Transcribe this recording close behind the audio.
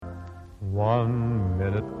1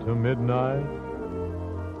 minute to midnight,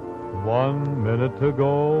 1 minute to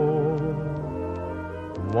go,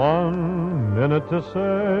 1 minute to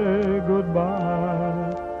say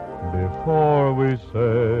goodbye before we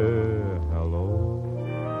say hello.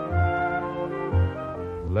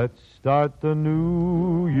 Let's start the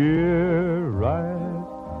new year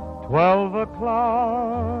right, 12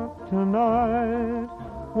 o'clock tonight.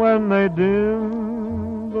 When they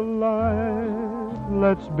dim the light,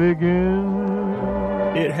 let's begin.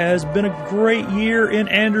 It has been a great year in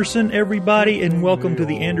Anderson, everybody, and welcome to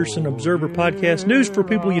the Anderson Observer Podcast. News for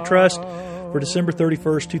people you trust for December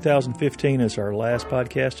 31st, 2015 is our last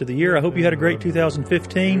podcast of the year. I hope you had a great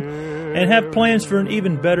 2015 and have plans for an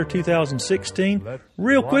even better 2016.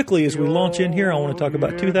 Real quickly, as we launch in here, I want to talk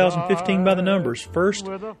about 2015 by the numbers. First,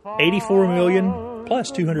 $84 million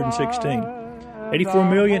plus 216. $84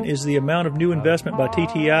 million is the amount of new investment by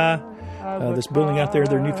TTI that's building out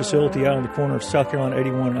their new facility out on the corner of South Carolina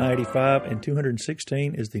 81 and I-85, and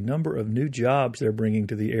 216 is the number of new jobs they're bringing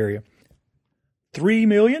to the area. $3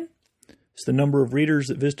 million is the number of readers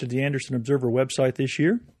that visited the Anderson Observer website this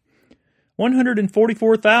year.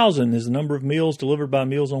 144,000 is the number of meals delivered by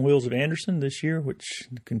Meals on Wheels of Anderson this year, which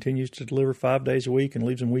continues to deliver 5 days a week and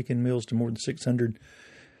leaves them weekend meals to more than 600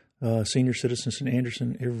 senior citizens in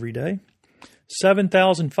Anderson every day.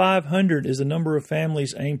 7,500 is the number of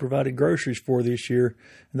families AIM provided groceries for this year.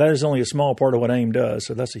 And that is only a small part of what AIM does,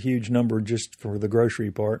 so that's a huge number just for the grocery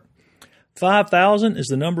part. 5,000 is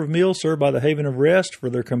the number of meals served by the Haven of Rest for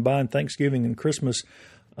their combined Thanksgiving and Christmas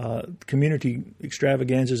community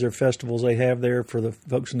extravaganzas or festivals they have there for the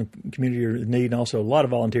folks in the community in need. And also a lot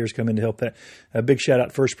of volunteers come in to help that. A big shout out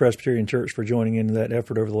to First Presbyterian Church for joining into that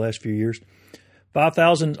effort over the last few years.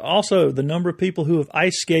 5,000 also the number of people who have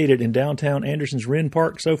ice skated in downtown Anderson's Wren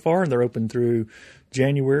Park so far, and they're open through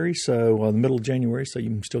January, so the middle of January, so you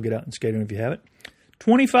can still get out and skate if you have it.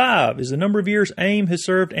 25 is the number of years AIM has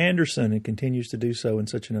served Anderson and continues to do so in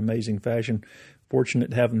such an amazing fashion. Fortunate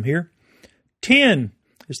to have them here. 10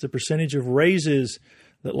 is the percentage of raises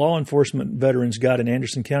that law enforcement veterans got in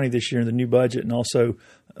Anderson County this year in the new budget, and also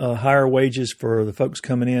higher wages for the folks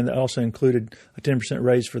coming in. That also included a 10%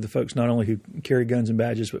 raise for the folks not only who carry guns and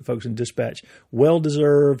badges, but folks in dispatch.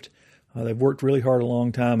 Well-deserved. They've worked really hard a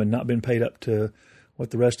long time and not been paid up to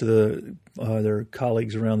what the rest of their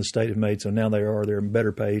colleagues around the state have made. So now they're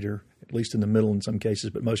better paid, or at least in the middle in some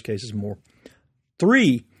cases, but most cases more.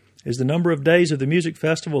 3 is the number of days of the music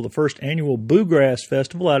festival, the first annual Bluegrass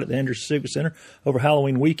Festival out at the Anderson Civic Center over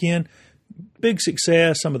Halloween weekend. Big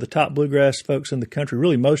success. Some of the top bluegrass folks in the country,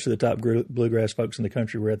 really most of the top bluegrass folks in the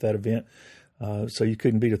country were at that event. So you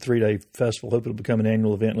couldn't beat a 3-day festival. Hope it'll become an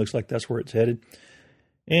annual event. Looks like that's where it's headed.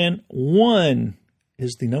 And 1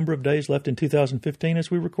 is the number of days left in 2015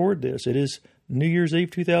 as we record this. It is New Year's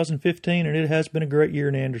Eve 2015, and it has been a great year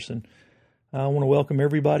in Anderson. I want to welcome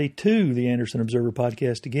everybody to the Anderson Observer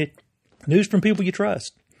Podcast to get news from people you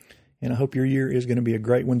trust. And I hope your year is going to be a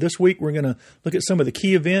great one. This week, we're going to look at some of the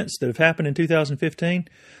key events that have happened in 2015.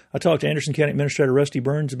 I talked to Anderson County Administrator Rusty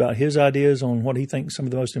Burns about his ideas on what he thinks some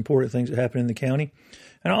of the most important things that happened in the county.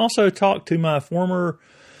 And I also talked to my former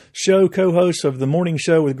show co-host of the morning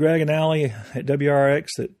show with Greg and Allie at WRX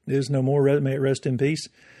that is no more, may it rest in peace,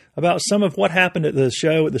 about some of what happened at the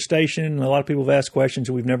show, at the station. A lot of people have asked questions,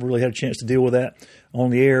 and we've never really had a chance to deal with that on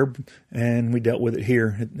the air, and we dealt with it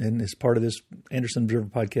here, and as part of this Anderson Observer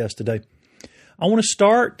Podcast today. I want to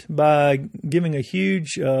start by giving a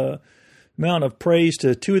huge amount of praise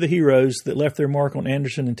to 2 of the heroes that left their mark on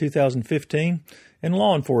Anderson in 2015 in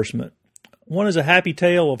law enforcement. One is a happy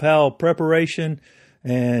tale of how preparation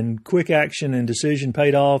and quick action and decision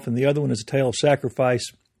paid off, and the other one is a tale of sacrifice.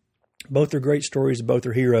 Both are great stories, both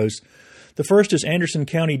are heroes. The first is Anderson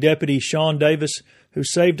County Deputy Sean Davis, who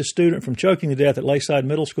saved a student from choking to death at Lakeside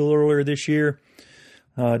Middle School earlier this year.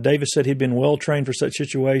 Davis said he'd been well-trained for such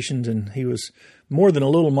situations, and he was more than a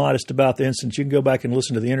little modest about the incident. You can go back and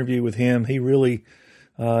listen to the interview with him. He really,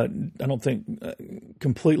 I don't think,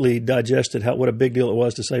 completely digested what a big deal it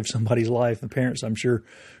was to save somebody's life. The parents, I'm sure,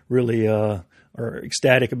 really are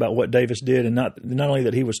ecstatic about what Davis did, and not only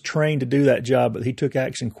that he was trained to do that job, but he took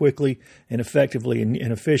action quickly and effectively and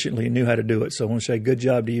efficiently and knew how to do it. So I want to say good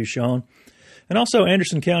job to you, Sean. And also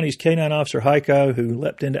Anderson County's K-9 Officer Heiko, who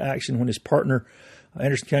leapt into action when his partner,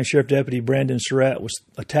 Anderson County Sheriff Deputy Brandon Surratt, was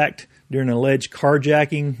attacked during an alleged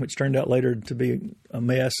carjacking, which turned out later to be a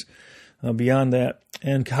mess beyond that.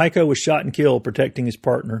 And Heiko was shot and killed protecting his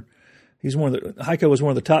partner. Heiko was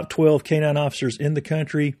one of the top 12 K-9 officers in the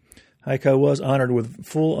country. Heiko was honored with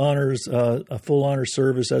full honors, a full honor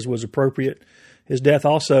service as was appropriate. His death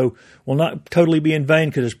also will not totally be in vain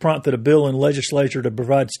because it's prompted a bill in the legislature to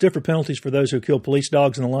provide stiffer penalties for those who kill police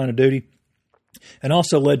dogs in the line of duty, and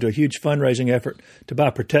also led to a huge fundraising effort to buy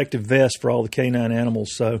protective vests for all the canine animals.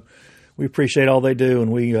 So we appreciate all they do,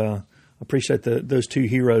 and we appreciate those two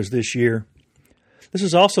heroes this year. This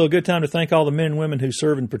is also a good time to thank all the men and women who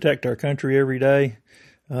serve and protect our country every day,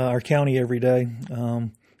 our county every day.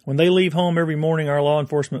 When they leave home every morning, our law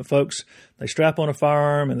enforcement folks, they strap on a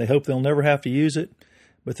firearm and they hope they'll never have to use it,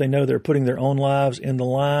 but they know they're putting their own lives on the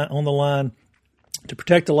line to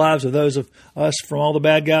protect the lives of those of us from all the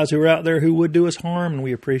bad guys who are out there who would do us harm, and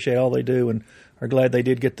we appreciate all they do and are glad they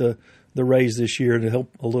did get the raise this year to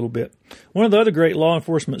help a little bit. One of the other great law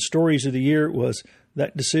enforcement stories of the year was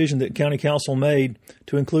that decision that County Council made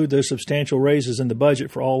to include those substantial raises in the budget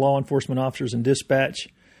for all law enforcement officers and dispatch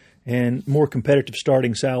and more competitive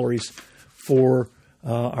starting salaries for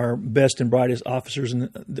our best and brightest officers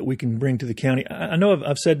that we can bring to the county. I know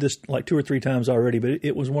I've said this like 2 or 3 times already, but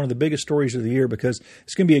it was one of the biggest stories of the year because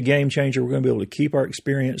it's going to be a game changer. We're going to be able to keep our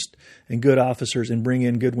experienced and good officers and bring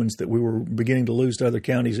in good ones that we were beginning to lose to other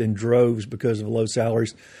counties in droves because of low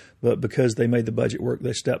salaries, but because they made the budget work,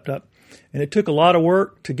 they stepped up. And it took a lot of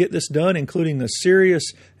work to get this done, including the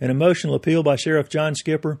serious and emotional appeal by Sheriff John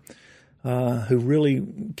Skipper, who really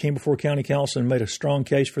came before County Council and made a strong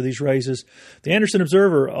case for these raises. The Anderson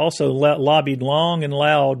Observer also lobbied long and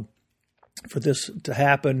loud for this to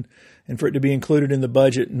happen and for it to be included in the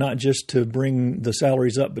budget, not just to bring the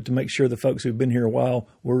salaries up, but to make sure the folks who've been here a while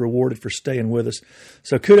were rewarded for staying with us.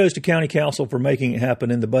 So kudos to County Council for making it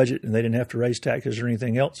happen in the budget, and they didn't have to raise taxes or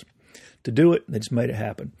anything else to do it. They just made it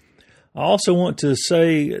happen. I also want to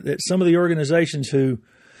say that some of the organizations who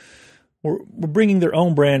we're bringing their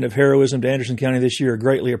own brand of heroism to Anderson County this year are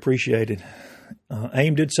greatly appreciated.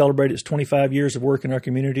 AIM did celebrate its 25 years of work in our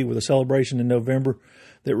community with a celebration in November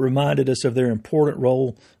that reminded us of their important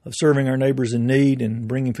role of serving our neighbors in need and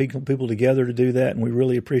bringing people together to do that. And we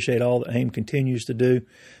really appreciate all that AIM continues to do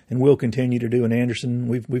and will continue to do in Anderson.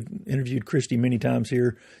 We've interviewed Christy many times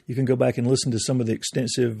here. You can go back and listen to some of the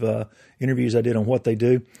extensive interviews I did on what they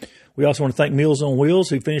do. We also want to thank Meals on Wheels,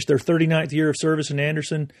 who finished their 39th year of service in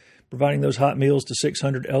Anderson, providing those hot meals to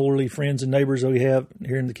 600 elderly friends and neighbors that we have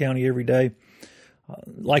here in the county every day.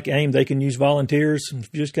 Like AIM, they can use volunteers. If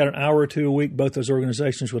you just got an hour or 2 a week, both those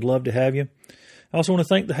organizations would love to have you. I also want to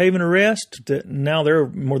thank the Haven Arrest. Now they're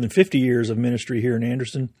more than 50 years of ministry here in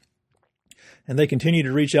Anderson, and they continue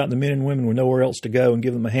to reach out to men and women with nowhere else to go and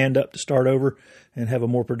give them a hand up to start over and have a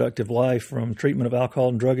more productive life, from treatment of alcohol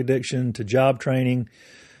and drug addiction to job training.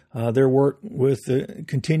 Their work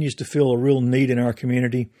continues to fill a real need in our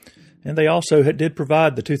community. And they also did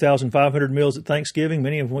provide the 2,500 meals at Thanksgiving,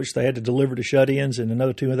 many of which they had to deliver to shut-ins, and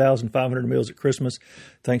another 2,500 meals at Christmas,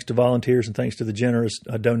 thanks to volunteers and thanks to the generous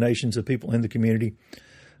donations of people in the community.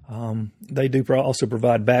 They do also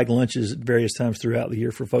provide bag lunches at various times throughout the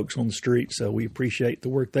year for folks on the street, so we appreciate the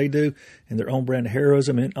work they do and their own brand of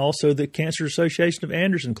heroism. And also the Cancer Association of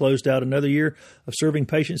Anderson closed out another year of serving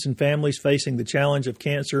patients and families facing the challenge of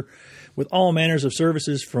cancer with all manners of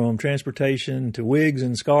services, from transportation to wigs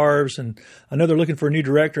and scarves. And I know they're looking for a new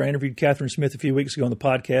director. I interviewed Catherine Smith a few weeks ago on the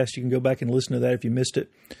podcast. You can go back and listen to that if you missed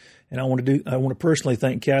it. And I want to personally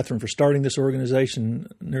thank Catherine for starting this organization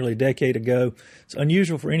nearly a decade ago. It's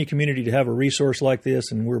unusual for any community to have a resource like this,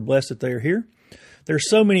 and we're blessed that they are here. There's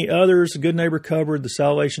so many others: Good Neighbor Cupboard, the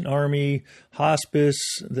Salvation Army, hospice,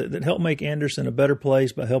 that help make Anderson a better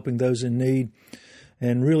place by helping those in need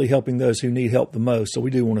and really helping those who need help the most. So we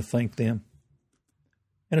do want to thank them.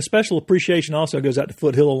 And a special appreciation also goes out to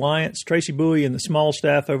Foothill Alliance. Tracy Bowie and the small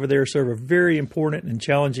staff over there serve a very important and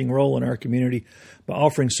challenging role in our community by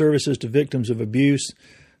offering services to victims of abuse.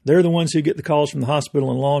 They're the ones who get the calls from the hospital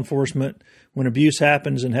and law enforcement when abuse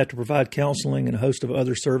happens and have to provide counseling and a host of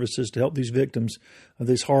other services to help these victims of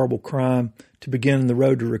this horrible crime to begin the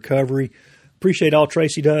road to recovery. Appreciate all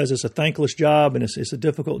Tracy does. It's a thankless job, and it's a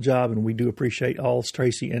difficult job, and we do appreciate all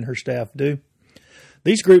Tracy and her staff do.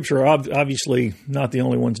 These groups are obviously not the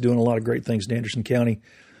only ones doing a lot of great things in Anderson County.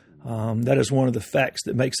 That is one of the facts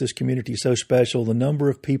that makes this community so special, the number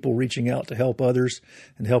of people reaching out to help others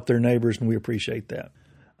and help their neighbors, and we appreciate that.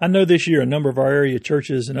 I know this year a number of our area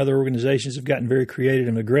churches and other organizations have gotten very creative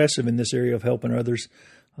and aggressive in this area of helping others.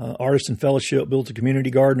 Artisan Fellowship built a community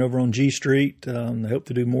garden over on G Street. They hope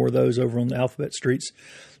to do more of those over on the Alphabet Streets.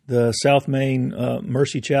 The South Main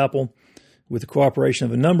Mercy Chapel, with the cooperation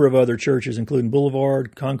of a number of other churches, including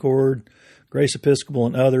Boulevard, Concord, Grace Episcopal,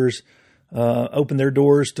 and others, open their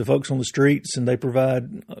doors to folks on the streets, and they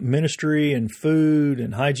provide ministry and food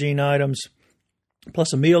and hygiene items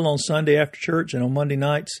plus a meal on Sunday after church and on Monday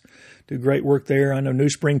nights. Do great work there. I know New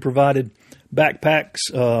Spring provided backpacks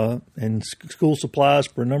and school supplies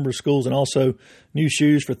for a number of schools, and also new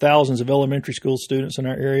shoes for thousands of elementary school students in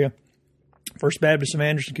our area. First Baptist of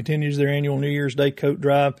Anderson continues their annual New Year's Day coat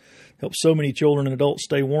drive. Helps so many children and adults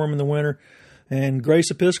stay warm in the winter. And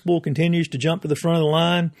Grace Episcopal continues to jump to the front of the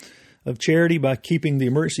line of charity by keeping the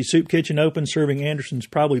emergency soup kitchen open, serving Anderson's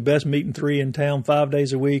probably best meat and three in town 5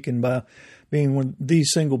 days a week, and by being one of the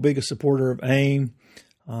single biggest supporter of AIM.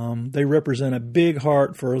 They represent a big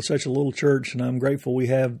heart for such a little church, and I'm grateful we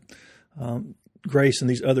have Grace and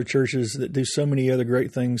these other churches that do so many other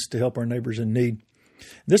great things to help our neighbors in need.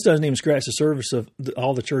 This doesn't even scratch the surface of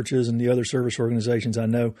all the churches and the other service organizations I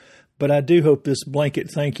know, but I do hope this blanket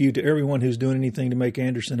thank you to everyone who's doing anything to make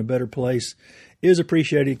Anderson a better place is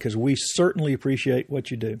appreciated, because we certainly appreciate what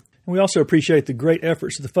you do. And we also appreciate the great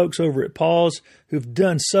efforts of the folks over at Paws who've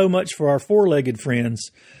done so much for our four-legged friends.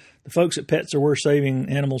 The folks at Pets Are Worth Saving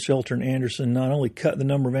Animal Shelter in Anderson not only cut the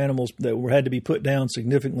number of animals that had to be put down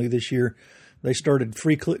significantly this year, they started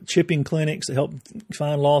free chipping clinics to help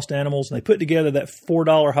find lost animals, and they put together that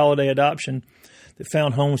 $4 holiday adoption that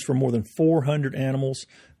found homes for more than 400 animals.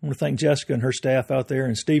 I want to thank Jessica and her staff out there,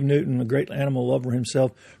 and Steve Newton, a great animal lover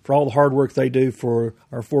himself, for all the hard work they do for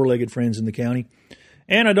our four-legged friends in the county.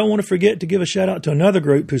 And I don't want to forget to give a shout-out to another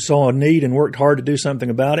group who saw a need and worked hard to do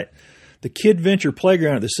something about it. The Kid Venture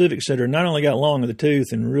Playground at the Civic Center not only got long in the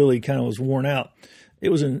tooth and really kind of was worn out, it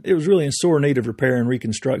was really in sore need of repair and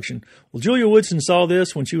reconstruction. Well, Julia Woodson saw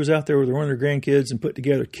this when she was out there with one of her grandkids and put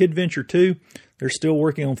together Kid Venture 2. They're still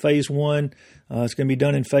working on Phase 1. It's going to be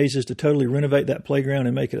done in phases to totally renovate that playground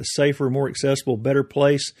and make it a safer, more accessible, better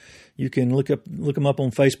place. You can look them up on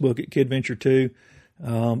Facebook at Kid Venture 2,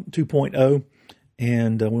 2.0,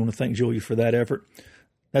 and we want to thank Julia for that effort.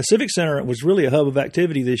 That Civic Center was really a hub of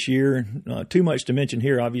activity this year. Too much to mention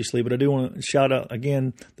here, obviously, but I do want to shout out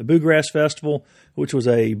again the Bluegrass Festival, which was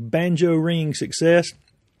a banjo ringing success.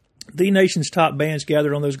 The nation's top bands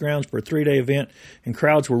gathered on those grounds for a 3-day event, and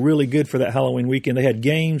crowds were really good for that Halloween weekend. They had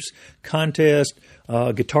games, contests,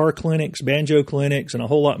 guitar clinics, banjo clinics, and a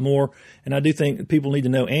whole lot more. And I do think people need to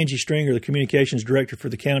know Angie Stringer, the communications director for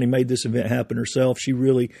the county, made this event happen herself. She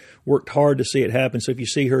really worked hard to see it happen. So if you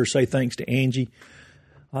see her, say thanks to Angie.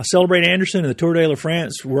 Celebrate Anderson and the Tour de la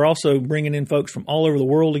France. We're also bringing in folks from all over the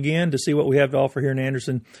world again to see what we have to offer here in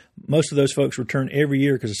Anderson. Most of those folks return every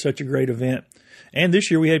year because it's such a great event. And this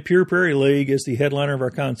year we had Pure Prairie League as the headliner of our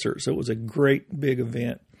concert, so it was a great big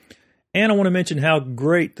event. And I want to mention how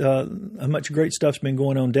much great stuff's been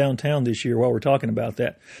going on downtown this year while we're talking about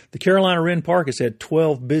that. The Carolina Wren Park has had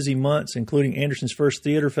 12 busy months, including Anderson's first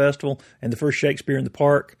theater festival and the first Shakespeare in the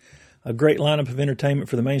Park. A great lineup of entertainment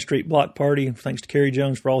for the Main Street Block Party. Thanks to Kerry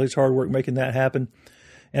Jones for all his hard work making that happen.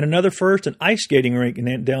 And another first, an ice skating rink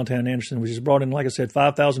in downtown Anderson, which has brought in, like I said,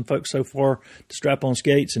 5,000 folks so far to strap on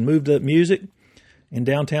skates and moved up music. And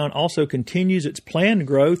downtown also continues its planned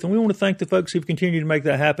growth. And we want to thank the folks who've continued to make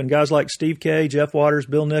that happen. Guys like Steve Kay, Jeff Waters,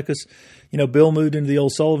 Bill Nickus. You know, Bill moved into the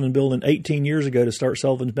old Sullivan building 18 years ago to start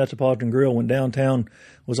Sullivan's Metropolitan Grill when downtown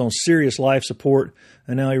was on serious life support.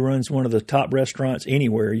 And now he runs one of the top restaurants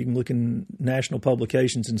anywhere. You can look in national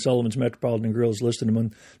publications, and Sullivan's Metropolitan Grill is listed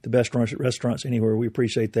among the best restaurants anywhere. We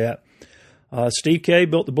appreciate that. Steve Kay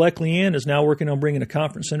built the Bleckley Inn, is now working on bringing a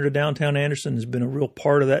conference center to downtown Anderson, has been a real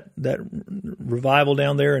part of that revival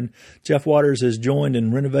down there. And Jeff Waters has joined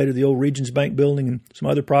and renovated the old Regions Bank building and some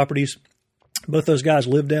other properties. Both those guys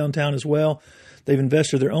live downtown as well. They've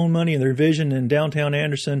invested their own money and their vision in downtown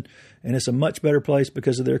Anderson, and it's a much better place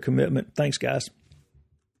because of their commitment. Thanks, guys.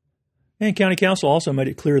 And County Council also made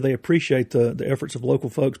it clear they appreciate the efforts of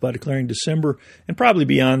local folks by declaring December, and probably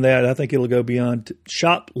beyond that. I think it'll go beyond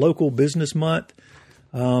Shop Local Business Month.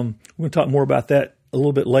 We're going to talk more about that a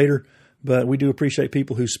little bit later, but we do appreciate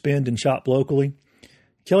people who spend and shop locally.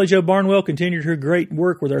 Kelly Jo Barnwell continued her great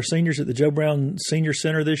work with our seniors at the Joe Brown Senior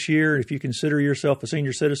Center this year. If you consider yourself a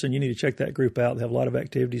senior citizen, you need to check that group out. They have a lot of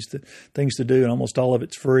activities, things to do, and almost all of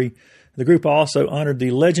it's free. The group also honored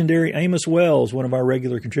the legendary Amos Wells, one of our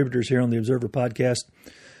regular contributors here on the Observer podcast,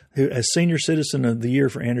 who as Senior Citizen of the Year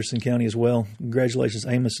for Anderson County as well. Congratulations,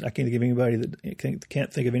 Amos. I can't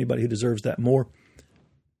think of anybody who deserves that more.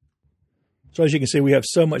 So as you can see, we have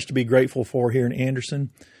so much to be grateful for here in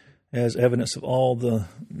Anderson, as evidence of all the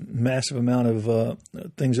massive amount of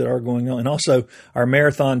things that are going on. And also our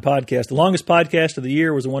marathon podcast. The longest podcast of the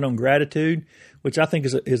year was the one on gratitude, which I think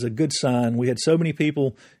is a good sign. We had so many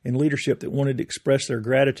people in leadership that wanted to express their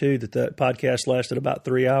gratitude that podcast lasted about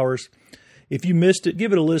 3 hours. If you missed it,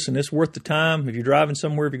 give it a listen. It's worth the time. If you're driving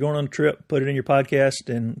somewhere, if you're going on a trip, put it in your podcast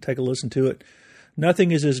and take a listen to it.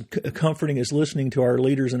 Nothing is as comforting as listening to our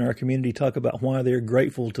leaders in our community talk about why they're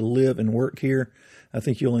grateful to live and work here. I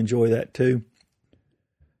think you'll enjoy that too.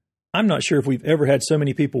 I'm not sure if we've ever had so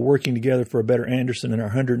many people working together for a better Anderson in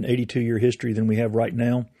our 182-year history than we have right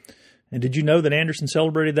now. And did you know that Anderson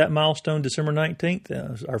celebrated that milestone December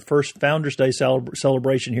 19th? Our first Founders Day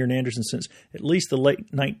celebration here in Anderson since at least the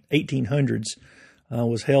late 1800s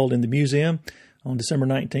was held in the museum on December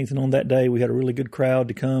 19th. And on that day, we had a really good crowd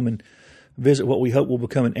to come and visit what we hope will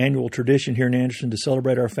become an annual tradition here in Anderson to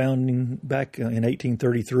celebrate our founding back in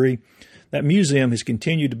 1833. That museum has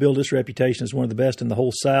continued to build its reputation as one of the best in the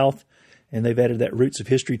whole South, and they've added that Roots of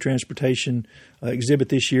History Transportation exhibit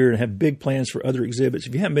this year and have big plans for other exhibits.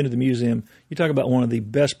 If you haven't been to the museum, you talk about one of the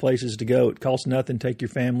best places to go. It costs nothing. Take your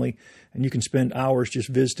family, and you can spend hours just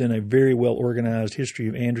visiting a very well-organized history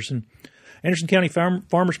of Anderson. Anderson County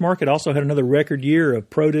Farmers Market also had another record year of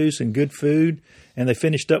produce and good food, and they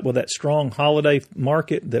finished up with that strong holiday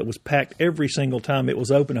market that was packed every single time it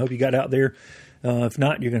was open. I hope you got out there. If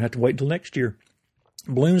not, you're going to have to wait until next year.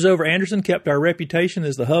 Balloons Over Anderson kept our reputation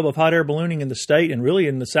as the hub of hot air ballooning in the state and really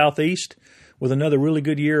in the southeast with another really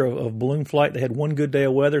good year of balloon flight. They had one good day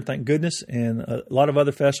of weather, thank goodness, and a lot of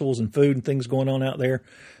other festivals and food and things going on out there.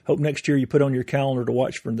 Hope next year you put on your calendar to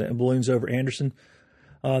watch for the Balloons Over Anderson.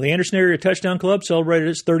 The Anderson Area Touchdown Club celebrated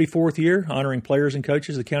its 34th year, honoring players and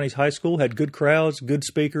coaches. The county's high school had good crowds, good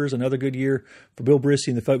speakers, another good year for Bill Brissy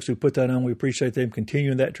and the folks who put that on. We appreciate them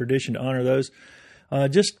continuing that tradition to honor those.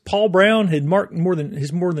 Just Paul Brown had marked more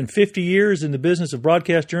than 50 years in the business of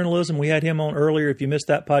broadcast journalism. We had him on earlier. If you missed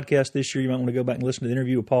that podcast this year, you might want to go back and listen to the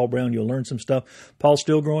interview with Paul Brown. You'll learn some stuff. Paul's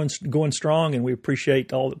still going strong, and we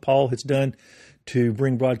appreciate all that Paul has done to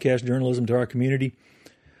bring broadcast journalism to our community.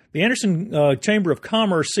 The Anderson Chamber of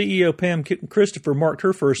Commerce CEO Pam Christopher marked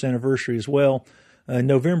her first anniversary as well in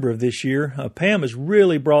November of this year. Pam has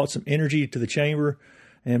really brought some energy to the chamber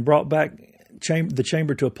and brought back the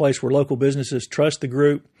chamber to a place where local businesses trust the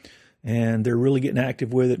group, and they're really getting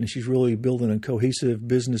active with it, and she's really building a cohesive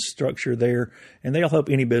business structure there. And they'll help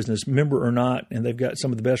any business, member or not, and they've got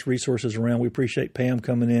some of the best resources around. We appreciate Pam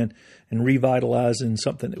coming in and revitalizing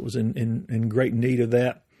something that was in great need of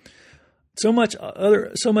that. So much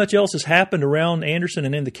else has happened around Anderson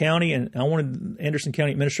and in the county, and I wanted Anderson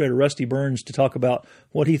County Administrator Rusty Burns to talk about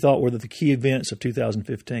what he thought were the key events of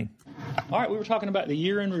 2015. All right, we were talking about the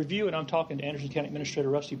year-end review, and I'm talking to Anderson County Administrator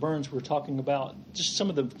Rusty Burns. We're talking about just some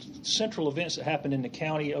of the central events that happened in the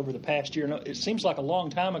county over the past year. It seems like a long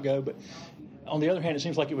time ago, but on the other hand, it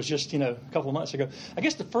seems like it was just a couple of months ago. I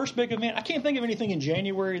guess the first big event, I can't think of anything in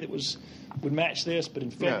January that would match this, but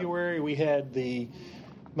in February we had the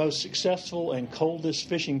most successful and coldest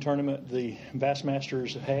fishing tournament the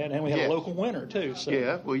Bassmasters have had, and we had a local winner too. So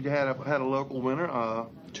yeah, we had a local winner.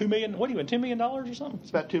 $2 million. What do you win? $10 million or something? It's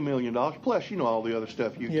about $2 million plus, all the other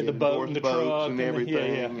stuff you get. The boat and the truck and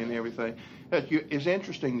everything and everything. It's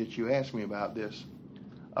interesting that you asked me about this.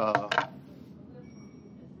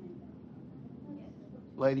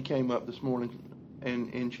 Lady came up this morning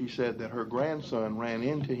and she said that her grandson ran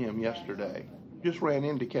into him yesterday. Just ran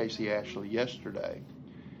into Casey Ashley yesterday.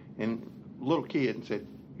 And little kid said,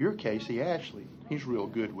 "You're Casey Ashley." He's real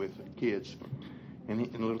good with kids. And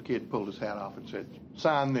the little kid pulled his hat off and said,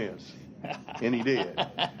 "Sign this." And he did.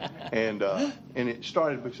 And it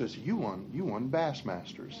started because you won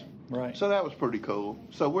Bassmasters. Right. So that was pretty cool.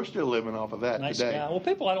 So we're still living off of that nice today. Guy. Well,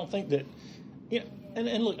 people, I don't think that,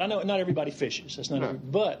 and look, I know not everybody fishes. That's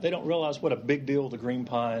not, but they don't realize what a big deal the Green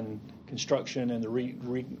Pine construction and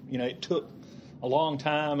the it took a long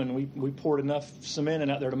time, and we poured enough cement in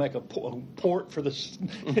out there to make a port for this.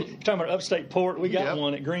 You're talking about upstate port. We got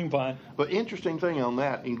one at Green Pine. But interesting thing on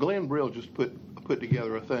that, and Glenn Brill just put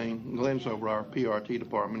together a thing. Glenn's over our PRT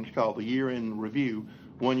department. It's called the Year-End Review,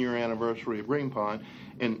 1 year anniversary of Green Pine.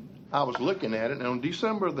 And I was looking at it, and on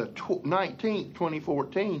December the 19th,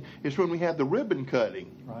 2014, is when we had the ribbon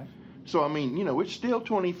cutting. Right. So, it's still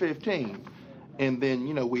 2015. And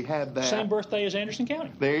then, we had that. Same birthday as Anderson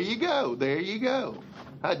County. There you go.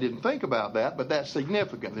 I didn't think about that, but that's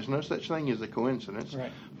significant. There's no such thing as a coincidence.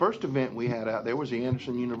 Right. First event we had out there was the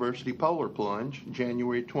Anderson University Polar Plunge,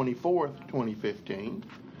 January 24th, 2015.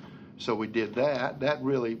 So we did that. That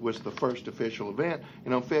really was the first official event.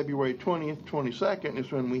 And on February 20th, 22nd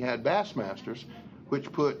is when we had Bassmasters,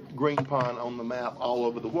 which put Green Pine on the map all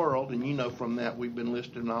over the world. And from that we've been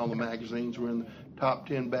listed in all the magazines. We're in the top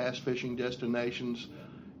 10 bass fishing destinations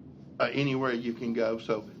anywhere you can go.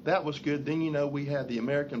 So that was good. Then, we had the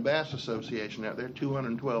American Bass Association out there,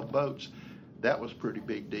 212 boats. That was a pretty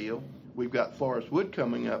big deal. We've got Forest Wood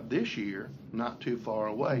coming up this year, not too far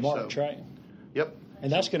away. March, right? Yep.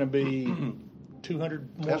 And that's going to be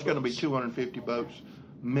 200 more That's going to be boats. 250 boats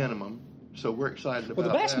minimum. So we're excited about Well,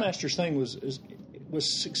 the that. Bassmasters thing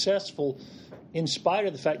was successful in spite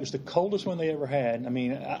of the fact it was the coldest one they ever had. I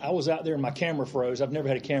mean, I was out there and my camera froze. I've never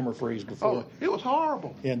had a camera freeze before. Oh, it was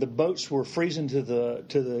horrible. And the boats were freezing to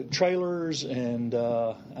the trailers, and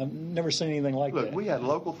I've never seen anything like Look, that. we had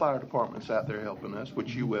local fire departments out there helping us,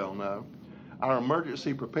 which you well know. Our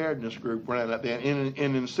emergency preparedness group ran out there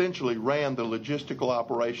and essentially ran the logistical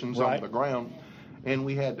operations Right. on the ground. And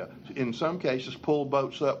we had to, in some cases, pull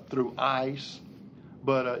boats up through ice.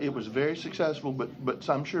 But it was very successful. But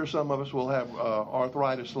I'm sure some of us will have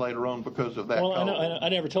arthritis later on because of that. Well, cold. I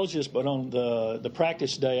never told you this, but on the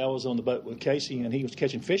practice day, I was on the boat with Casey, and he was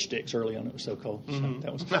catching fish sticks early on. It was so cold. So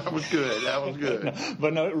that was That was good. That was good.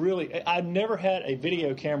 But no, it really, I've never had a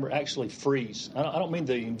video camera actually freeze. I don't mean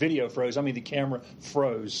the video froze. I mean the camera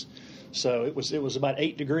froze. So it was about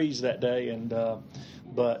 8 degrees that day, and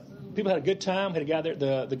but people had a good time. Had a guy there,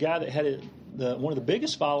 the guy that had it. One of the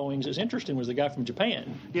biggest followings, it's interesting, was the guy from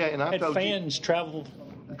Japan. Yeah, and I had told fans travel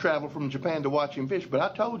from Japan to watch him fish. But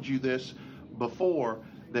I told you this before,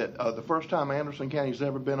 that the first time Anderson County's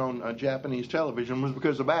ever been on Japanese television was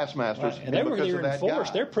because of Bassmasters. Right. And they were because here of in that force.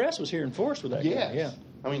 guy. Their press was here in force with that Yes. guy. Yeah.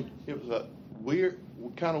 I mean, it was a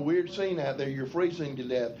kind of weird scene out there. You're freezing to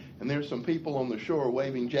death, and there's some people on the shore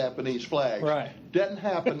waving Japanese flags. Right. Doesn't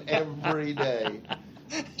happen every day.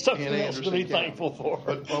 Something in else to Anderson be County. thankful for.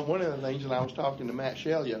 But one of the things, and I was talking to Matt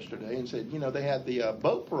Shell yesterday and said, they had the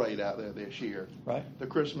boat parade out there this year. Right. The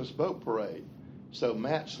Christmas boat parade. So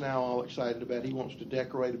Matt's now all excited about, he wants to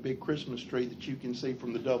decorate a big Christmas tree that you can see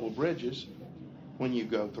from the double bridges when you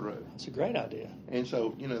go through. It's a great idea. And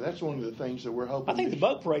so, that's one of the things that we're hoping. I think the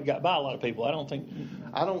boat parade got by a lot of people. I don't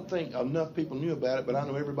think enough people knew about it, but I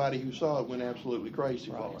know everybody who saw it went absolutely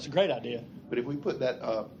crazy for it's it. a great idea. But if we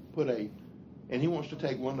and he wants to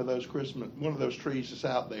take one of those trees that's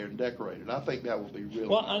out there and decorate it. I think that will be really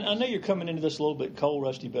Well, nice. I know you're coming into this a little bit cold,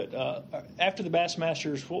 Rusty, but after the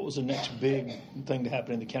Bassmasters, what was the next big thing to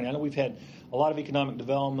happen in the county? I know we've had a lot of economic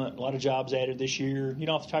development, a lot of jobs added this year.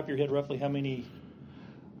 Off the top of your head, roughly how many?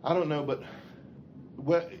 I don't know, but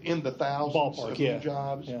in the thousands Ballpark, of yeah. new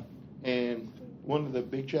jobs. Yeah. And one of the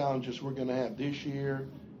big challenges we're going to have this year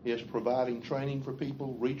is providing training for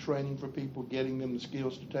people, retraining for people, getting them the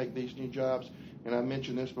skills to take these new jobs. And I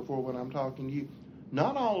mentioned this before when I'm talking to you.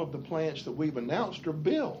 Not all of the plants that we've announced are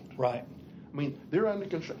built. Right. I mean, they're under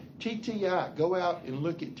construction. TTI, go out and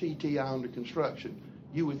look at TTI under construction.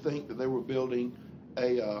 You would think that they were building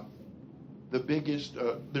the biggest,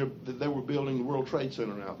 they were building the World Trade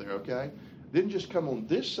Center out there, okay? Then just come on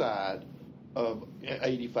this side of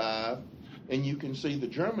 85, and you can see the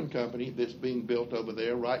German company that's being built over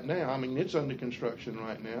there right now. I mean, it's under construction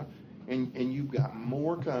right now, and you've got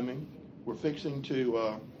more coming. We're fixing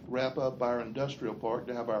to wrap up our industrial park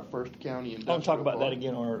to have our first county industrial I want to talk about park. that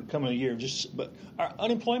again on our coming year. But our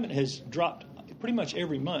unemployment has dropped pretty much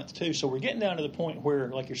every month too. So we're getting down to the point where,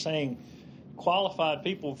 like you're saying, qualified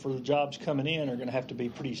people for the jobs coming in are going to have to be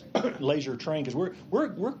pretty laser trained, because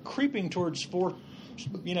we're creeping towards 4%.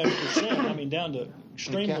 I mean, down to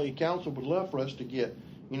extremely. Council would love for us to get,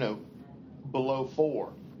 below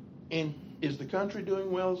 4. And is the country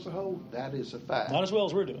doing well as a whole? That is a fact. Not as well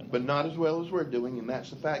as we're doing. But not as well as we're doing, and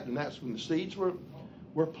that's a fact. And that's when the seeds were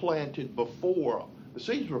planted before. The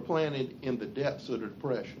seeds were planted in the depths of the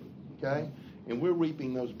Depression, okay? And we're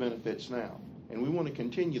reaping those benefits now. And we want to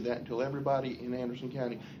continue that until everybody in Anderson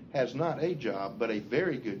County has not a job, but a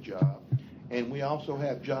very good job. And we also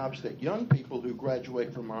have jobs that young people who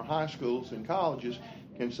graduate from our high schools and colleges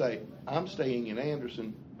can say, I'm staying in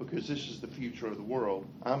Anderson because this is the future of the world.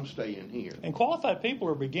 I'm staying here. And qualified people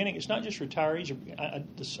are beginning. It's not just retirees. I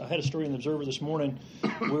had a story in the Observer this morning.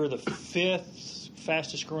 We're the 5th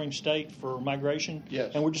fastest growing state for migration.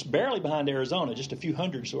 Yes. And we're just barely behind Arizona, just a few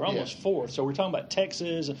hundred. So we're almost Yes. 4th. So we're talking about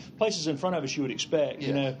Texas and places in front of us you would expect,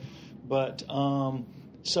 Yes. But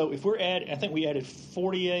so if I think we added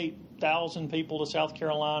 48,000 people to South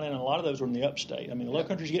Carolina, and a lot of those were in the upstate. I mean, the low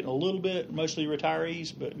country's getting a little bit, mostly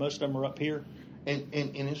retirees, but most of them are up here. And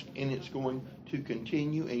it's going to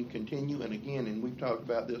continue and again, and we've talked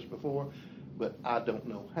about this before, but I don't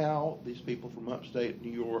know how these people from upstate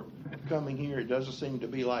New York are coming here. It doesn't seem to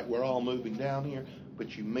be like we're all moving down here,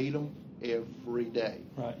 but you meet them every day.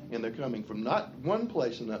 Right. And they're coming from not one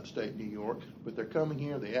place in upstate New York, but they're coming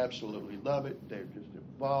here. They absolutely love it. They're just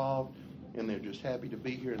involved, and they're just happy to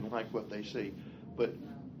be here and like what they see. But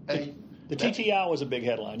The TTI was a big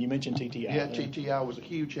headline. You mentioned TTI. Yeah, TTI was a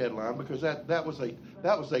huge headline because that was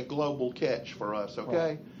a global catch for us.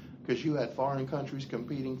 Okay, because you had foreign countries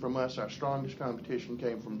competing from us. Our strongest competition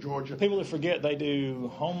came from Georgia. People that forget, they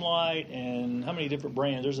do HomeLight and how many different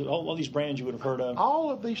brands? There's all these brands you would have heard of.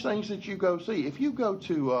 All of these things that you go see. If you go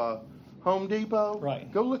to Home Depot,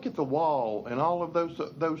 right, go look at the wall and all of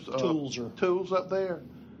those tools up there.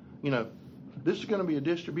 You know, this is going to be a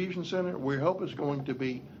distribution center. We hope it's going to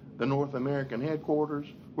be the North American headquarters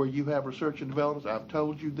where you have research and development. I've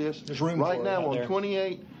told you this. There's room right for now it out on there.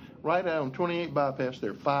 28. Right now on 28 Bypass,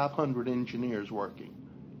 there are 500 engineers working.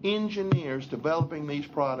 Engineers developing these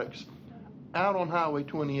products. Out on Highway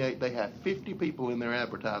 28, they have 50 people in their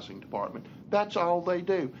advertising department. That's all they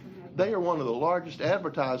do. They are one of the largest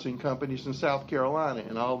advertising companies in South Carolina,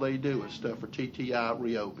 and all they do is stuff for TTI,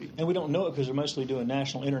 Ryobi. And we don't know it because they're mostly doing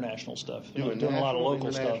national, international stuff. Doing a lot of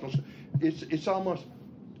local stuff. It's almost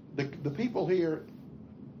the people here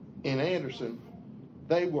in Anderson.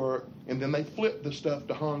 They work, and then they flip the stuff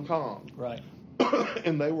to Hong Kong. Right.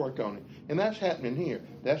 And they work on it. And that's happening here.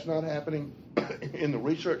 That's not happening in the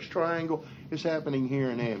Research Triangle. It's happening here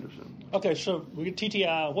in Anderson. Okay, so we get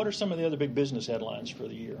TTI. What are some of the other big business headlines for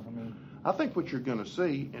the year? I think what you're going to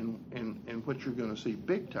see, and what you're going to see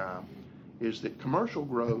big time, is that commercial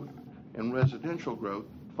growth and residential growth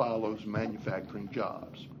follows manufacturing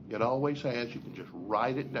jobs. It always has. You can just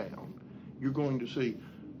write it down. You're going to see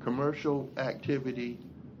commercial activity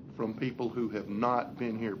from people who have not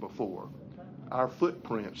been here before. Our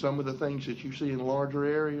footprint, some of the things that you see in larger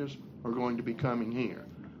areas are going to be coming here.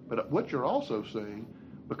 But what you're also seeing,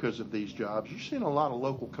 because of these jobs, you're seeing a lot of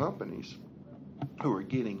local companies who are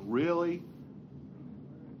getting really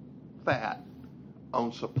fat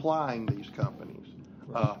on supplying these companies.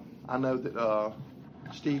 Right. I know that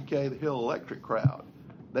Steve K., the Hill Electric crowd,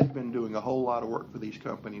 they've been doing a whole lot of work for these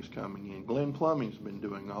companies coming in. Glenn Plumbing's been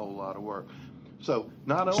doing a whole lot of work. So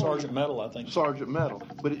not only Sargent Metal, I think. Sargent Metal,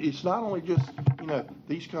 but it's not only just,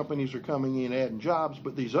 these companies are coming in adding jobs,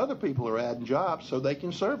 but these other people are adding jobs so they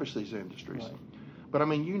can service these industries. Right. But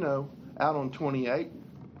out on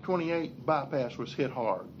 28 Bypass was hit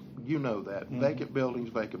hard. You know that. Mm-hmm. Vacant buildings.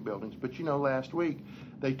 But last week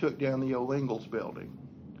they took down the old Ingalls building,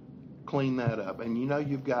 cleaned that up. And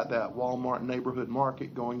you've got that Walmart neighborhood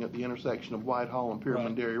market going at the intersection of Whitehall and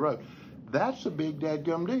Pyramid Dairy Road. That's a big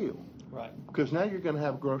dadgum deal. Right. Because now you're going to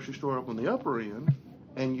have a grocery store up on the upper end,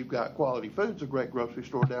 and you've got Quality Foods, a great grocery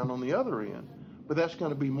store down on the other end. But that's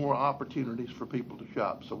going to be more opportunities for people to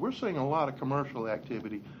shop. So we're seeing a lot of commercial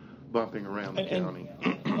activity bumping around the county.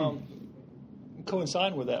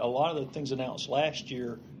 Coinciding with that, a lot of the things announced last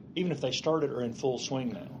year, even if they started, are in full swing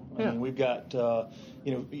now. I mean, we've got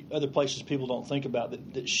other places people don't think about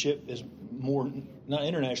that ship is more, not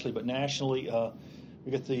internationally, but nationally.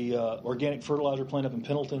 We got the organic fertilizer plant up in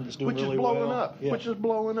Pendleton that's doing really well. Which is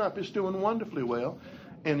blowing up. It's doing wonderfully well.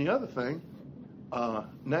 And the other thing,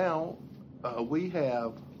 now we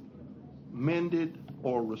have mended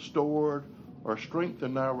or restored or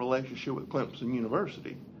strengthened our relationship with Clemson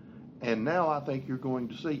University. And now I think you're going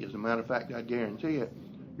to see, as a matter of fact, I guarantee it,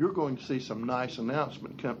 you're going to see some nice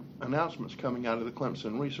announcements coming out of the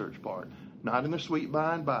Clemson Research Park. Not in the sweet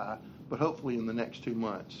by and by, but hopefully in the next 2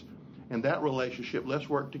 months. And that relationship, let's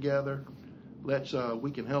work together.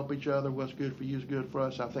 We can help each other. What's good for you is good for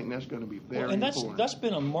us. I think that's going to be very important. And that's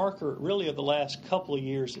been a marker, really, of the last couple of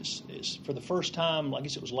years. It's for the first time, I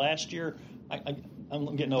guess it was last year.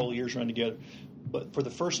 I'm getting all the years running together. But for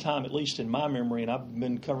the first time, at least in my memory, and I've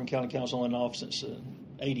been covering county council on and off since the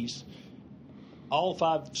 80s, all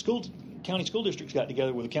 5 county school districts got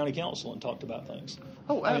together with the county council and talked about things.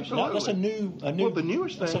 Oh, absolutely. That's a new. Well, the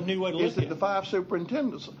newest thing that's a new way to look is that at the 5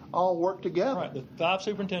 superintendents all work together. Right, the 5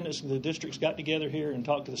 superintendents of the districts got together here and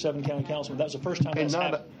talked to the 7 county councilmen. That was the first time that's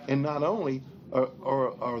happened. And not only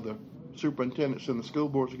are the superintendents and the school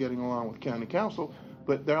boards getting along with county council,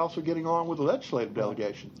 but they're also getting along with the legislative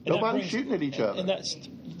delegation. Nobody's shooting at each other. And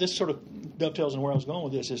this sort of dovetails in where I was going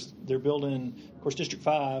with this. Is they're building, of course, District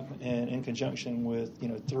 5, and in conjunction with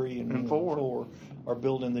 3 and 4 are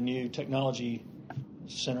building the new technology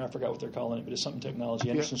center. I forgot what they're calling it, but it's something technology.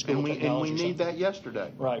 Anderson School of Technology. And we need that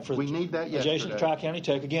yesterday. Right. We need that yesterday. Adjacent to Tri-County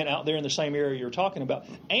Tech, again, out there in the same area you're talking about.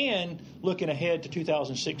 And looking ahead to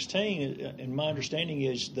 2016, and my understanding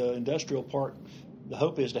is the industrial park, the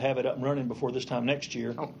hope is to have it up and running before this time next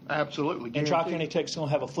year. Oh, absolutely. And Tri-County Tech's going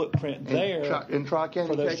to have a footprint there. And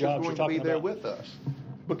Tri-County Tech is going to be there about. with us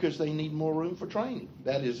because they need more room for training.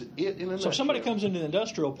 That is it in a nutshell. So if somebody comes into the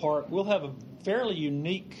industrial park, we'll have a fairly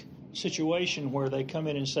unique situation where they come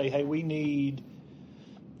in and say, hey, we need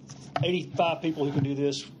 85 people who can do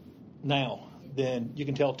this now. then you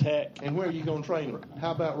can tell Tech. And where are you going to train them?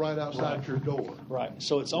 How about right outside your door? Right.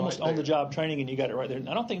 So it's almost Right there. on-the-job training, and you got it right there.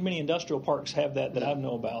 I don't think many industrial parks have that I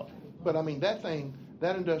know about. But I mean, that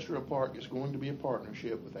industrial park is going to be a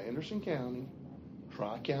partnership with Anderson County,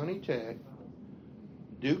 Tri-County Tech,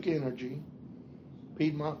 Duke Energy,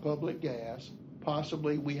 Piedmont Public Gas.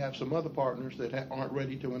 Possibly we have some other partners that aren't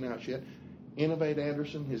ready to announce yet. Innovate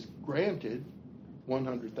Anderson has granted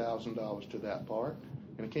 $100,000 to that park.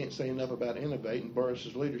 And I can't say enough about Innovate and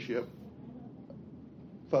Burris's leadership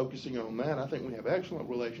focusing on that. I think we have excellent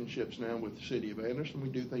relationships now with the city of Anderson. We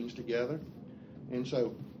do things together. And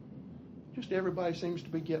so just everybody seems to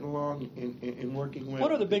be getting along and working well.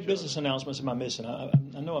 What are the big business announcements am I missing? I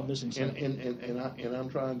know I'm missing something. And I'm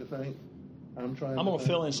trying to think. I'm going to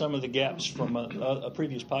fill in some of the gaps from a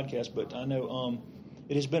previous podcast, but I know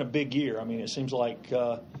it has been a big year. I mean, it seems like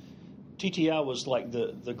TTI was like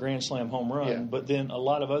the Grand Slam home run, Yeah. but then a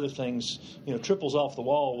lot of other things, triples off the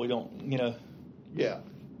wall. We don't, Yeah,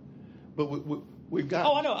 but we've got.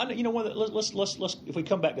 Oh, I know. You know what? Let's if we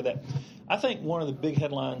come back to that, I think one of the big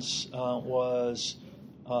headlines was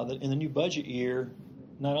that in the new budget year,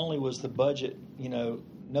 not only was the budget, no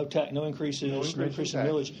increases, no increase in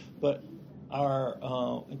millage, but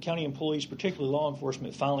our county employees, particularly law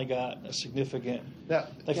enforcement, finally got a significant.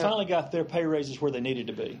 They finally got their pay raises where they needed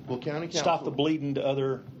to be. Well, county council stop the bleeding to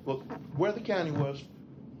other. Well, where the county was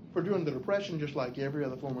for during the Depression, just like every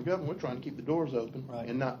other form of government, we're trying to keep the doors open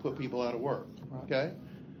and not put people out of work. Right. Okay,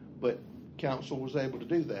 but council was able to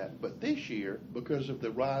do that. But this year, because of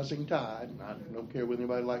the rising tide, and I don't care whether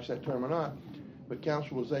anybody likes that term or not, but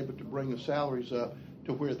council was able to bring the salaries up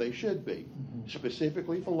to where they should be,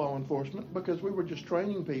 specifically for law enforcement, because we were just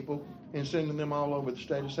training people and sending them all over the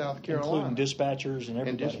state of South Carolina. Including dispatchers and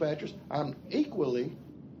everybody. And dispatchers. I'm equally,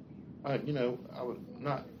 I was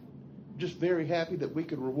not just very happy that we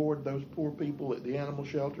could reward those poor people at the animal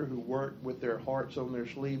shelter who work with their hearts on their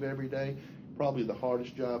sleeve every day, probably the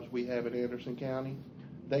hardest jobs we have in Anderson County.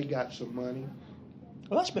 They got some money.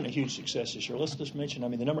 Well, that's been a huge success this year. Let's just mention,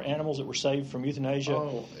 the number of animals that were saved from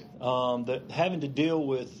euthanasia, that having to deal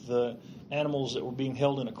with the animals that were being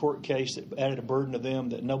held in a court case that added a burden to them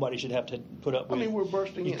that nobody should have to put up with. I mean, we're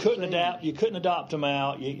bursting. You couldn't adopt them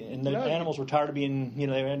out, and the animals were tired of being,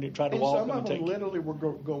 they tried to walk them. And some of them take literally were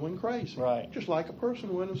going crazy. Right. Just like a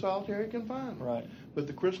person went in solitary confinement. Right. But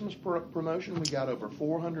the Christmas promotion, we got over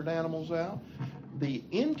 400 animals out. The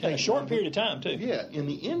intake in a short period of time, too. Yeah, and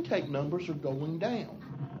the intake numbers are going down,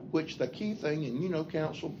 which the key thing, and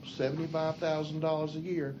council, $75,000 a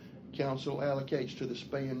year, council allocates to the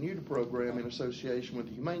spay and neuter program in association with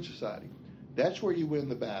the Humane Society. That's where you win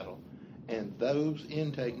the battle. And those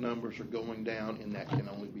intake numbers are going down, and that can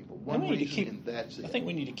only be for one reason, and that's it. I think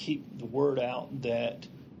we need to keep the word out that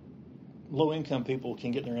low-income people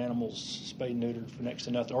can get their animals spayed and neutered for next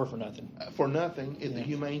to nothing or for nothing. For nothing at the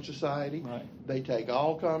Humane Society. Right. They take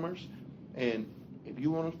all comers, and if you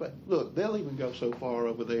want to spay, look, they'll even go so far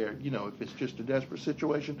over there, if it's just a desperate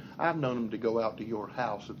situation, I've known them to go out to your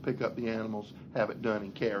house and pick up the animals, have it done,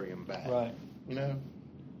 and carry them back. Right.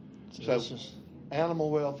 So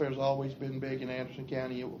animal welfare has always been big in Anderson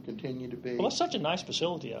County. It will continue to be. Well, it's such a nice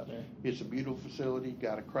facility out there. It's a beautiful facility.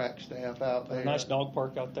 Got a crack staff out there. A nice dog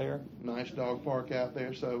park out there. Nice dog park out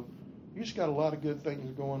there. So you just got a lot of good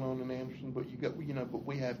things going on in Anderson, but but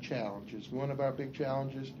we have challenges. One of our big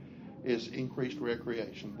challenges is increased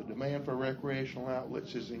recreation. The demand for recreational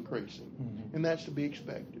outlets is increasing, and that's to be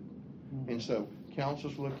expected. And so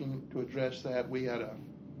council's looking to address that. We had a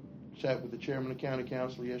sat with the chairman of county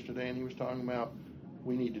council yesterday, and he was talking about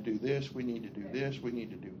we need to do this, we need to do this, we need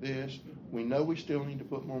to do this. We know we still need to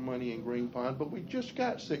put more money in Green Pond, but we just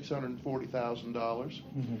got $640,000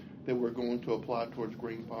 that we're going to apply towards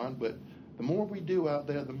Green Pond. But the more we do out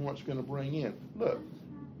there, the more it's going to bring in. Look,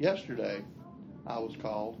 yesterday I was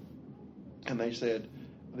called, and they said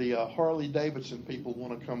the Harley-Davidson people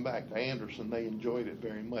want to come back to Anderson. They enjoyed it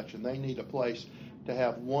very much, and they need a place to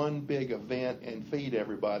have one big event and feed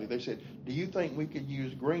everybody. They said, do you think we could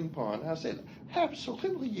use Green Pond? I said,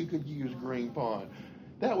 absolutely you could use Green Pond.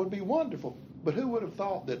 That would be wonderful. But who would have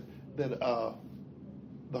thought that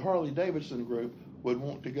the Harley-Davidson group would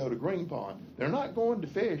want to go to Green Pond? They're not going to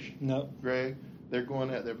fish, no, Greg. They're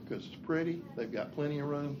going out there because it's pretty, they've got plenty of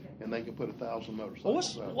room, and they can put 1,000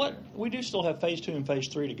 motorcycles out there. We do still have phase 2 and phase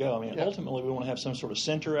 3 to go. Ultimately, we want to have some sort of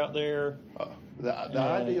center out there. The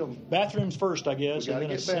ideal... Bathrooms first, I guess. We got to and then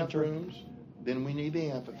get a center. bathrooms, then we need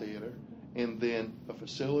the amphitheater, and then a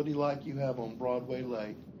facility like you have on Broadway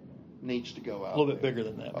Lake needs to go out a little bit bigger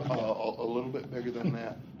than that. A little bit bigger than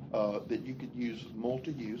that. That you could use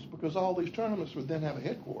multi-use, because all these tournaments would then have a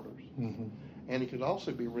headquarters. and it could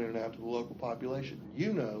also be rented out to the local population.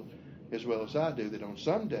 You know as well as I do that on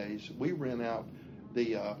some days we rent out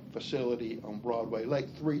the facility on Broadway Lake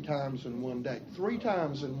 3 times in one day. 3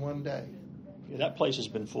 times in one day. Yeah, that place has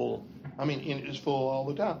been full. I mean, and it's full all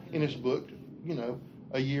the time, and it's booked,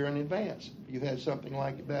 a year in advance. If you had something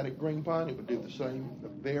like that at Green Pond, it would do the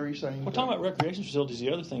very same Well, thing. talking about recreation facilities,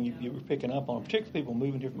 the other thing you were picking up on, particularly people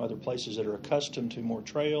moving here from other places that are accustomed to more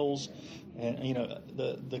trails, and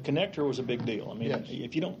the connector was a big deal. I mean, Yes.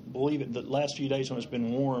 if you don't believe it, the last few days when it's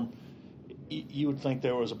been warm, you would think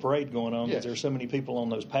there was a parade going on because Yes. there are so many people on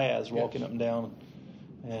those paths walking Yes. up and down,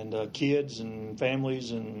 and kids and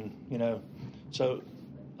families, and so.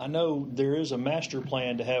 I know there is a master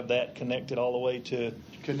plan to have that connected all the way to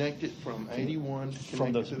Connect it from 81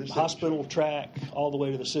 from the to the hospital track all the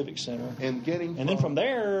way to the Civic Center, and then from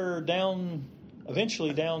there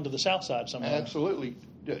eventually down to the south side somehow. Absolutely,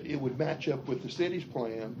 it would match up with the city's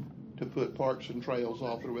plan to put parks and trails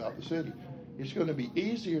all throughout the city. It's going to be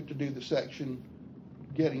easier to do the section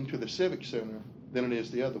getting to the Civic Center than it is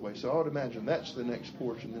the other way. So I would imagine that's the next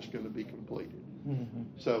portion that's going to be completed. Mm-hmm.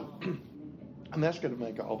 So, and that's going to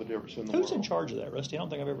make all the difference in the world. Who's in charge of that, Rusty? I don't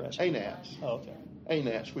think I've ever asked. ANATS. Oh, okay.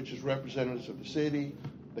 ANATS, which is representatives of the city,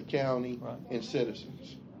 the county, Right. and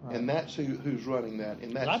citizens. Right. And that's who's running that.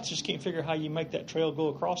 And I that's, just can't figure out how you make that trail go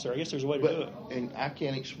across there. I guess there's a way to do it. and I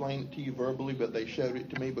can't explain it to you verbally, but they showed it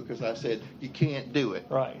to me because I said, you can't do it.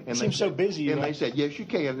 Right. And It they seems so said- busy, And right? they said, yes, you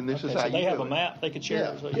can, and this is Okay, how so you they do have it. a map they could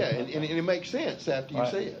share. Yeah, So- yeah, and it makes sense after you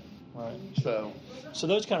Right. see it. Right. So, So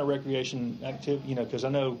those kind of recreation activity, because I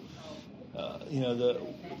know,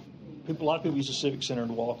 a lot of people use the Civic Center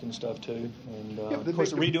to walk and stuff too, and Yeah, of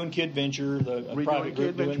course the Redoing Kid Venture, a redoing private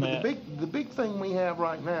group Kid Venture, doing that. but the big thing we have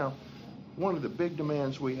right now, one of the big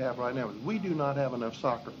demands we have right now is we do not have enough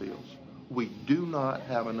soccer fields. We do not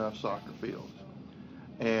have enough soccer fields.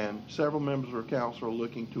 And several members of our council are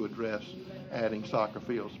looking to address adding soccer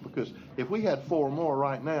fields because if we had 4 more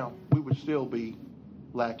right now, we would still be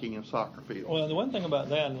lacking in soccer fields. Well, the one thing about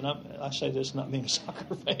that, and I say this not being a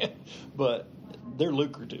soccer fan, but they're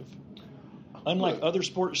lucrative. Unlike Look. other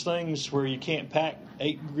sports things where you can't pack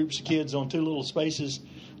 8 groups of kids on 2 little spaces,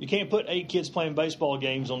 you can't put 8 kids playing baseball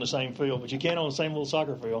games on the same field, but you can on the same little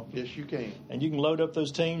soccer field. Yes, you can. And you can load up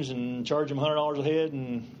those teams and charge them $100 a head,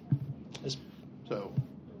 and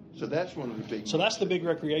So that's one of the big. so that's the big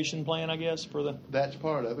recreation plan, I guess, for the That's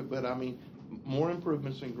part of it, but I mean, more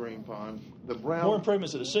improvements in Green Pond. The Brown. more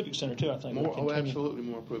improvements at the Civic Center too. I think. will More, oh, continue. absolutely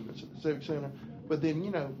more improvements at the Civic Center. But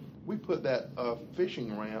then, we put that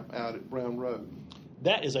fishing ramp out at Brown Road.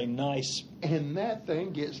 That is a nice. And that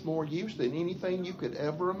thing gets more use than anything you could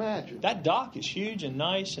ever imagine. That dock is huge and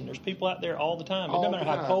nice, and there's people out there all the time. It All doesn't matter the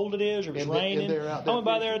how time. cold it is or if it's And they- and raining. they're out I there went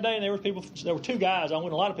by there fishing. today, and there were people. There were 2 guys. I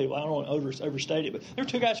went a lot of people. I don't want to overstate it, but there were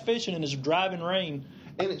 2 guys fishing in this driving rain.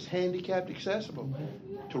 And it's handicapped accessible.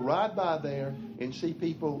 To ride by there and see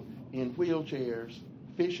people in wheelchairs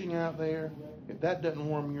fishing out there, if that doesn't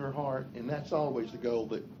warm your heart, and that's always the goal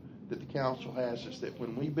that the council has, is that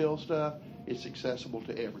when we build stuff, it's accessible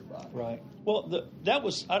to everybody. Right. Well, that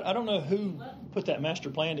was. I don't know who put that master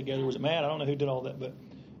plan together. Was it Matt? I don't know who did all that, but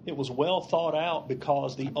it was well thought out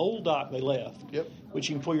because the old dock they left, Yep. which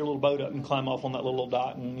you can pull your little boat up and climb off on that little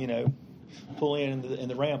dock and pull in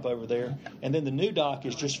the ramp over there, and then the new dock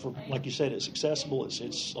is just for, like you said, it's accessible.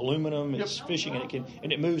 It's aluminum. It's Yep. fishing,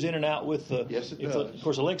 and it moves in and out with the. Yes, it if does. of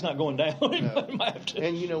course, the leg's not going down. It might have to.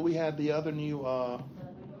 And we had the other new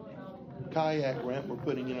kayak ramp we're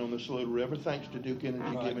putting in on the Saluda River, thanks to Duke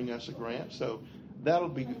Energy Right. giving us a grant. So that'll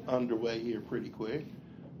be underway here pretty quick.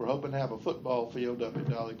 We're hoping to have a football field up at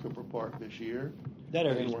Dolly Cooper Park this year. That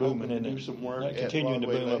area And is we're booming, hoping isn't to it? do some work That at continuing to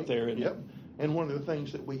Broadway boom up Lake. there, isn't Yep. it? And one of the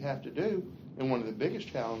things that we have to do, and one of the biggest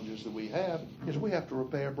challenges that we have, is we have to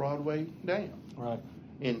repair Broadway Dam. Right.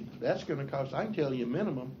 And that's going to cost, I can tell you,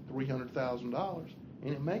 minimum $300,000,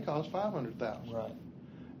 and it may cost $500,000. Right.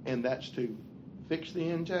 And that's to fix the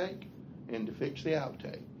intake and to fix the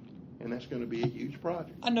outtake. And that's going to be a huge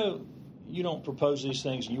project. I know you don't propose these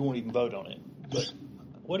things and you won't even vote on it, but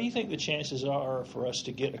what do you think the chances are for us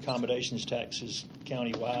to get accommodations taxes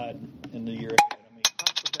countywide in the year ahead? I mean,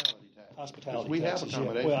 Hospitality tax. hospitality We have taxes.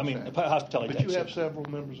 accommodations Well, I mean, tax. hospitality But taxes. you have several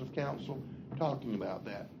members of council talking about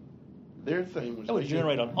that. Their thing was That would they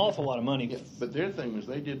generate did- an awful lot of money. Yeah, but their thing was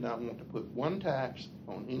they did not want to put one tax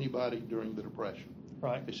on anybody during the Depression.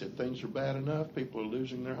 Right. They said things are bad enough, people are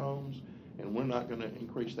losing their homes, and we're not going to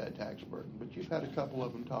increase that tax burden. But you've had a couple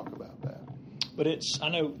of them talk about that. But I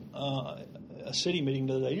know a city meeting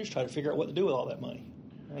the other day just tried to figure out what to do with all that money.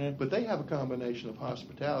 But they have a combination of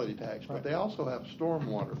hospitality tax, but Right. they also have a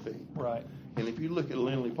stormwater fee. Right. And if you look at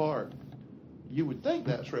Lindley Park, You would think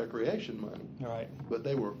that's recreation money, Right. but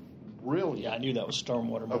they were brilliant. Yeah, I knew that was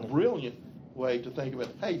stormwater A money. brilliant way to think about,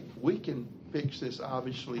 hey, we can fix this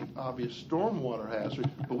obvious stormwater hazard,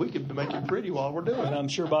 but we can make it pretty while we're doing And it. I'm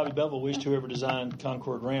sure Bobby Bevel wished whoever designed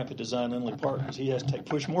Concord Ramp had designed Lindley Park, because he has to take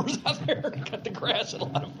push mowers out there and cut the grass in a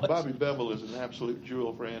lot of places. Bobby Bevel is an absolute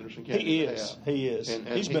jewel for Anderson County. He to is. have. He is. And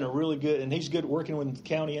He's been a really good, and he's good working with the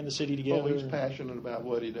county and the city together. Oh, he's passionate about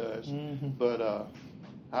what he does. Mm-hmm. But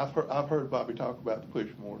I've heard Bobby talk about the push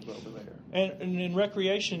mowers over there. And in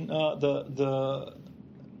recreation, to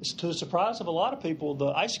the surprise of a lot of people, the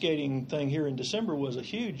ice skating thing here in December was a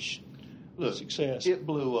huge success. It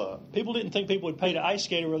blew up. People didn't think people would pay to ice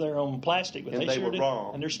skate over there on plastic, but And they sure were did.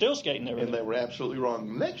 wrong. And they're still skating over And there. they were absolutely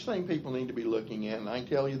wrong. The next thing people need to be looking at, and I can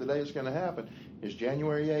tell you the day it's going to happen, is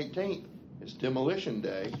January 18th. It's Demolition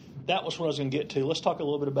Day. That was what I was going to get to. Let's talk a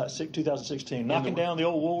little bit about 2016, knocking down the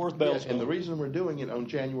old Woolworth Bells. And the reason we're doing it on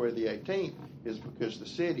January the 18th is because the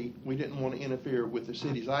city, we didn't want to interfere with the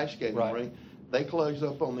city's ice skating Right. rink. They close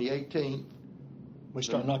up on the 18th. we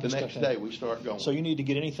start knocking The stuff next down. day we start going. So you need to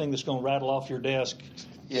get anything that's going to rattle off your desk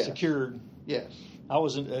Yes. secured. Yes. I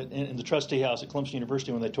was in the trustee house at Clemson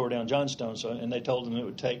University when they tore down Johnstone, and they told them it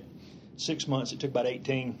would take 6 months. It took about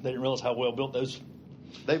 18. They didn't realize how well built those.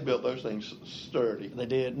 They built those things sturdy. They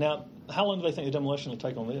did. Now, how long do they think the demolition will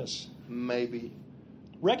take on this? Maybe.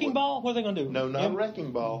 Wrecking ball? What are they going to do? No, not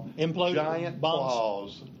wrecking ball. Implode Giant bombs?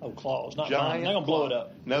 claws. Oh, claws, not bombs. Giant They're going to blow it claw-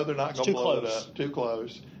 up. No, they're not It's going to too blow close. it up. Too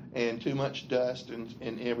close. And too much dust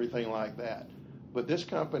and everything like that. But this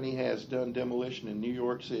company has done demolition in New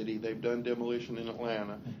York City. They've done demolition in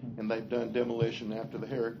Atlanta. And they've done demolition after the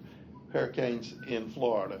hurricanes in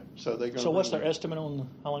Florida. So they're going So what's their estimate on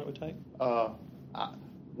how long it would take?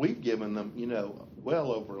 We've given them,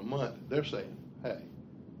 well over a month. They're saying, hey,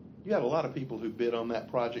 you had a lot of people who bid on that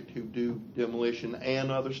project who do demolition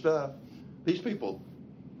and other stuff. These people,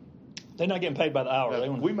 They're not getting paid by the hour. They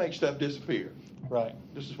want we make stuff disappear. right.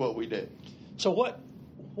 This is what we do. So what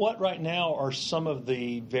right now are some of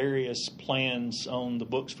the various plans on the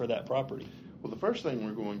books for that property? Well, the first thing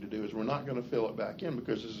we're going to do is we're not going to fill it back in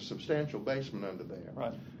because there's a substantial basement under there.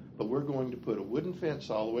 Right. But we're going to put a wooden fence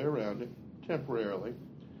all the way around it temporarily.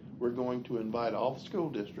 We're going to invite all the school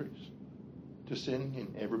districts to send,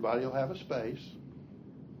 and everybody will have a space.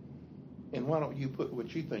 And why don't you put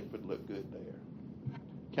what you think would look good there?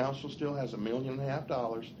 Council still has $1.5 million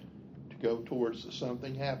to go towards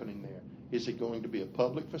something happening there. Is it going to be a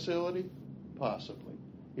public facility? Possibly.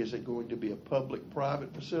 Is it going to be a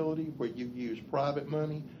public-private facility where you use private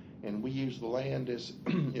money and we use the land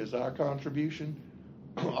as our contribution?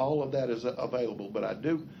 All of that is available. But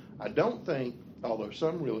I don't think, although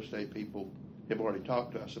some real estate people have already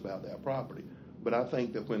talked to us about that property, but I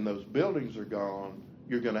think that when those buildings are gone,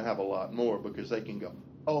 you're going to have a lot more because they can go,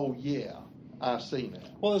 oh, yeah, I see now.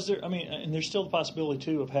 Well, and there's still the possibility,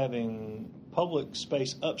 too, of having public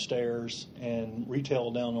space upstairs and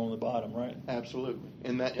retail down on the bottom, right? Absolutely.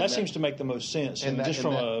 And That seems to make the most sense. And just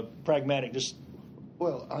from a pragmatic,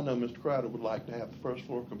 Well, I know Mr. Crowder would like to have the first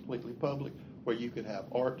floor completely public where you could have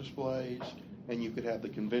art displays and you could have the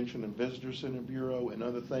Convention and Visitor Center Bureau and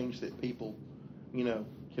other things that people,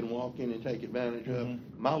 can walk in and take advantage of.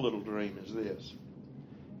 My little dream is this,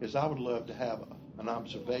 is I would love to have an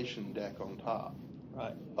observation deck on top,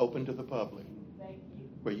 right. open to the public,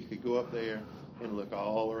 where you could go up there and look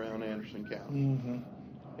all around Anderson County. Mm-hmm.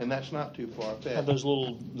 And that's not too far fetched. Have those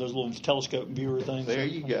little telescope viewer things. There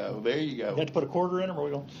you go. You have to put a quarter in them, or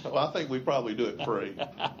we don't? Well, I think we probably do it free.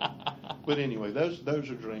 But anyway, those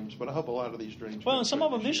are dreams. But I hope a lot of these dreams. Well, and some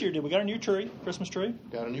of them this year did. We got a new Christmas tree.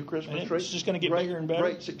 Got a new Christmas And tree. it's just going to get bigger and better.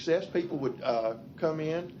 Great success. People would come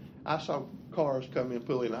in. I saw cars come in,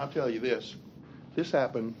 pull in. I'll tell you this. This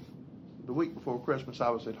happened the week before Christmas. I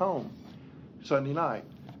was at home Sunday night.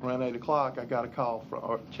 Around 8 o'clock, I got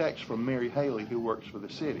a text from Mary Haley, who works for the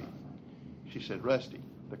city. She said, Rusty,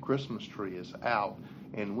 the Christmas tree is out,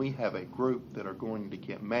 and we have a group that are going to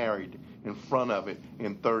get married in front of it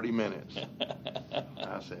in 30 minutes.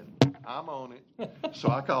 I said, I'm on it. So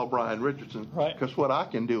I called Brian Richardson, Right. because what I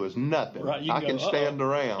can do is nothing. Right, you I can can go, stand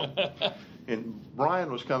around. And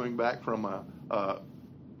Brian was coming back from a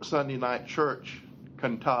Sunday night church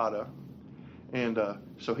cantata, and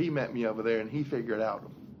so he met me over there, and he figured out.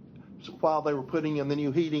 So while they were putting in the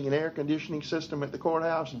new heating and air conditioning system at the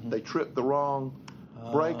courthouse, they tripped the wrong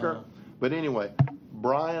breaker. But anyway,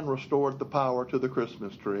 Brian restored the power to the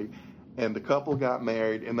Christmas tree, and the couple got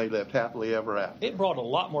married, and they lived happily ever after. It brought a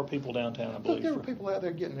lot more people downtown, I Look, believe. there were people out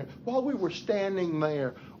there getting there. While we were standing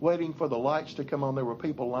there waiting for the lights to come on, there were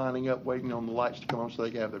people lining up waiting on the lights to come on so they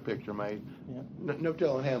could have their picture made. Yeah. No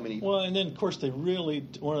telling how many. Well, and then, of course,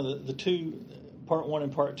 one of the two part one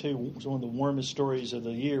and part two, was one of the warmest stories of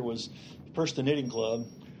the year was first the knitting club.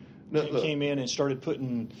 Came in and started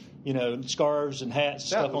putting, scarves and hats,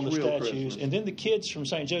 stuff on the statues. Christmas. And then the kids from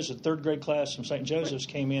St. Joseph, third grade class from St. Joseph's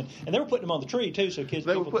came in, and they were putting them on the tree, too, so kids...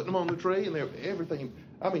 They were putting them on the tree, and everything...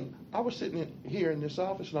 I mean, I was sitting here in this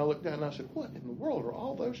office, and I looked down, and I said, what in the world are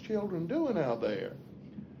all those children doing out there?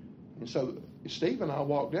 And so Steve and I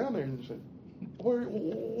walked down there and said,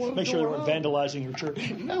 what Make sure they weren't vandalizing your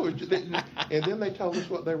church. No, and then they told us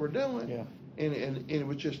what they were doing. Yeah. And it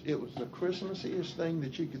was the Christmasiest thing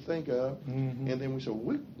that you could think of. Mm-hmm. And then we said,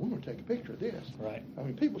 we're going to take a picture of this. Right. I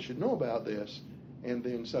mean, people should know about this. And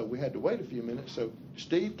then so we had to wait a few minutes. So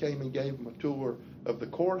Steve came and gave them a tour of the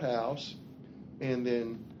courthouse. And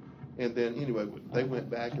then anyway, they went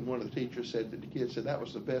back, and one of the teachers said that the kids said that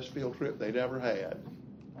was the best field trip they'd ever had.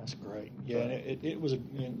 That's great. Yeah, and it was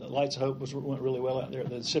the Lights of Hope went really well out there.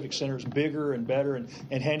 The Civic Center is bigger and better and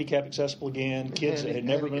handicap accessible again. Kids that had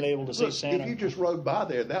never been able to see Santa. If you just rode by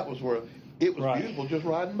there, that was where it was beautiful just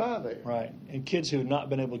riding by there. Right. And kids who had not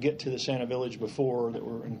been able to get to the Santa Village before that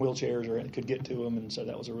were in wheelchairs or could get to them, and so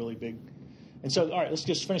that was a really big. And so, all right, let's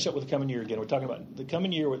just finish up with the coming year again. We're talking about the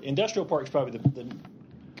coming year. Industrial Park is probably the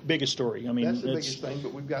biggest story. I mean, that's the biggest thing,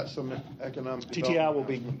 but we've got some economic. TTI will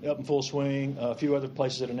be up in full swing. A few other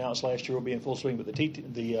places that announced last year will be in full swing, but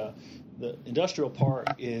the industrial park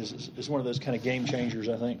is one of those kind of game changers,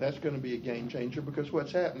 I think. That's going to be a game changer because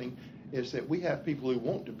what's happening is that we have people who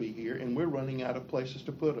want to be here, and we're running out of places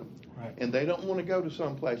to put them. Right. And they don't want to go to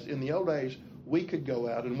some place. In the old days, we could go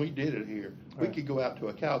out, and we did it here. Right. We could go out to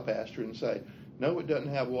a cow pasture and say, no, it doesn't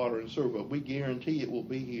have water and sewer, but we guarantee it will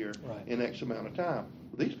be here in X amount of time.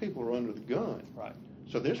 Well, these people are under the gun. Right.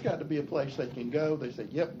 So there's got to be a place they can go. They say,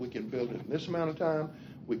 yep, we can build it in this amount of time.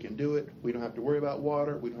 We can do it. We don't have to worry about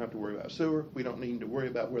water. We don't have to worry about sewer. We don't need to worry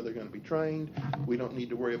about where they're going to be trained. We don't need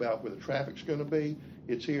to worry about where the traffic's going to be.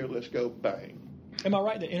 It's here. Let's go. Bang. Am I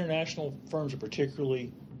right that international firms are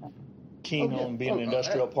particularly keen on being an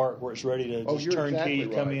industrial park where it's ready to just turnkey,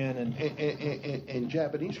 exactly come in and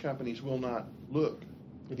Japanese companies will not look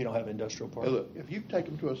if you don't have an industrial park. Look, if you take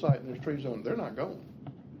them to a site and there's trees on it, they're not going.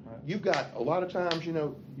 Right. You've got a lot of times,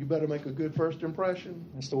 you better make a good first impression.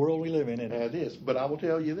 It's the world we live in, isn't it? It is. But I will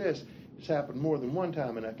tell you this: it's happened more than one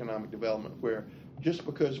time in economic development where just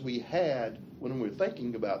because we had, when we were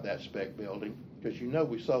thinking about that spec building, because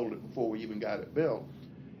we sold it before we even got it built,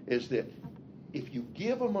 is that if you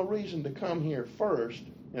give them a reason to come here first,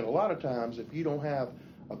 and a lot of times if you don't have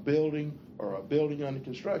a building or a building under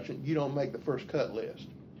construction, you don't make the first cut list.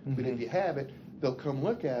 Mm-hmm. But if you have it, they'll come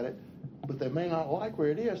look at it, but they may not like where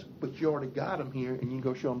it is, but you already got them here, and you can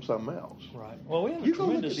go show them something else. Right. Well, we have you go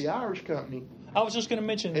look at the Irish company. I was just going to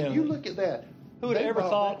mention them. And you look at that. Who would have ever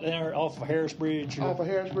thought they're off of Harris Bridge? Off of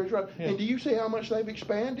Harris Bridge Road. Yeah. And do you see how much they've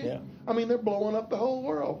expanded? Yeah. I mean, they're blowing up the whole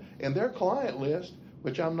world. And their client list,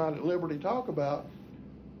 which I'm not at liberty to talk about,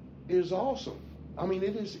 is awesome. I mean,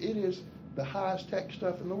 it is the highest tech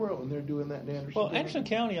stuff in the world, and they're doing that in Anderson. Well, Anderson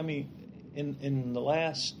County, I mean, in the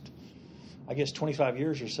last, I guess, 25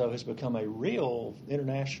 years or so, has become a real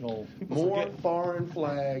international. More foreign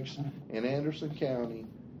flags in Anderson County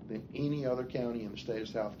than any other county in the state of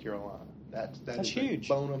South Carolina. That's huge.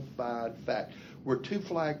 A bona fide fact. We're 2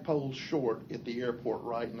 flagpoles short at the airport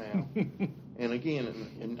right now. And again,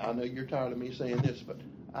 and I know you're tired of me saying this, but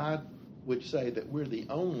I would say that we're the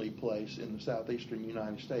only place in the southeastern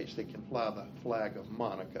United States that can fly the flag of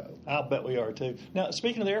Monaco. I'll bet we are, too. Now,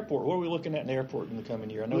 speaking of the airport, what are we looking at in the airport in the coming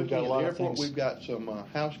year? I know we've got a lot of things. We've got some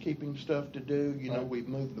housekeeping stuff to do. We've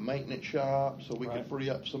moved the maintenance shop so we can free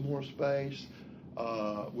up some more space.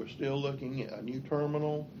 We're still looking at a new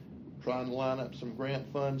terminal, trying to line up some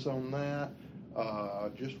grant funds on that.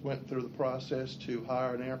 Just went through the process to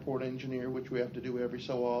hire an airport engineer, which we have to do every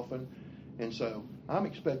so often. And so I'm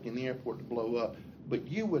expecting the airport to blow up. But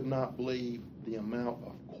you would not believe the amount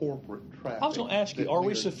of corporate traffic. I was going to ask you, are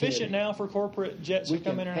we sufficient now for corporate jets to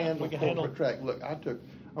come in and out? We can handle traffic. Look, I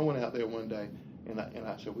went out there one day, and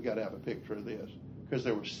I said, we got to have a picture of this. Because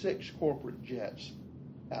there were 6 corporate jets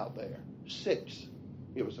out there. 6.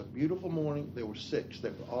 It was a beautiful morning. There were 6. They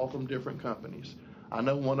were all from different companies. I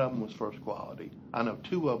know one of them was First Quality. I know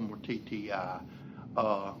 2 of them were TTI.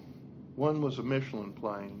 One was a Michelin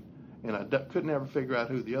plane, and I couldn't ever figure out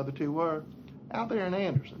who the other 2 were. Out there in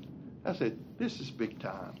Anderson. I said, this is big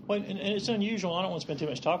time. Well, and it's unusual. I don't want to spend too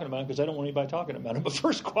much talking about it because I don't want anybody talking about it. But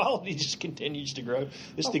First Quality just continues to grow.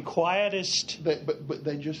 It's the quietest. But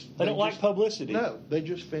they don't like publicity. No, they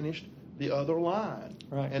just finished the other line.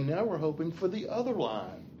 Right. And now we're hoping for the other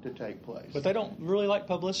line to take place. But they don't really like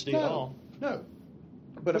publicity at all. No.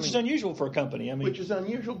 But which is unusual for a company. I mean, which is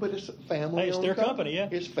unusual, but it's family. Hey, it's their company, yeah.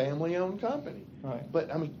 It's family-owned company. Right.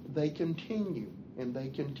 But I mean, they continue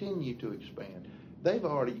to expand. They've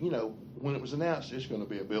already, when it was announced it's going to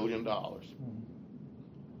be $1 billion. $1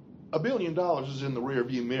 billion is in the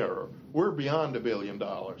rearview mirror. We're beyond $1 billion.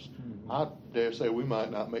 I dare say we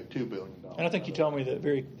might not make $2 billion. And I think you told me that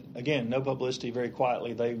again, no publicity, very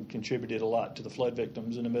quietly, they contributed a lot to the flood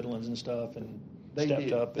victims in the Midlands and stuff, and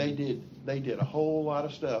stepped up. They did a whole lot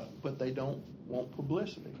of stuff, but they don't want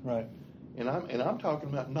publicity. Right. And I'm talking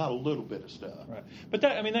about not a little bit of stuff. Right. But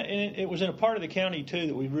it was in a part of the county too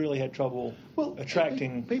that we really had trouble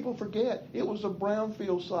attracting. People forget it was a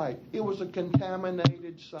brownfield site. It was a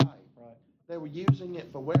contaminated site. Right. They were using it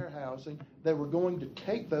for warehousing. They were going to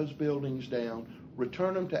take those buildings down,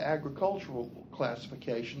 return them to agricultural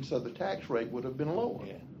classification, so the tax rate would have been lower.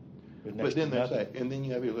 Yeah. But then they say, and then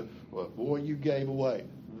you have people, well, boy, you gave away.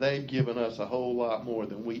 They've given us a whole lot more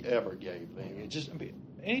than we ever gave them.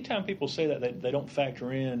 Anytime people say that, they don't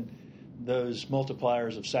factor in those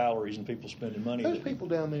multipliers of salaries and people spending money. Those people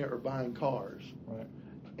down there are buying cars. Right.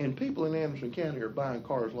 And people in Anderson County are buying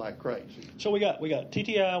cars like crazy. So we got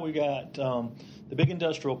TTI, we got the big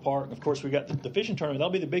industrial park, and of course we got the fishing tournament.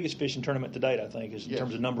 That'll be the biggest fishing tournament to date, I think, in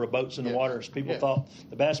terms of number of boats in the waters. People thought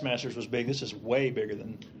the Bassmasters was big. This is way bigger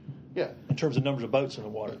than. Yeah. In terms of numbers of boats in the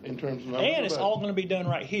water. In terms of and it's all going to be done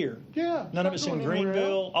right here. Yeah. None of it's in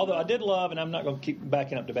Greenville. Although I did love, and I'm not going to keep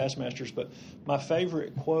backing up to Bassmasters, but my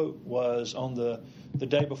favorite quote was on the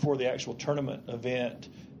day before the actual tournament event.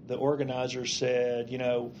 The organizers said,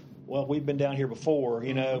 well, we've been down here before,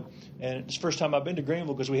 and it's the first time I've been to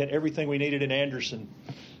Greenville because we had everything we needed in Anderson,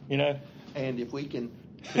 And if we can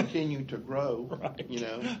continue to grow, right.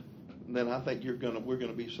 Then I think we're going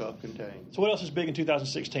to be self-contained. So what else is big in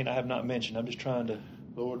 2016 I have not mentioned? I'm just trying to.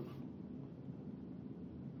 Lord.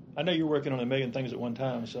 I know you're working on a million things at one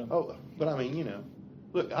time. So. Oh, but I mean,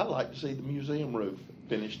 look, I'd like to see the museum roof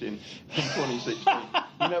finished in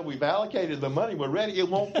 2016. We've allocated the money. We're ready. It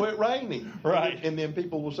won't quit raining. Right. And then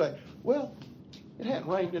people will say, well, it hadn't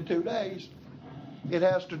rained in 2 days. It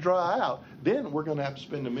has to dry out. Then we're going to have to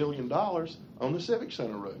spend $1 million on the Civic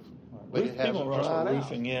Center roof. But it hasn't dried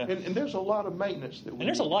roofing, out. Yeah. And there's a lot of maintenance that we And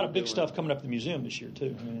there's a lot of big stuff coming up at the museum this year,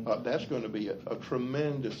 too. That's going to be a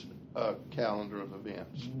tremendous calendar of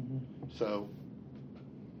events. Mm-hmm. So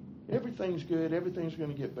everything's good. Everything's going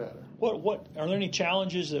to get better. What are there any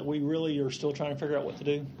challenges that we really are still trying to figure out what to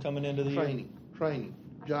do coming into the year? Training,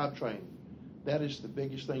 job training. That is the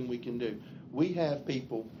biggest thing we can do. We have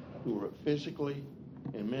people who are physically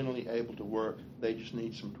and mentally able to work. They just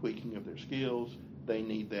need some tweaking of their skills. They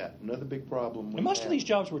need that. Another big problem. And most of these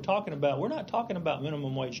jobs we're talking about, we're not talking about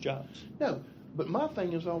minimum wage jobs. No, but my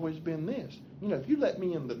thing has always been this. If you let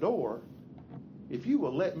me in the door, I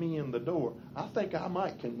think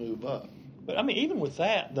I can move up. But, even with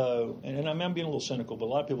that, though, and I'm being a little cynical, but a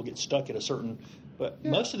lot of people get stuck at a certain... But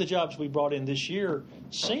most of the jobs we brought in this year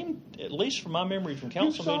seem, at least from my memory from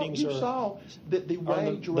council meetings... You saw that the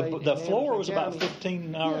wage rate... The floor was about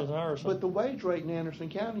 15 hours an hour or something. But the wage rate in Anderson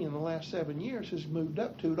County in the last 7 years has moved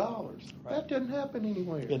up $2. Right. That doesn't happen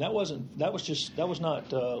anywhere. Yeah, that was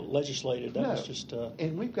not legislated. That was just...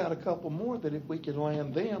 And we've got a couple more that if we can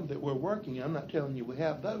land them that we're working, I'm not telling you we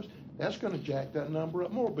have those, that's going to jack that number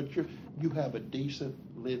up more. But you have a decent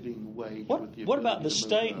living wage. What about the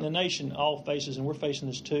state and the nation all faces, and we're facing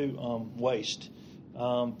this too, waste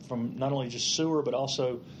from not only just sewer but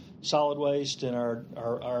also solid waste, and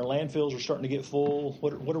our landfills are starting to get full.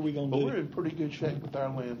 What are we going to do? We're in pretty good shape with our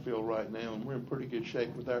landfill right now, and we're in pretty good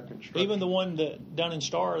shape with our construction. Even the one down in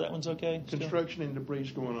Star, that one's okay? Construction and debris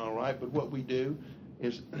is going all right, but what we do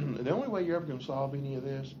is the only way you're ever going to solve any of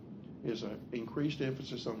this is an increased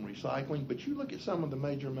emphasis on recycling. But you look at some of the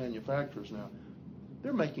major manufacturers now,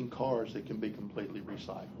 they're making cars that can be completely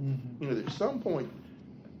recycled. Mm-hmm. At some point,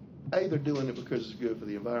 A, they're doing it because it's good for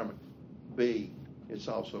the environment. B, it's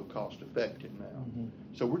also cost effective now. Mm-hmm.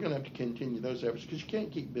 So we're going to have to continue those efforts because you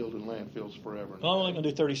can't keep building landfills forever. I'm only going to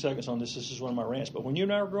do 30 seconds on this. This is one of my rants. But when you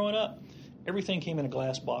and I were growing up, everything came in a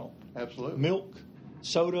glass bottle. Absolutely. Milk,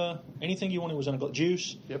 soda, anything you wanted was in a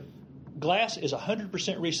juice. Yep. Glass is 100%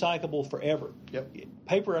 recyclable forever. Yep.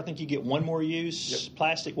 Paper, I think you get one more use. Yep.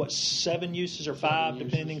 Plastic, 7 uses or 5,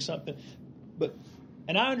 depending something.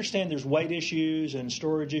 And I understand there's weight issues and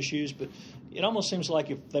storage issues, but it almost seems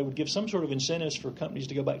like if they would give some sort of incentives for companies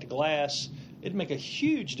to go back to glass, it'd make a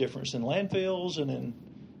huge difference in landfills and in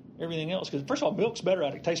everything else. Because first of all, milk's better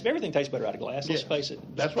out of taste. Everything tastes better out of glass. Let's Yes. face it.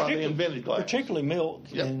 That's why they invented glass. Particularly milk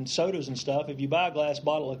Yep. and sodas and stuff. If you buy a glass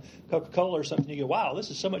bottle of Coca-Cola or something, you go, "Wow,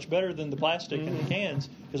 this is so much better than the plastic and the cans,"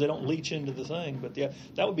 because they don't leach into the thing. But yeah,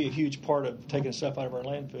 that would be a huge part of taking stuff out of our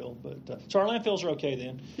landfill. But so our landfills are okay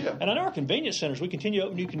then. Yeah. And I know our convenience centers. We continue to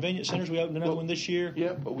open new convenience centers. We opened another one this year.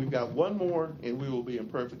 Yeah, but we've got one more, and we will be in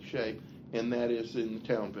perfect shape, and that is in the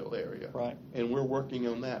Townville area. Right. And we're working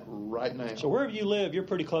on that right now. So wherever you live, you're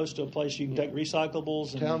pretty close to a place you can take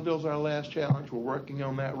recyclables. And Townville's our last challenge. We're working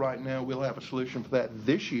on that right now. We'll have a solution for that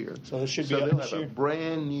this year. So it should be up they'll this have year? a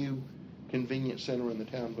brand new convenience center in the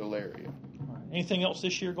Townville area. Anything else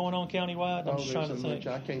this year going on countywide? I'm just trying to there's think.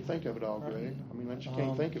 I can't think of it all, Greg. I mean, I just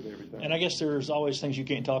can't think of everything. And I guess there's always things you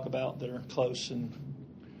can't talk about that are close. And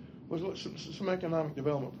Well, look, some economic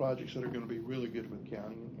development projects that are going to be really good for the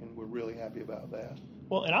county, and we're really happy about that.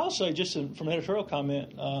 well, and I'll say just from an editorial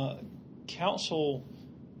comment, council,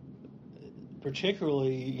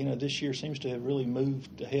 particularly this year, seems to have really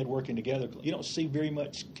moved ahead working together. You don't see very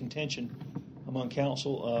much contention among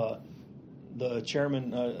council. The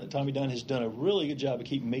chairman, Tommy Dunn, has done a really good job of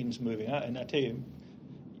keeping meetings moving. And I tell you,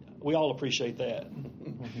 we all appreciate that.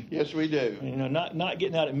 Yes, we do. Not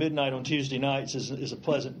getting out at midnight on Tuesday nights is a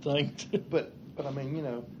pleasant thing. But I mean,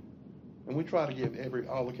 and we try to give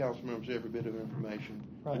all the council members every bit of information.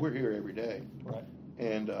 Right. We're here every day. Right.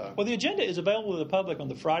 And Well, the agenda is available to the public on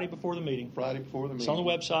the Friday before the meeting. Friday before the It's meeting. on the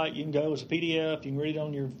website. You can go as a PDF. You can read it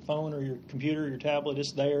on your phone or your computer or your tablet.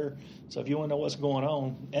 It's there. So if you want to know what's going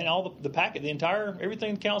on, and all the packet,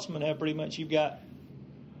 everything the councilmen have pretty much, you've got.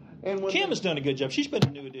 And when Kim has done a good job. She's been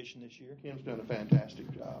a new addition this year. Kim's done a fantastic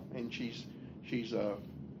job, and she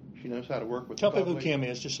knows how to work with. Tell the people who public. Kim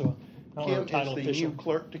is, just so I don't know her Kim title is the official. new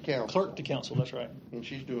clerk to council. Clerk to council. That's right. And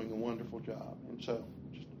she's doing a wonderful job. And so,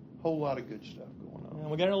 just a whole lot of good stuff going on.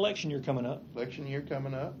 And we got an election year coming up, Election year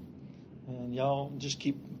coming up. and y'all just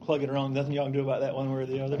keep plugging it on. Nothing y'all can do about that one way or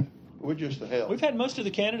the other. We're just the hell. We've had most of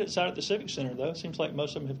the candidates out at the Civic Center, though. It seems like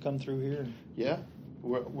most of them have come through here. Yeah.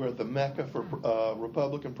 We're the mecca for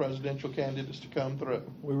Republican presidential candidates to come through.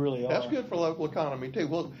 We really are. That's good for local economy, too.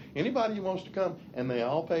 Well, anybody who wants to come, and they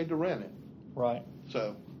all paid to rent it. Right.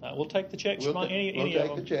 So We'll take the checks we'll from any take of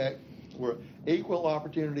them. the check. We're equal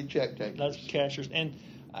opportunity check takers. That's cashers. And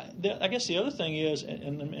I guess the other thing is,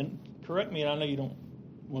 and correct me, and I know you don't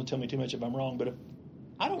want to tell me too much if I'm wrong, but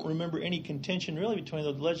I don't remember any contention really between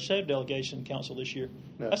the legislative delegation and council this year.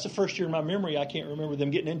 No. That's the first year in my memory I can't remember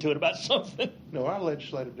them getting into it about something. No, our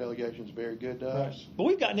legislative delegation is very good to us. But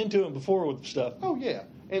we've gotten into it before with stuff. Oh, yeah.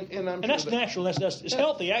 And I'm And sure that's natural. It's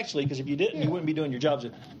healthy, actually, because if you didn't, Yeah. you wouldn't be doing your jobs.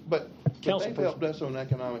 But Council they've person. helped us on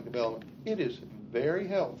economic development. It is very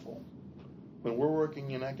helpful when we're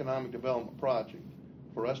working in economic development project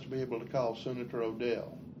for us to be able to call Senator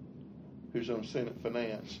Odell, who's on Senate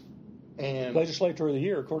Finance, and Legislator of the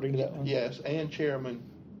Year, according to that one. yes, and Chairman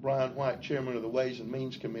Brian White, Chairman of the Ways and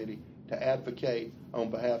Means Committee, to advocate on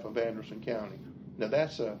behalf of Anderson County. Now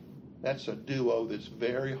that's a duo that's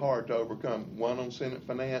very hard to overcome. One on Senate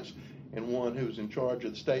Finance and one who's in charge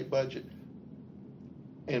of the state budget.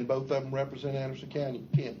 And both of them represent Anderson County.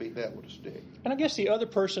 You can't beat that with a stick. And I guess the other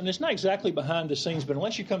person, it's not exactly behind the scenes, but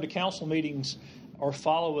unless you come to council meetings or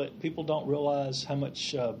follow it, people don't realize how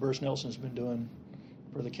much Burris Nelson's been doing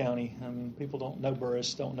for the county. I mean, people don't know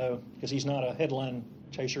Burris, don't know, because he's not a headline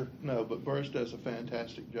chaser. No, but Burris does a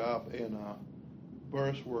fantastic job, and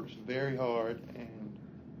Burris works very hard, and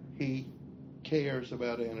he cares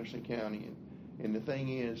about Anderson County. And the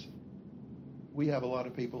thing is, we have a lot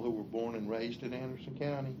of people who were born and raised in Anderson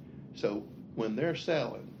County, so when they're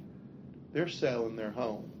selling their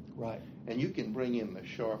home. Right. And you can bring in the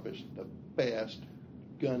sharpest, the best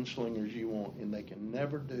gunslingers you want, and they can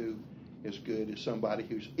never do as good as somebody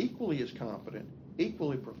who's equally as competent,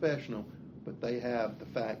 equally professional, but they have the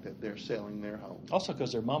fact that they're selling their home. Also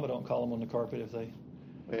because their mama don't call them on the carpet if they...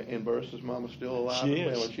 And Burris's mama's still alive She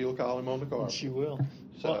and well, is. and she'll call him on the carpet. She will.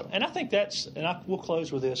 So- Well, and I think that's, and we'll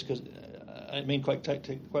close with this because I didn't mean quite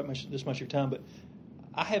take quite this much of your time, but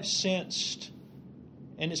I have sensed,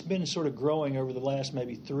 and it's been sort of growing over the last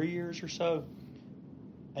maybe 3 years or so,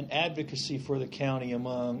 an advocacy for the county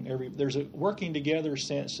among there's a working together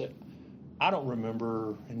sense that I don't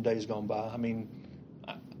remember in days gone by. I mean,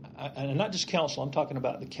 and not just council, I'm talking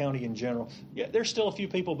about the county in general. Yeah, there's still a few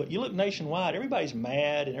people, but you look nationwide, everybody's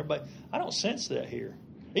mad, and I don't sense that here.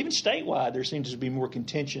 Even statewide, there seems to be more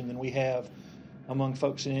contention than we have among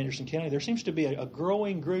folks in Anderson County. There seems to be a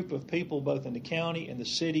growing group of people, both in the county and the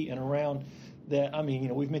city and around that. I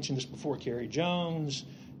mean, we've mentioned this before, Kerry Jones,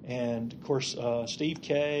 and of course, Steve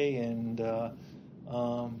Kay, and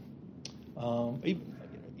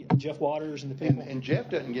even Jeff Waters and the people. And Jeff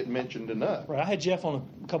doesn't get mentioned enough. Right, I had Jeff on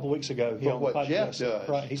a couple of weeks ago. But what Jeff does.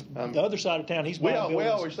 Right, he's the other side of town. He's we buying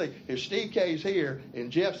buildings. always say, if Steve K's here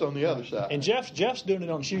and Jeff's on the other side. And Jeff's doing it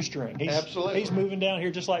on a shoestring. Absolutely. He's moving down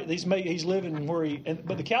here just like he's living where he.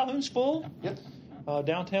 But the Calhoun's full. Yep.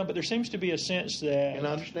 Downtown, but there seems to be a sense that. And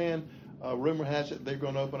I understand. Rumor has it they're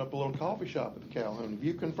going to open up a little coffee shop at the Calhoun. Have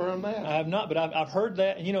you confirmed that? I have not, but I've heard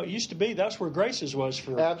that. And, it used to be that's where Grace's was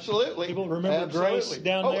for. Absolutely. People remember Grace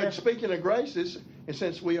down there. And speaking of Grace's, and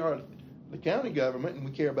since we are the county government and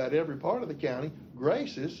we care about every part of the county,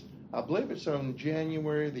 Grace's, I believe it's on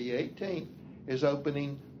January the 18th, is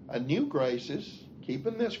opening a new Grace's,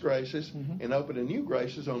 keeping this Grace's, and opening a new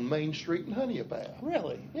Grace's on Main Street in Honeypath.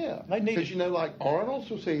 Really? Yeah. They need because like Arnold's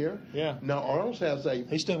was here. Yeah. Now Arnold's has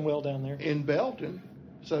He's doing well down there in Belton,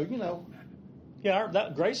 so Yeah,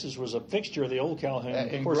 that Grace's was a fixture of the old Calhoun.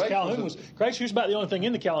 Of course, Grace Calhoun Grace was about the only thing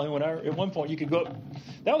in the Calhoun. At one point, you could go up.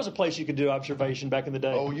 That was a place you could do observation back in the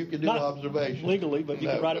day. Oh, you could do Not observation legally, but you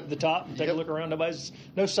could ride up to the top and take a look around.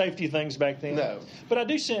 No safety things back then. No. But I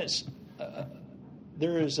do sense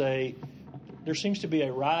there seems to be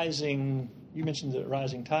a rising. You mentioned the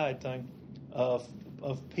rising tide thing of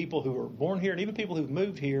people who are born here and even people who've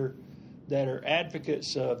moved here that are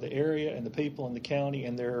advocates of the area and the people and the county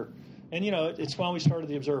and their. And, it's why we started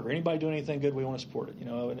the Observer. Anybody doing anything good, we want to support it.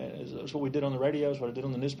 And it's what we did on the radio, it's what I did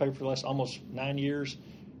on the newspaper for the last almost 9 years.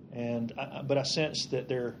 But I sense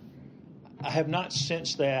that I have not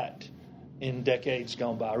sensed that in decades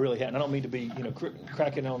gone by. I really hadn't. I don't mean to be,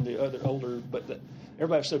 cracking on the other older, but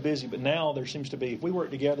everybody's so busy. But now there seems to be, if we work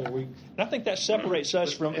together, and I think that separates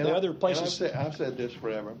us from the other places. I've said this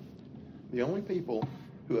forever. The only people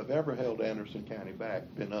who have ever held Anderson County back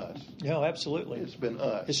been us. Yeah, absolutely. It's been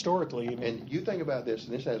us. Historically. Even. And you think about this,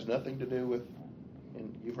 and this has nothing to do with,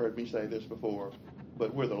 and you've heard me say this before,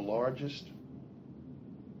 but we're the largest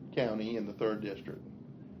county in the 3rd District.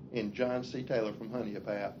 And John C. Taylor from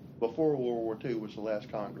Honeypath, before World War II, was the last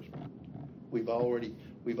congressman. We've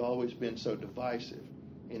always been so divisive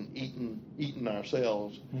and eating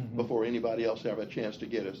ourselves before anybody else ever had a chance to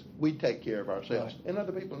get us. We'd take care of ourselves. Right. And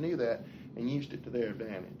other people knew that and used it to their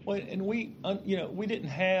advantage. Well, and we didn't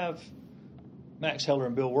have Max Heller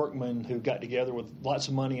and Bill Workman who got together with lots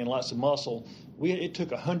of money and lots of muscle. It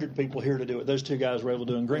took 100 people here to do it. Those two guys were able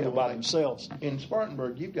to do it in Greenville by themselves. In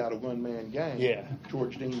Spartanburg, you've got a one-man gang. Yeah.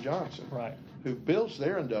 George Dean Johnson. Right. Who builds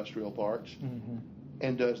their industrial parks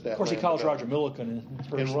and does that. Of course, he calls Roger Milliken.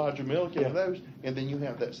 And Roger Milliken and those. And then you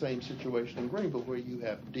have that same situation in Greenville where you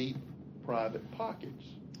have deep private pockets.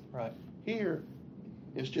 Right. Here,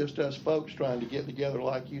 it's just us folks trying to get together,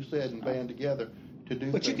 like you said, and band together to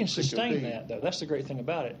do. But you can sustain that, though. That's the great thing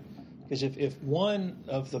about it. Because if one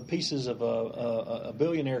of the pieces of a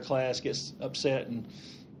billionaire class gets upset and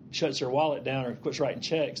shuts their wallet down or quits writing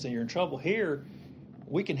checks, then you're in trouble. Here,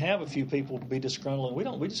 we can have a few people be disgruntled,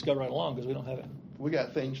 and we just go right along because we don't have it. We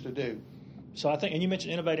got things to do. So I think, and you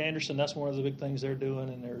mentioned Innovate Anderson. That's one of the big things they're doing.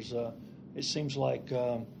 And there's, it seems like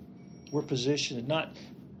we're positioned not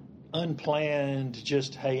unplanned,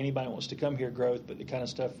 just hey, anybody wants to come here growth, but the kind of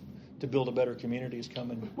stuff to build a better community is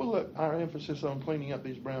coming. Well, look, our emphasis on cleaning up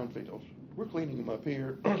these brownfields. We're cleaning them up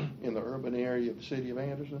here in the urban area of the city of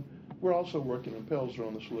Anderson. We're also working in Pelzer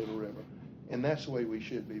on the Saluda River. And that's the way we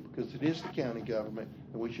should be because it is the county government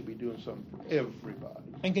and we should be doing something for everybody.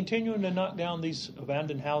 And continuing to knock down these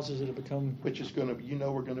abandoned houses that have become... Which is going to be,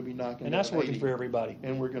 we're going to be knocking and down 80. And that's working for everybody.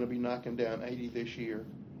 And we're going to be knocking down 80 this year.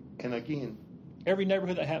 And again... Every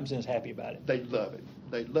neighborhood that happens in is happy about it. They love it.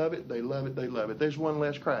 They love it. They love it. They love it. There's one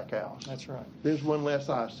less crack house. That's right. There's one less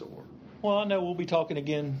eyesore. Well, I know we'll be talking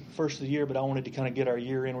again first of the year, but I wanted to kind of get our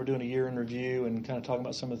year in. We're doing a year in review and kind of talking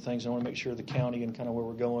about some of the things. I want to make sure the county and kind of where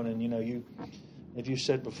we're going. And, if you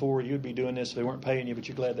said before you'd be doing this if they weren't paying you, but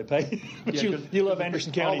you're glad they pay. But you love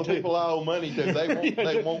Anderson County, all the too. People I owe money to,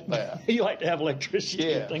 they want that. You like to have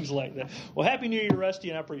electricity and things like that. Well, Happy New Year, Rusty,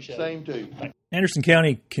 and I appreciate it. Same, too. Thanks. Anderson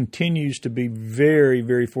County continues to be very,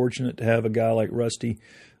 very fortunate to have a guy like Rusty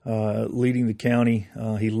leading the county.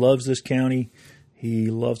 He loves this county. He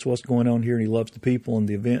loves what's going on here, and he loves the people and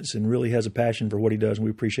the events and really has a passion for what he does, and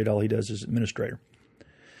we appreciate all he does as administrator.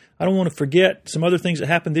 I don't want to forget some other things that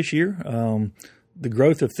happened this year. The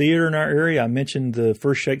growth of theater in our area. I mentioned the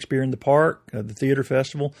first Shakespeare in the Park, the theater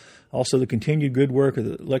festival. Also, the continued good work of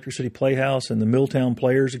the Electric City Playhouse and the Milltown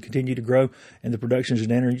Players that continue to grow, and the productions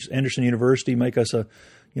at Anderson University make us a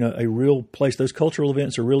real place. Those cultural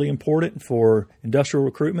events are really important for industrial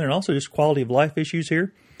recruitment and also just quality of life issues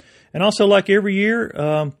here. And also, like every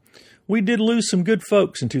year, we did lose some good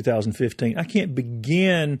folks in 2015. I can't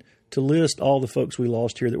begin to list all the folks we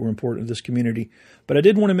lost here that were important to this community. But I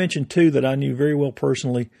did want to mention two that I knew very well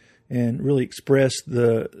personally and really expressed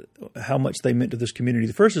how much they meant to this community.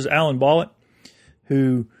 The first is Alan Ballett,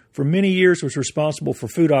 who for many years was responsible for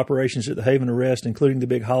food operations at the Haven of Rest, including the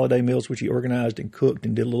big holiday meals, which he organized and cooked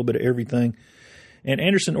and did a little bit of everything. And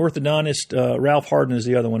Anderson orthodontist Ralph Hardin is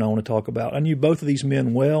the other one I want to talk about. I knew both of these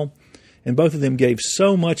men well, and both of them gave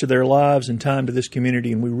so much of their lives and time to this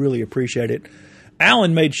community, and we really appreciate it.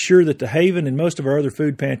 Alan made sure that the Haven and most of our other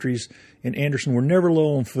food pantries in Anderson were never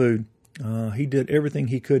low on food. He did everything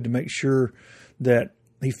he could to make sure that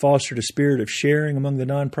he fostered a spirit of sharing among the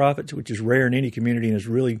nonprofits, which is rare in any community and has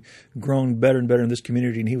really grown better and better in this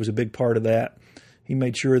community, and he was a big part of that. He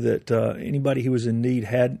made sure that anybody who was in need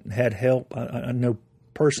had help. I know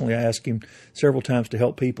personally I asked him several times to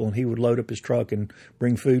help people, and he would load up his truck and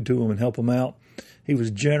bring food to them and help them out. He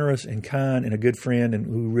was generous and kind and a good friend, and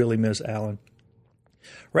we really miss Alan.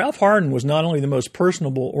 Ralph Hardin was not only the most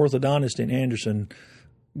personable orthodontist in Anderson,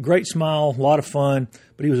 great smile, a lot of fun,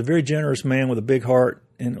 but he was a very generous man with a big heart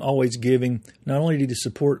and always giving. Not only did he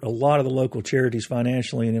support a lot of the local charities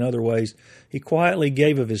financially and in other ways, he quietly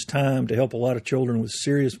gave of his time to help a lot of children with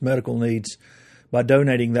serious medical needs by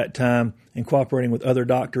donating that time and cooperating with other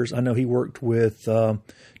doctors. I know he worked with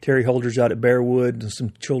Terry Holdridge out at Bearwood and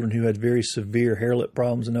some children who had very severe hair lip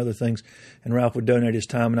problems and other things, and Ralph would donate his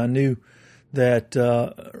time. And I knew that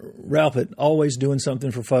Ralph had always doing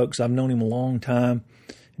something for folks. I've known him a long time,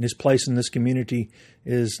 and his place in this community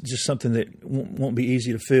is just something that won't be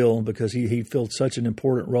easy to fill because he filled such an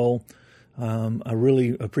important role. I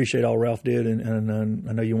really appreciate all Ralph did, and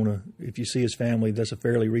I know you want to, if you see his family, that's a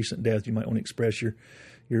fairly recent death, you might want to express your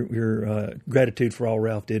gratitude for all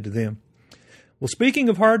Ralph did to them. Well, speaking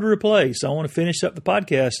of hard to replace, I want to finish up the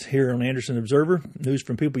podcast here on Anderson Observer, news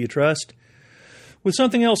from people you trust, with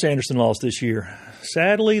something else Anderson lost this year.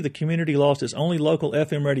 Sadly, the community lost its only local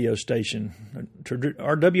FM radio station.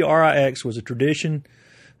 Our WRIX was a tradition,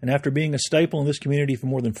 and after being a staple in this community for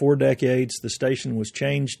more than 4 decades, the station was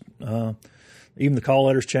changed. Even the call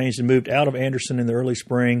letters changed and moved out of Anderson in the early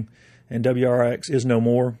spring, and WRIX is no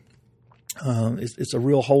more. It's a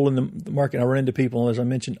real hole in the market. I run into people, as I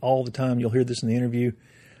mentioned all the time, you'll hear this in the interview,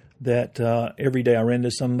 that every day I ran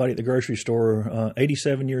into somebody at the grocery store,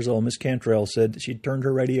 87 years old, Miss Cantrell, said that she'd turned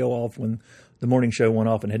her radio off when the morning show went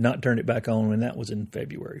off and had not turned it back on, and that was in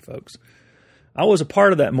February, folks. I was a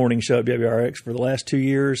part of that morning show at WRX for the last 2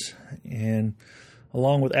 years, and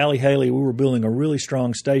along with Allie Haley, we were building a really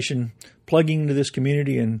strong station, plugging into this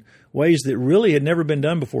community in ways that really had never been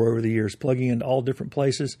done before over the years, plugging into all different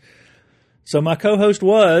places. So my co-host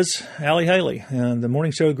was Allie Haley, and the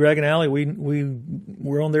morning show, Greg and Allie, we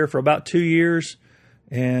were on there for about 2 years,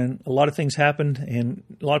 and a lot of things happened, and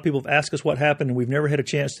a lot of people have asked us what happened, and we've never had a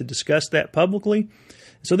chance to discuss that publicly.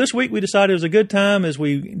 So this week we decided it was a good time as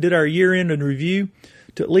we did our year-end and review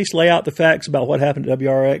to at least lay out the facts about what happened at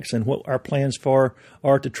WRX and what our plans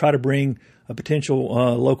are to try to bring a potential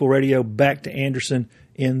local radio back to Anderson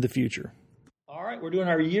in the future. All right, we're doing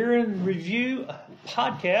our year-end review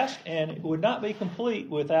podcast, and it would not be complete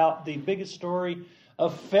without the biggest story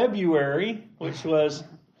of February, which was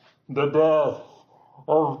the death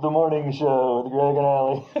of the morning show with Greg and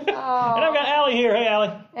Allie. Oh. And I've got Allie here. Hey,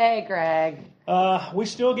 Allie. Hey, Greg. We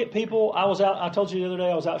still get people. I told you the other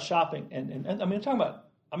day I was out shopping, and I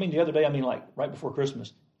mean, the other day, like right before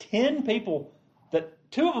Christmas, 10 people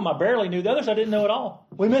that 2 of them I barely knew, the others I didn't know at all.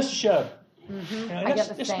 We missed the show. Mm-hmm. I get the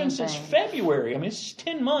same thing. It's been since February. I mean, it's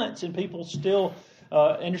 10 months, and people still.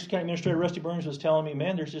 Anderson County Administrator Rusty Burns was telling me,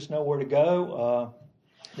 man, there's just nowhere to go.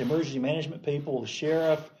 The emergency management people, the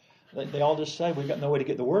sheriff, they all just say we've got no way to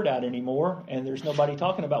get the word out anymore, and there's nobody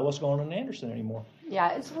talking about what's going on in Anderson anymore.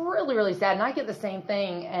 Yeah, it's really, really sad, and I get the same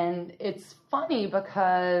thing, and it's funny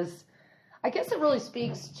because I guess it really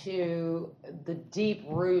speaks to the deep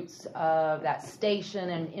roots of that station,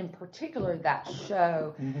 and in particular that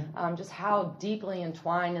show, just how deeply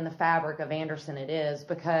entwined in the fabric of Anderson it is,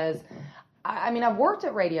 because I've worked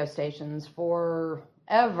at radio stations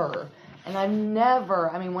forever, and I've never,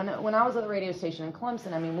 when I was at the radio station in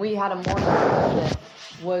Clemson, we had a morning show that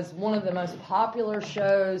was one of the most popular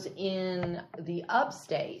shows in the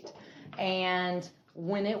upstate, and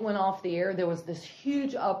when it went off the air, there was this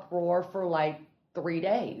huge uproar for like 3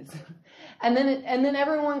 days, and then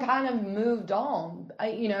everyone kind of moved on,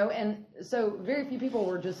 and so very few people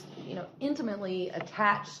were just, intimately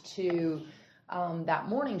attached to that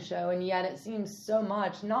morning show, and yet it seems so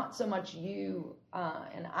much, not so much you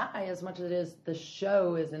and I as much as it is the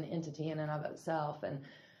show is an entity in and of itself. And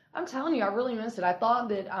I'm telling you, I really miss it. I thought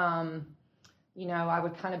that I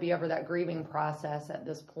would kind of be over that grieving process at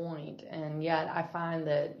this point. And yet I find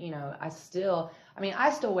that, I still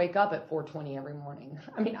wake up at 4:20 every morning.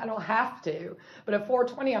 I mean, I don't have to, but at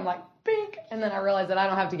 4:20, I'm like, bink. And then I realize that I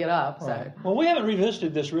don't have to get up. Right. So, well, we haven't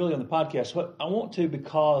revisited this really on the podcast. But I want to,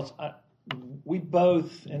 because we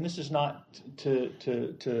both, and this is not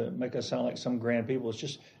to make us sound like some grand people.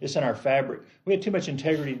 It's in our fabric. We had too much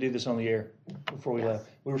integrity to do this on the air before we left.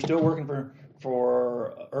 We were still working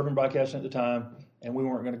for Urban Broadcasting at the time, and we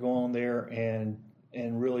weren't going to go on there and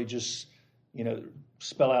really just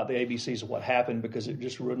spell out the ABCs of what happened, because it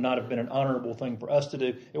just would not have been an honorable thing for us to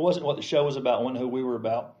do. It wasn't what the show was about, it wasn't who we were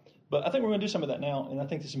about. But I think we're going to do some of that now, and I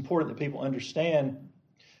think it's important that people understand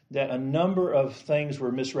that a number of things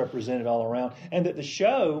were misrepresented all around, and that the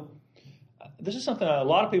show, this is something a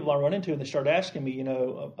lot of people I run into, and they start asking me,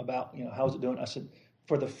 about, how's it doing? I said,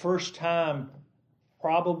 for the first time,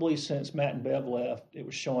 probably since Matt and Bev left, it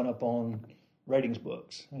was showing up on ratings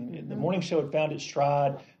books. And the morning show had found its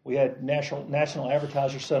stride. We had national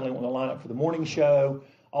advertisers suddenly want to line up for the morning show.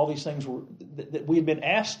 All these things that we had been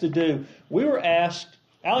asked to do. We were asked,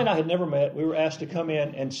 Allie and I had never met, we were asked to come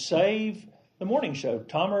in and save the morning show.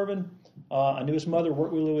 Tom Irvin, I knew his mother,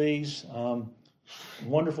 worked with Louise,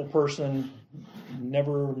 wonderful person,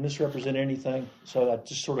 never misrepresented anything. So I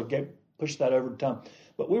just sort of pushed that over to Tom.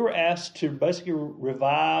 But we were asked to basically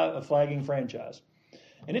revive a flagging franchise.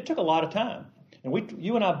 And it took a lot of time. And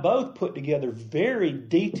you and I both put together very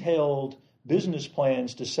detailed business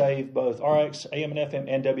plans to save both RX, AM and FM,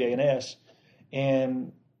 and WANS.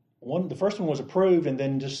 And the first one was approved and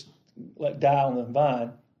then just let die on the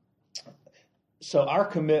vine. So our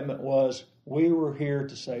commitment was we were here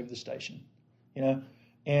to save the station,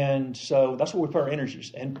 And so that's what we put our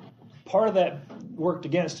energies. And part of that worked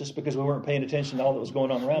against us because we weren't paying attention to all that was going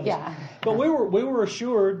on around us. But we were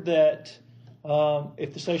assured that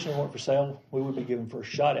if the station weren't for sale, we would be given first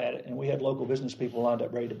shot at it. And we had local business people lined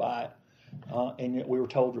up ready to buy it. And yet we were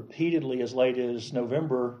told repeatedly as late as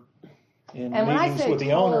November in and meetings with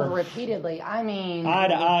the owner. Repeatedly, I mean eye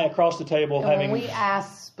to eye across the table. When we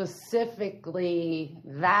asked specifically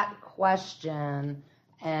that question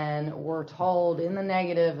and were told in the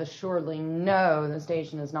negative, assuredly, no, the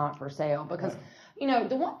station is not for sale. Because,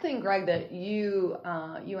 the one thing, Greg, that you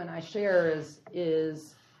and I share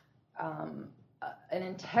is an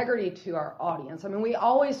integrity to our audience. I mean, we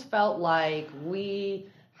always felt like we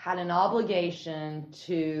had an obligation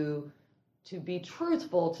to be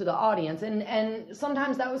truthful to the audience, and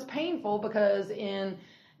sometimes that was painful because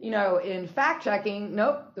in fact checking,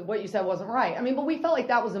 nope, what you said wasn't right. I mean, but we felt like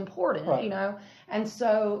that was important, right. And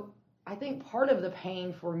so I think part of the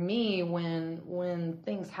pain for me when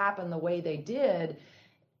things happen the way they did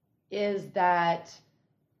is that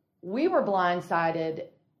we were blindsided,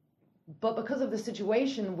 but because of the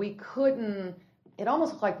situation, we couldn't. It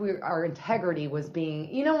almost looked like our integrity was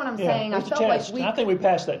being, you know what I'm saying? I felt like I think we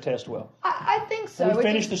passed that test well. I think so. We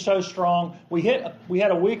finished the show strong. We had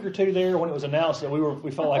a week or two there when it was announced that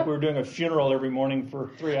we felt like we were doing a funeral every morning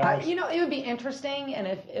for 3 hours. It would be interesting, and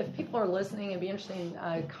if people are listening, it'd be interesting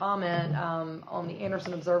comment on the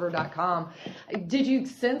AndersonObserver.com. Did you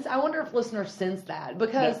sense? I wonder if listeners sense that,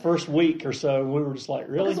 because that first week or so, we were just like,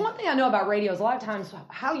 really? Because one thing I know about radio is a lot of times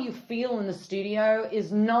how you feel in the studio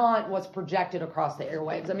is not what's projected across the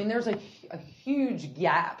airwaves. I mean, there's a huge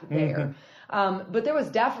gap there. Mm-hmm. But there was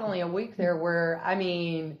definitely a week there where, I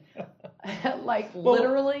mean,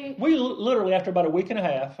 literally. We literally, after about a week and a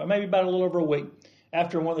half, or maybe about a little over a week,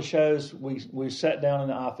 after one of the shows, we sat down in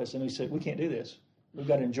the office and we said, we can't do this. We've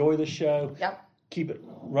got to enjoy this show. Yep. Keep it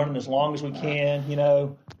running as long as we can,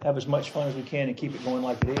 have as much fun as we can and keep it going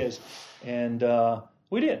like it is. And,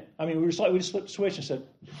 we did. I mean, we just flipped the switch and said,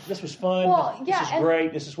 this was fun. This is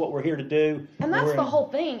great. This is what we're here to do. And that's the whole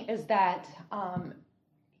thing is that,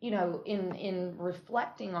 in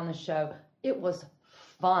reflecting on the show, it was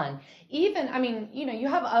fun. Even, I mean, you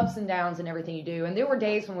have ups and downs in everything you do. And there were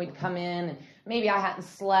days when we'd come in and maybe I hadn't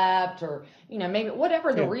slept or, maybe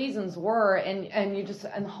whatever the reasons were. And you just,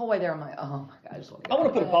 and the whole way there, I'm like, oh my God, I just want to go. I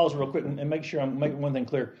want to put a pause real quick and make sure I'm making one thing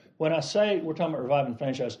clear. When I say we're talking about reviving the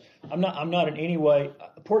franchise, I'm not in any way.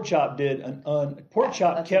 Pork Chop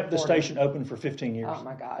kept the station open for 15 years. Oh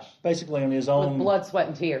my gosh! Basically on his own, with blood, sweat,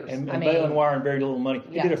 and tears, and bailing wire and very little money.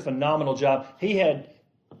 He did a phenomenal job. He had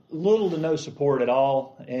little to no support at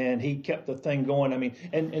all, and he kept the thing going. I mean,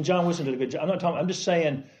 and John Wilson did a good job. I'm just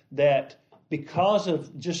saying that because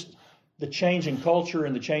of just the change in culture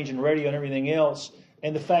and the change in radio and everything else.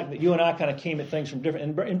 And the fact that you and I kind of came at things from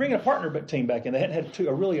different, and bringing a partner team back in. They hadn't had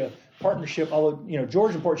a partnership, although,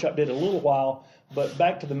 George and Pork Chop did a little while, but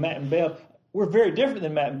back to the Matt and Bev, we're very different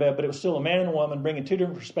than Matt and Bev, but it was still a man and a woman bringing two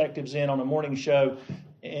different perspectives in on a morning show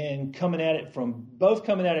and coming at it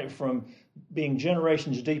from being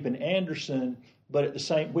generations deep in Anderson, but at the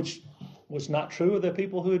same, which was not true of the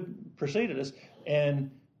people who had preceded us,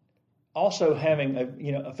 and also having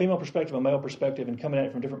a female perspective, a male perspective, and coming at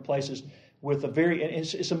it from different places with and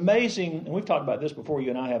it's amazing, and we've talked about this before, you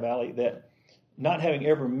and I have, Allie, that not having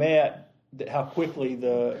ever met, that how quickly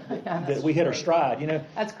that we hit our stride.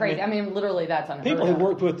 That's crazy. I mean, literally, that's unheard people of. who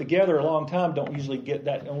worked with together a long time don't usually get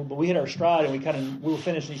that. But we hit our stride, and we were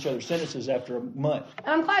finishing each other's sentences after a month. And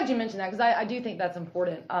I'm glad you mentioned that, because I do think that's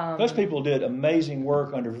important. Those people did amazing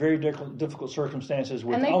work under very difficult circumstances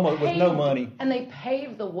with no money. And they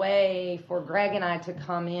paved the way for Greg and I to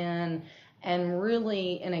come in and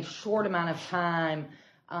really, in a short amount of time,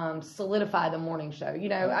 solidify the morning show.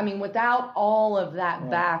 I mean, without all of that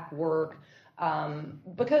back work,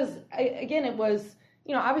 because again, it was,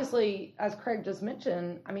 obviously, as Craig just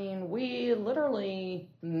mentioned, I mean, we literally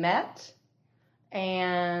met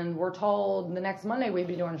and were told the next Monday we'd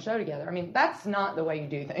be doing a show together. I mean, that's not the way you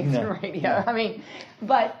do things in radio. No. I mean,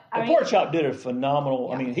 but Pork Chop did a phenomenal.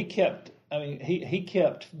 Yeah. I mean, he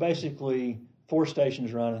kept basically 4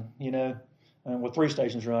 stations running, with 3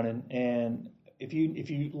 stations running, and if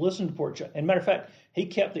you listen to Pork Chop, and matter of fact, he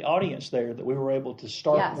kept the audience there that we were able to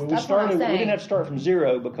start. Yes, when that's what I'm saying. We didn't have to start from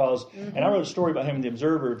zero because, and I wrote a story about him in the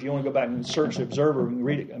Observer. If you want to go back and search the Observer and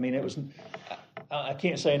read it, I mean, it was. I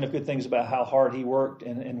can't say enough good things about how hard he worked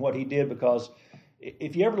and what he did, because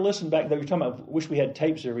if you ever listen back, though, you're talking about, wish we had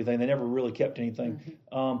tapes of everything. They never really kept anything.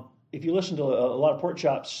 If you listen to a lot of Pork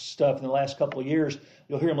Chop stuff in the last couple of years,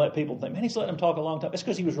 you'll hear him let people think, man, he's letting them talk a long time. It's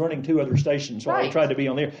because he was running 2 other stations while he tried to be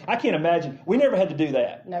on there. I can't imagine. We never had to do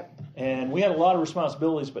that. Nope. And we had a lot of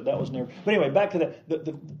responsibilities, but that was never. But anyway, back to that.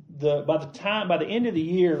 By the end of the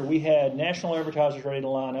year, we had national advertisers ready to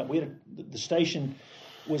line up. We had the station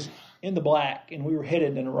was in the black, and we were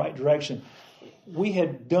headed in the right direction. We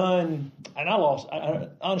had done, and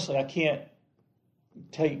honestly, I can't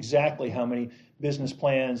tell you exactly how many business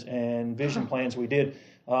plans and vision plans we did.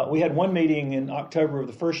 We had one meeting in October of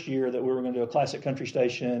the first year that we were going to do a classic country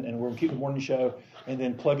station, and we were going to keep the morning show, and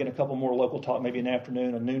then plug in a couple more local talk, maybe an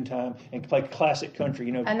afternoon, a noontime, and play classic country.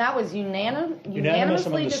 And that was unanimously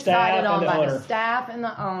among the decided staff on and the by owner. the staff and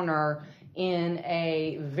the owner in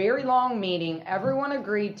a very long meeting. Everyone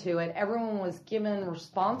agreed to it. Everyone was given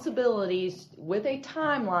responsibilities with a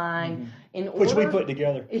timeline which we put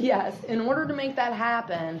together. Yes, in order to make that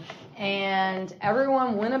happen. And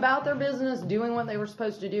everyone went about their business doing what they were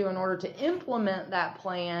supposed to do in order to implement that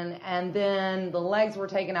plan. And then the legs were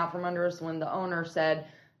taken out from under us when the owner said,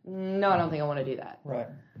 no, I don't think I want to do that. Right.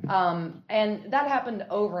 And that happened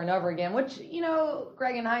over and over again, which,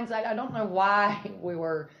 Greg, in hindsight, I don't know why we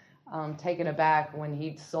were taken aback when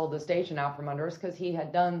he sold the station out from under us, because he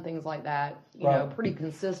had done things like that, you know, pretty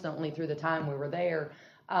consistently through the time we were there.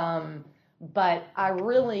 But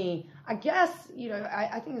I guess,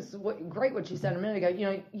 I think it's great what you said a minute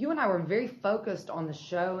ago. You and I were very focused on the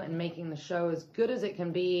show and making the show as good as it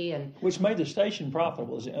can be, and which made the station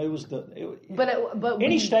profitable. But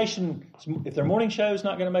any station, if their morning show is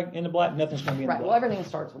not going to make in the black, nothing's going to be in the black. Well, everything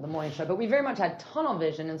starts with the morning show, but we very much had tunnel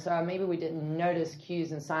vision, and so maybe we didn't notice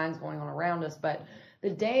cues and signs going on around us. But the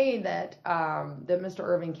day that Mr.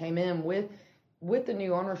 Irving came in with the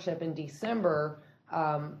new ownership in December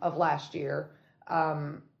of last year,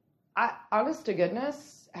 I, honest to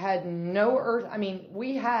goodness, had no earth. I mean,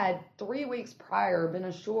 we had 3 weeks prior been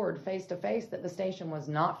assured face to face that the station was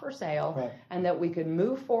not for sale, and that we could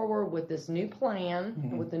move forward with this new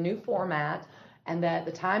plan, with the new format, and that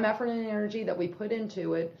the time, effort, and energy that we put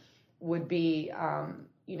into it would be,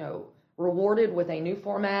 rewarded with a new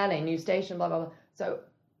format, a new station, blah, blah, blah. So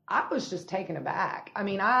I was just taken aback. I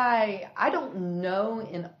mean, I don't know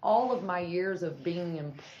in all of my years of being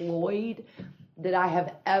employed that I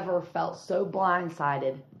have ever felt so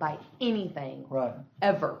blindsided by anything. Right.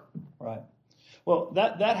 Ever. Right. Well,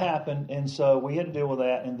 that happened, and so we had to deal with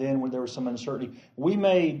that, and then when there was some uncertainty, we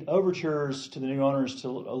made overtures to the new owners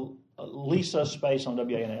to lease us space on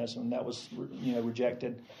WANS, and that was,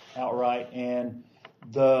 rejected outright, and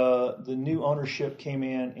the new ownership came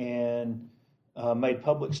in and made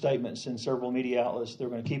public statements in several media outlets. They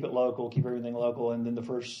were going to keep it local, keep everything local, and then the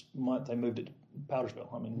first month they moved it to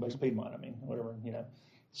Powdersville. I mean, Piedmont. I mean, whatever.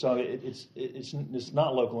 So it's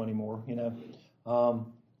not local anymore.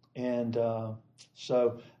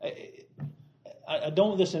 So I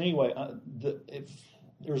don't listen anyway. If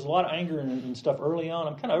there was a lot of anger and stuff early on,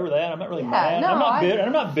 I'm kind of over that. I'm not really mad. No,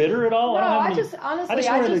 I'm not bitter at all. No, I just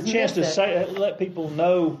wanted a chance to let people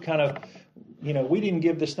know kind of we didn't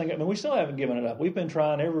give this thing up. I mean, we still haven't given it up. We've been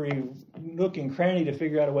trying every nook and cranny to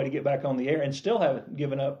figure out a way to get back on the air, and still haven't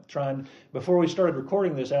given up trying. Before we started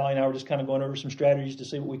recording this, Allie and I were just kind of going over some strategies to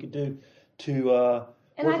see what we could do to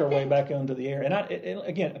work our way back onto the air. And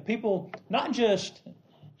again, people, not just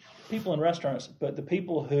people in restaurants, but the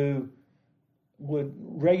people who would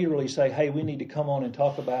regularly say, hey, we need to come on and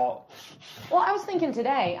talk about. Well, I was thinking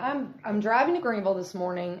today, I'm driving to Greenville this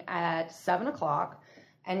morning at 7 o'clock,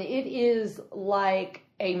 and it is like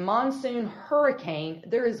a monsoon hurricane.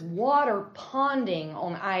 There is water ponding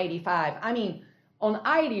on I-85. I mean, on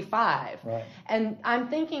I-85. Right. And I'm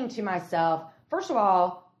thinking to myself, first of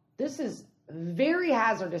all, this is very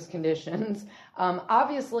hazardous conditions.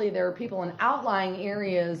 Obviously, there are people in outlying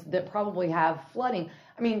areas that probably have flooding.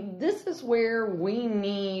 I mean, this is where we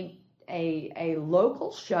need a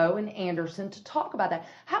local show in Anderson to talk about that.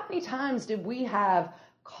 How many times did we have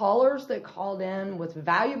callers that called in with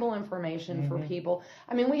valuable information for people?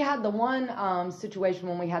 I mean, we had the one situation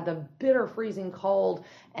when we had the bitter freezing cold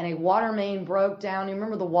and a water main broke down. You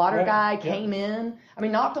remember the water guy came in? I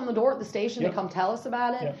mean, knocked on the door at the station to come tell us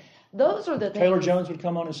about it. Yeah. Those are the things. Taylor Jones would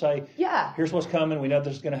come on and say, yeah, here's what's coming. We know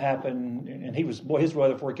this is going to happen. And he was, his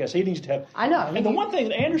weather forecast, he needs to have. I know. And the one thing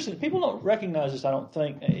that Anderson, people don't recognize this, I don't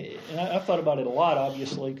think, and I've thought about it a lot,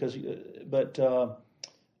 obviously, but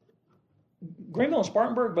Greenville and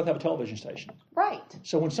Spartanburg both have a television station. Right.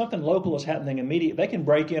 So when something local is happening immediately, they can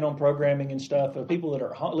break in on programming and stuff. People that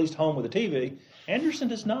are at least home with a TV. Anderson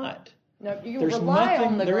does not. No, you There's rely nothing,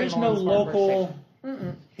 on the there is no Greenville and Spartanburg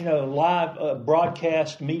local, live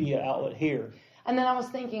broadcast media outlet here. And then I was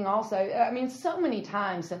thinking also, I mean, so many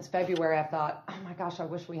times since February, I thought, oh my gosh, I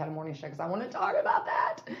wish we had a morning show because I want to talk about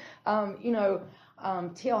that.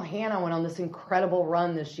 Teal Hanna went on this incredible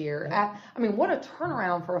run this year. I mean, what a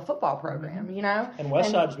turnaround for a football program, And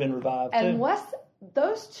Westside's been revived, too. And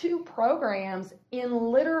those two programs in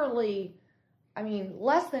literally,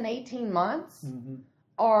 less than 18 months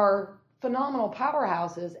are phenomenal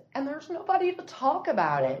powerhouses, and there's nobody to talk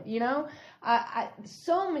about it,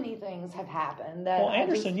 so many things have happened. That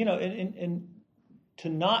Anderson, and to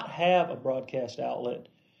not have a broadcast outlet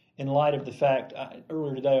in light of the fact,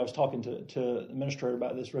 earlier today I was talking to the administrator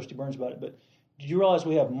about this, Rusty Burns, about it, but did you realize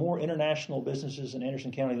we have more international businesses in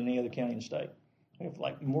Anderson County than any other county in the state? We have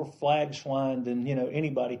more flags flying than,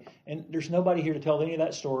 anybody, and there's nobody here to tell any of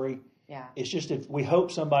that story. Yeah. It's just if we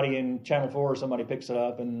hope somebody in Channel 4 or somebody picks it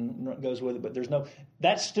up and goes with it, but there's no.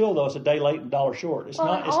 That's still though it's a day late and $1 short. It's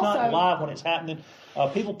not live when it's happening.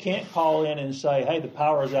 People can't call in and say, "Hey, the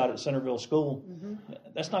power is out at Centerville School."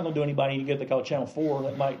 That's not going to do anybody any good. They call Channel 4.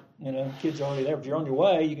 That might, kids are already there. If you're on your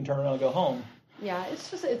way, you can turn around and go home. Yeah,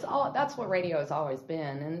 it's all. That's what radio has always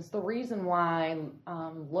been, and it's the reason why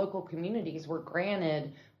local communities were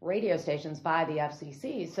granted radio stations by the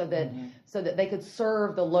FCC, so that they could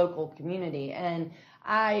serve the local community. And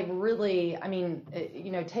I really,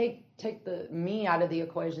 take me out of the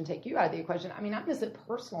equation, take you out of the equation. I miss it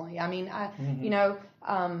personally. I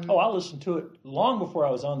listened to it long before I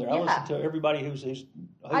was on there. I listened to everybody who's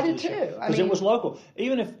I did too. Because it was local.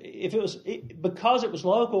 Even if it was because it was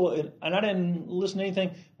local, and I didn't listen to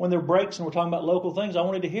anything when there were breaks and we're talking about local things, I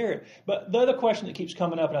wanted to hear it. But the other question that keeps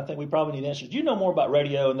coming up, and I think we probably need answers. You know more about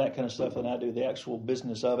radio and that kind of stuff than I do, the actual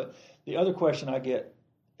business of it. The other question I get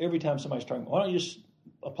every time somebody's talking, why don't you just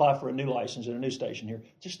apply for a new license at a new station here?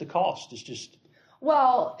 Just the cost is just.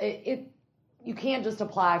 Well, you can't just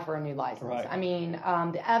apply for a new license. Right.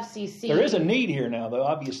 The FCC. There is a need here now, though,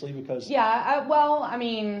 obviously, because. Yeah,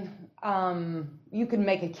 you can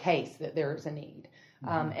make a case that there is a need.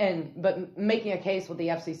 But making a case with the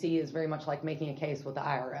FCC is very much like making a case with the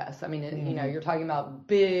IRS. You're talking about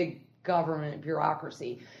big government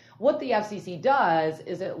bureaucracy. What the FCC does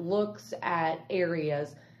is it looks at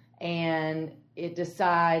areas and it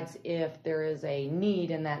decides if there is a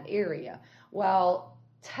need in that area. Well,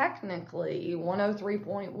 technically,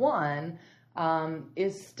 103.1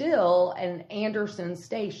 is still an Anderson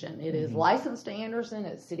station. It is licensed to Anderson.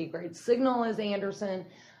 Its city grade signal is Anderson.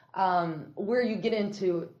 Where you get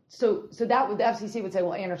into so that the FCC would say,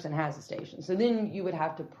 well, Anderson has a station. So then you would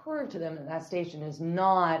have to prove to them that station is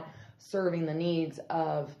not serving the needs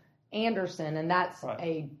of Anderson, and that's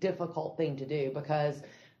a difficult thing to do because.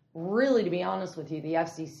 Really, to be honest with you, the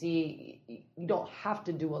FCC, you don't have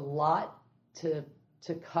to do a lot to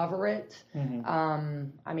cover it. If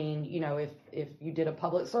you did a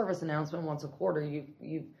public service announcement once a quarter,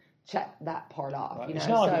 you check that part off. Right. It's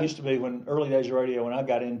not like it used to be when early days of radio, when I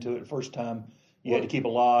got into it first time, you had to keep a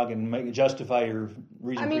log and justify your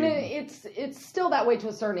reason. I mean, it's still that way to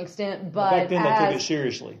a certain extent, but back then they took it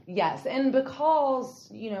seriously. Yes, and because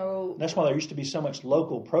that's why there used to be so much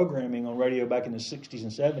local programming on radio back in the 60s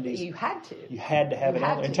and 70s. You had to. You had to have it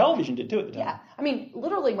on there, and television did too at the time. Yeah, I mean,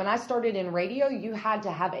 literally, when I started in radio, you had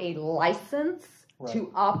to have a license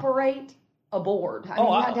to operate a board. I mean,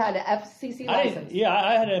 you had to have an FCC license.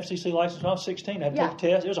 I had an FCC license when I was 16. I had to take a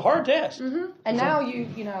test. It was a hard test. Mm-hmm. And now you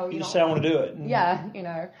just say I want to do it.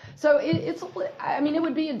 So it's. I mean, it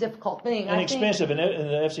would be a difficult thing. And expensive, and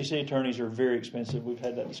the FCC attorneys are very expensive. We've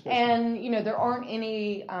had that discussion. And there aren't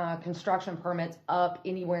any construction permits up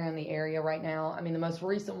anywhere in the area right now. I mean, the most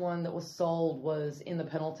recent one that was sold was in the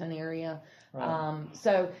Pendleton area. Right.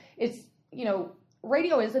 So it's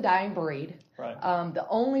radio is a dying breed. Right. The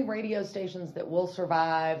only radio stations that will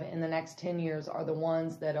survive in the next 10 years are the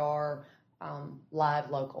ones that are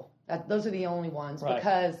live local. Those are the only ones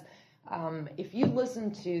because if you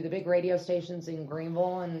listen to the big radio stations in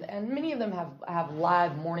Greenville, and many of them have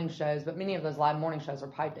live morning shows, but many of those live morning shows are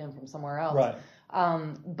piped in from somewhere else.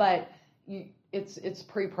 Right. But it's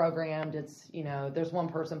pre-programmed. It's there's one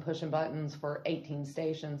person pushing buttons for 18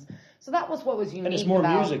 stations. So that was what was unique. And it's more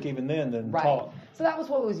music even then than talk. So that was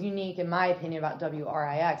what was unique, in my opinion, about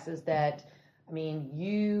WRIX is that, I mean,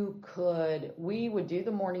 we would do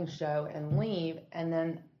the morning show and leave, and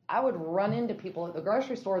then I would run into people at the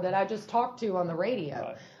grocery store that I just talked to on the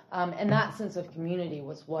radio. Right. And that sense of community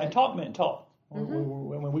was what. And talk meant talk.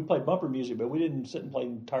 When we played bumper music, but we didn't sit and play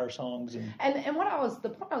entire songs. And the point I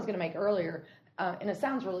was going to make earlier, and it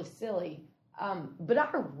sounds really silly, but I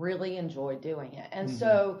really enjoyed doing it. And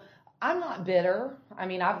so I'm not bitter. I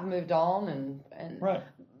mean, I've moved on, and right.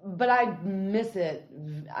 But I miss it.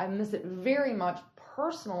 I miss it very much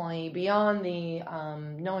personally, beyond the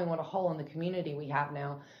knowing what a hole in the community we have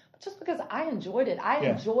now. But just because I enjoyed it, I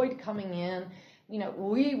enjoyed coming in.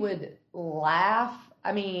 We would laugh.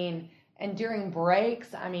 I mean. And during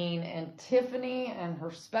breaks, I mean, and Tiffany and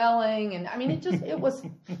her spelling, and I mean, it was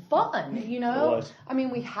fun, It was. I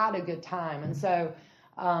mean, we had a good time, and so.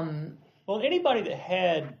 Well, anybody that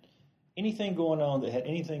had anything going on that had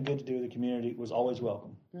anything good to do with the community was always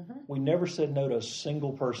welcome. Mm-hmm. We never said no to a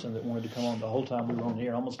single person that wanted to come on the whole time we were on the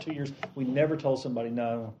air, almost 2 years. We never told somebody,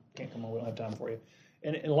 no, can't come on, we don't have time for you.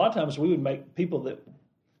 And a lot of times we would make people that,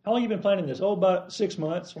 how long have you been planning this? Oh, about 6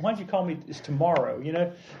 months. Well, why don't you call me tomorrow,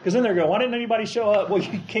 Because then they're going, why didn't anybody show up? Well,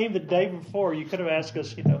 you came the day before. You could have asked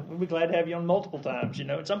us, we'd be glad to have you on multiple times,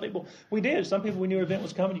 And some people, we did. Some people we knew an event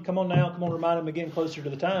was coming. You come on now, come on, remind them again closer to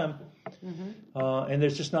the time. Mm-hmm. And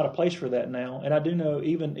there's just not a place for that now. And I do know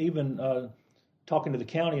even talking to the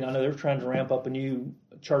county, and I know they're trying to ramp up a new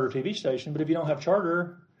charter TV station, but if you don't have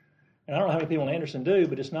charter, and I don't know how many people in Anderson do,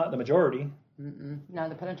 but it's not the majority. Mm-mm. No,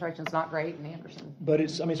 the penetration's not great in Anderson. But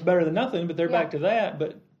it's better than nothing. But they're back to that.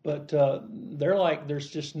 But they're like, there's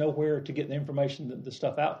just nowhere to get the information, the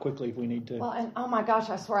stuff out quickly if we need to. Well, and oh my gosh,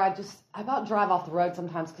 I swear I about drive off the road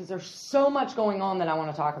sometimes because there's so much going on that I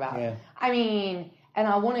want to talk about. Yeah. I mean, and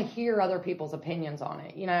I want to hear other people's opinions on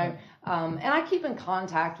it. And I keep in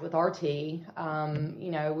contact with RT.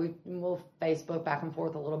 We'll Facebook back and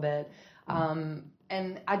forth a little bit.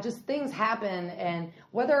 And things happen, and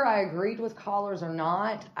whether I agreed with callers or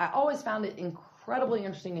not, I always found it incredibly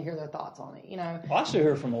interesting to hear their thoughts on it. Well, I still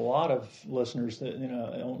hear from a lot of listeners that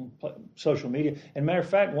on social media. And matter of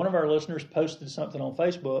fact, one of our listeners posted something on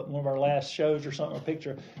Facebook, one of our last shows or something, a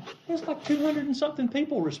picture. It was like 200 and something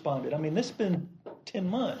people responded. I mean, this has been 10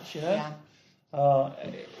 months, Yeah.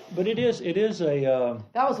 But it is a.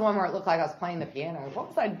 That was one where it looked like I was playing the piano. What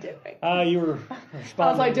was I doing? You were responding. I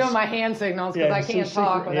was like doing my hand signals because I can't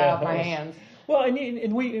talk without my hands. Well,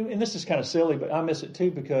 and this is kind of silly, but I miss it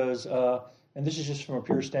too because, and this is just from a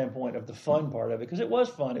pure standpoint of the fun part of it, because it was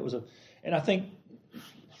fun. It was and I think,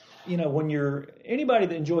 when you're anybody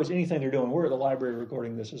that enjoys anything they're doing, we're at the library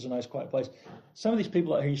recording this. It's a nice, quiet place. Some of these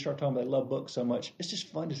people out here, you start talking about, they love books so much. It's just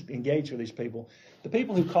fun to engage with these people. The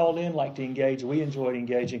people who called in like to engage. We enjoyed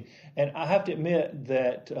engaging. And I have to admit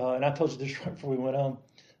that, and I told you this right before we went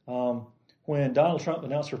on, when Donald Trump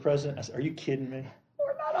announced for president, I said, are you kidding me?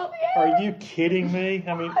 We're not on the air. Are you kidding me?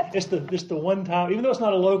 I mean, it's the one time, even though it's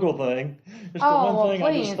not a local thing, it's the one thing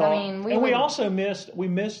please. I just thought. I mean, we also missed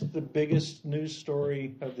the biggest news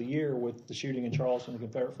story of the year with the shooting in Charleston, the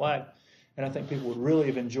Confederate flag. And I think people would really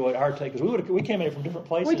have enjoyed our take, because we came in from different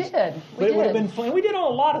places. We did. But it would have been fun. We did on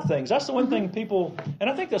a lot of things. That's the one thing people, and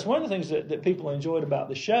I think that's one of the things that people enjoyed about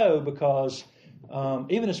the show, because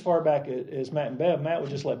even as far back as Matt and Bev, Matt would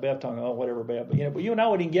just let Bev talk, oh, whatever, Bev. But you and I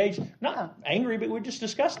would engage, not angry, but we'd just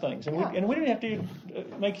discuss things. And we didn't have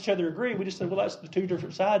to make each other agree. We just said, well, that's the two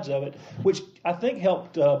different sides of it, which I think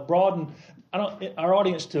helped broaden. our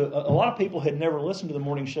audience to a lot of people had never listened to the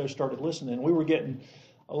morning show started listening, and we were getting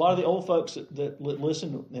a lot of the old folks that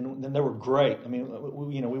listened, and they were great. I mean,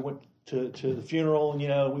 we went to the funeral, and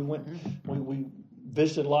we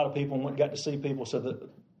visited a lot of people and got to see people, so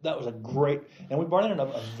that was a great, and we brought in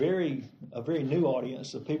a very new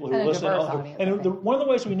audience of people who were listening. One of the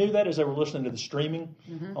ways we knew that is they were listening to the streaming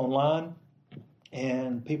online,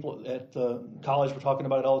 and people at the college were talking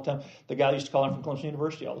about it all the time. The guy used to call in from Clemson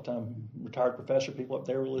University all the time, retired professor, people up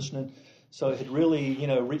there were listening. So it had really,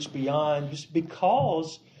 reached beyond, just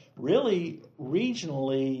because really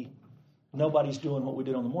regionally nobody's doing what we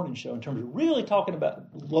did on the morning show in terms of really talking about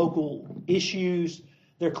local issues.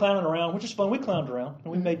 They're clowning around, which is fun. We clowned around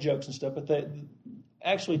and we made jokes and stuff, but they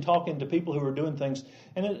actually talking to people who are doing things.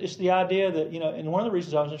 And it's the idea that, and one of the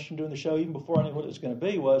reasons I was interested in doing the show, even before I knew what it was going to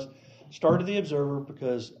be, was started the Observer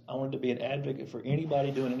because I wanted to be an advocate for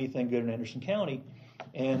anybody doing anything good in Anderson County.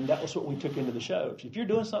 And that was what we took into the show. If you're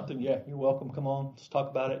doing something, yeah, you're welcome. Come on, let's talk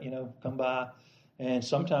about it, come by. And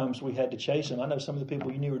sometimes we had to chase them. I know some of the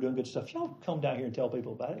people you knew were doing good stuff. Y'all come down here and tell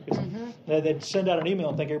people about it. Because they'd send out an email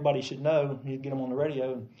and think everybody should know. You'd get them on the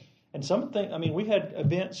radio. And we had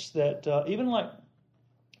events that, even like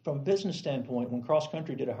from a business standpoint, when Cross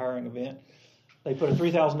Country did a hiring event, they put a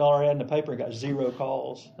 $3,000 ad in the paper and got 0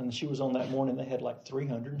 calls. And she was on that morning. They had like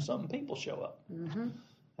 300 and something people show up.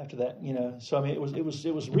 After that, So it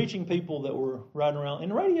was reaching people that were riding around.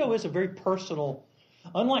 And radio is a very personal,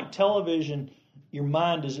 unlike television. Your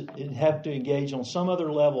mind doesn't have to engage on some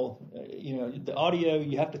other level. The audio,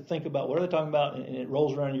 you have to think about what are they talking about, and it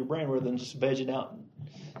rolls around in your brain rather than just vegging out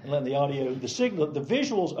and letting the audio, the signal, the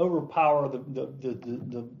visuals overpower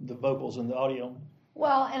the vocals and the audio.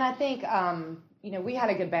 Well, and I think we had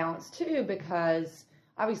a good balance too, because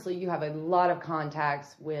obviously you have a lot of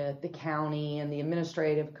contacts with the county and the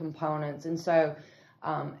administrative components, and so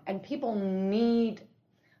and people need.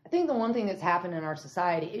 I think the one thing that's happened in our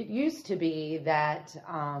society, it used to be that,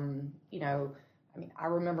 I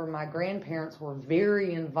remember my grandparents were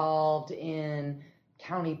very involved in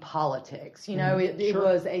county politics. It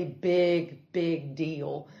was a big, big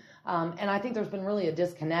deal. And I think there's been really a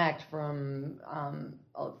disconnect from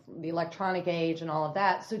the electronic age and all of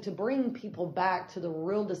that. So to bring people back to the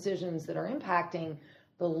real decisions that are impacting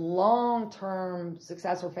the long-term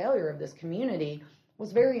success or failure of this community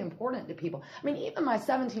was very important to people. I mean, even my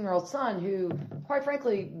 17-year-old son, who, quite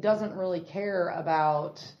frankly, doesn't really care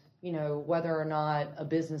about, whether or not a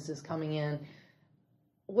business is coming in,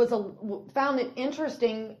 found it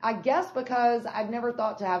interesting, I guess, because I've never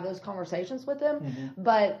thought to have those conversations with him.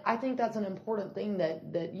 But I think that's an important thing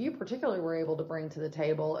that you particularly were able to bring to the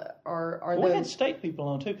table. We had state people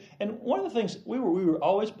on too, and one of the things we were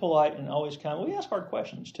always polite and always kind. We asked hard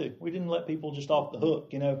questions too. We didn't let people just off the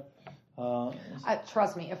hook,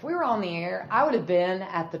 Trust me, if we were on the air, I would have been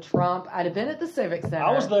at the Trump. I'd have been at the Civic Center.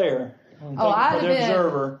 I was there. I'd have been.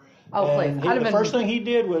 Observer. Oh, please. The first thing he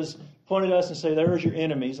did was point at us and say, "There's your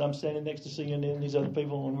enemies." I'm standing next to CNN and these other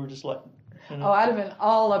people, and we're just like, I'd have been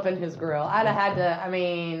all up in his grill. I'd have had to. I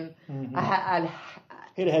mean, he'd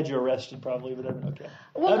have had you arrested probably, but okay.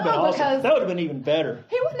 Well, That'd no, because awesome. That would have been even better.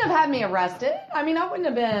 He wouldn't have had me arrested. I mean, I wouldn't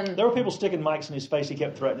have been. There were people sticking mics in his face. He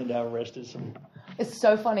kept threatening to have arrested. So. It's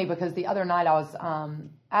so funny because the other night I was,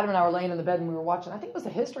 Adam and I were laying in the bed and we were watching, I think it was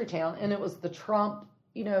the History Channel, and it was the Trump,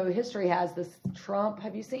 history has this Trump,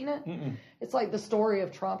 have you seen it? Mm-mm. It's like the story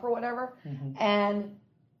of Trump or whatever. And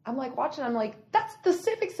I'm like watching, I'm like, that's the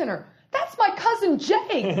Civic Center. That's my cousin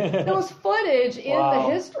Jake. There was footage in the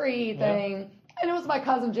history thing. And it was my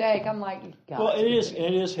cousin Jake. I'm like, God. Well, it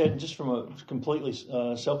is heading, just from a completely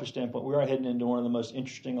selfish standpoint, we are heading into one of the most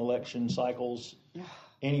interesting election cycles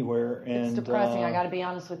anywhere. And it's depressing, I got to be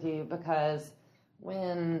honest with you, because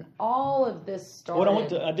when all of this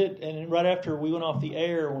started... and right after we went off the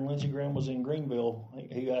air, when Lindsey Graham was in Greenville,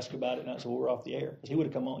 he asked about it, and I said, well, we're off the air, because he would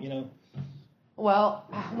have come on, Well,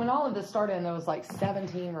 when all of this started, and there was like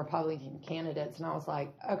 17 Republican candidates, and I was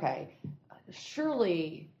like, okay,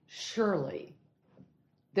 surely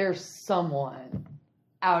there's someone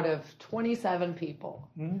out of 27 people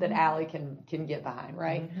that Allie can get behind,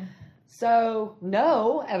 right? So,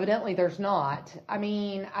 no, evidently there's not. I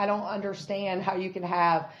mean, I don't understand how you can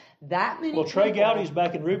have that many people. Well, Trey Gowdy's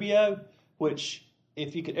back in Rubio, which,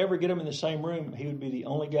 if you could ever get him in the same room, he would be the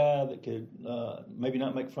only guy that could maybe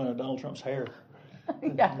not make fun of Donald Trump's hair.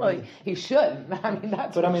 Yeah, well, he shouldn't. I mean,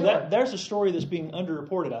 that's But, there's a story that's being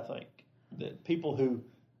underreported, I think, that people who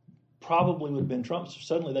probably would have been Trump,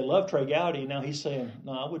 suddenly they love Trey Gowdy, now he's saying,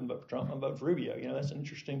 no, I wouldn't vote for Trump, I'm voting for Rubio. That's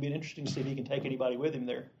be interesting to see if he can take anybody with him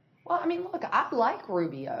there. Well, I mean, look, I like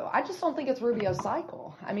Rubio. I just don't think it's Rubio's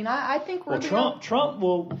cycle. I mean, I think Rubio... Well, Trump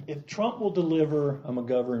will deliver a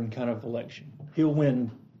McGovern kind of election, he'll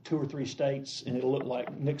win 2 or 3 states, and it'll look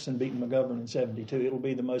like Nixon beating McGovern in 72. It'll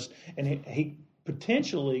be the most, and he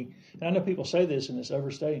potentially, and I know people say this and it's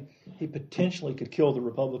overstating, he potentially could kill the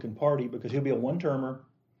Republican Party because he'll be a one-termer,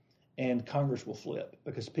 and Congress will flip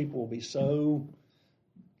because people will be so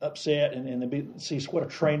upset and see what a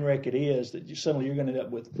train wreck it is that suddenly you're going to end up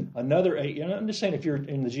with another 8 years. I'm just saying if you're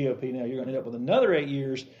in the GOP now, you're going to end up with another 8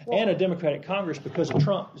 years and a Democratic Congress because of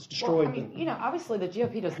Trump. It's destroyed. Well, I mean, obviously the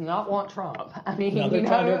GOP does not want Trump. I mean,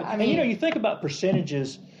 no, you think about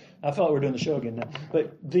percentages. I felt like we're doing the show again now,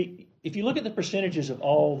 but if you look at the percentages of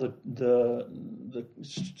all the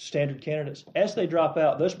standard candidates, as they drop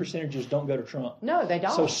out, those percentages don't go to Trump. No, they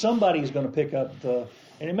don't. So somebody is going to pick up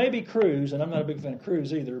and it may be Cruz, and I'm not a big fan of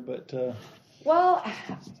Cruz either, but... Well,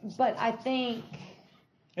 but I think...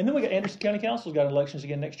 And then we got Anderson County Council's got elections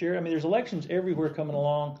again next year. I mean, there's elections everywhere coming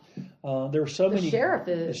along. There are so many...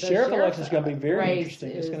 The sheriff election is going to be very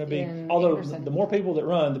interesting. It's going to be... Although the more people that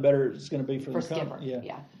run, the better it's going to be for the Skipper.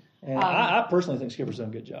 Yeah. And I personally think Skipper's done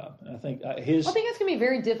a good job. I think I think it's going to be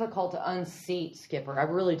very difficult to unseat Skipper. I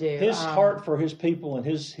really do. His heart for his people and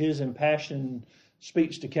his impassioned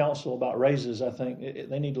speech to council about raises, I think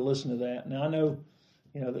they need to listen to that. Now I know,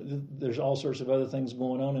 there's all sorts of other things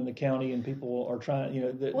going on in the county, and people are trying.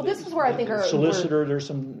 This is where I think our solicitor. There's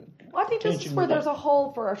some. Well, I think this is where there's a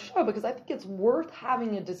hole for our show because I think it's worth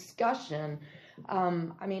having a discussion.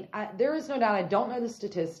 There is no doubt. I don't know the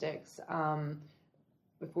statistics.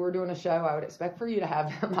 If we were doing a show, I would expect for you to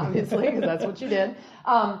have them, obviously, because that's what you did.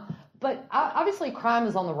 But obviously, crime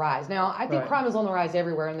is on the rise. Now, I think crime is on the rise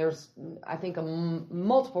everywhere, and there's, I think,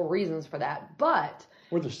 multiple reasons for that. But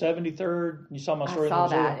we're the 73rd. You saw my story. I saw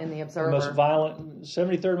that in the Observer. Most violent,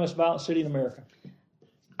 73rd most violent city in America.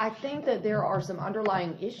 I think that there are some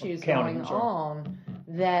underlying issues going on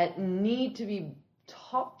that need to be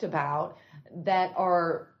talked about that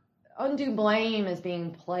are. Undue blame is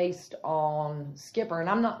being placed on Skipper, and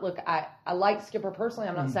I'm not. Look, I like Skipper personally.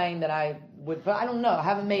 I'm not saying that I would, but I don't know. I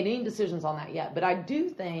haven't made any decisions on that yet. But I do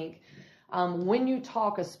think when you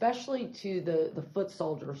talk, especially to the foot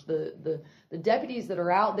soldiers, the deputies that are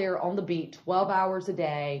out there on the beat 12 hours a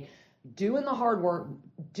day, doing the hard work,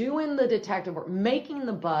 doing the detective work, making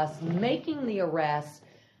the bus, making the arrests,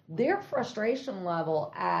 their frustration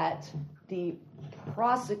level at the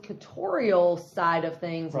prosecutorial side of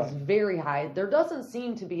things is very high. There doesn't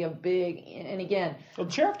seem to be a big, and again... Well,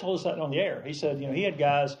 the sheriff told us that on the air. He said, he had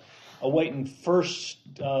guys awaiting first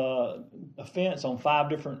offense on 5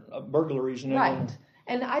 different burglaries. Right.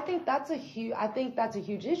 And I think that's a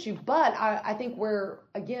huge issue. But I think where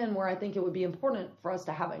I think it would be important for us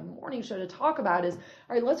to have a morning show to talk about is,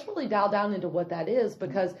 all right, let's really dial down into what that is,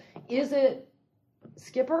 because is it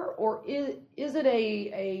Skipper, or is it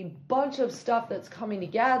a bunch of stuff that's coming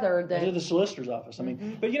together that... It's the solicitor's office. I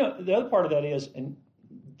mean, but the other part of that is, and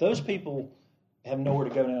those people have nowhere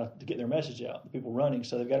to go now to get their message out, the people running,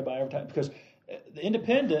 so they've got to buy advertising. Because the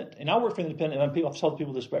Independent, and I work for the Independent, and I've told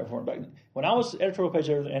people this before, when I was editorial page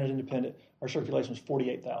editor and Independent, our circulation was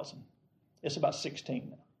 48,000. It's about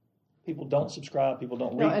 16 now. People don't subscribe. People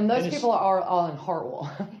don't read. No, and those people are all in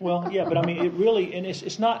Hartwell. Well, yeah, but I mean, it really, and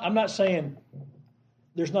it's not, I'm not saying...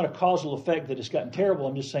 There's not a causal effect that it's gotten terrible.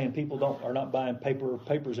 I'm just saying people are not buying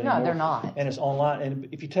papers anymore. No, they're not. And it's online. And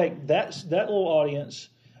if you take that little audience,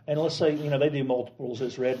 and let's say they do multiples,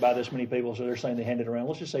 it's read by this many people, so they're saying they hand it around.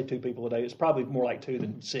 Let's just say 2 people a day. It's probably more like 2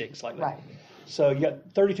 than 6, like that. Right. So you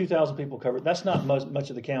got 32,000 people covered. That's not much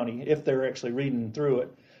of the county if they're actually reading through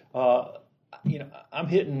it. I'm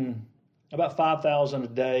hitting about 5,000 a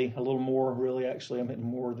day, a little more really. Actually, I'm hitting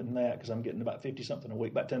more than that because I'm getting about 50 something a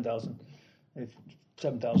week, about 10,000.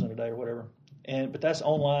 7,000 a day or whatever, but that's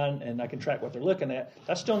online, and I can track what they're looking at.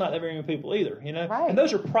 That's still not that very many people either, Right. And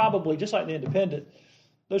those are probably just like the Independent.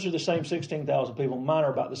 Those are the same 16,000 people. Mine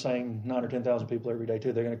are about the same 9,000 or 10,000 people every day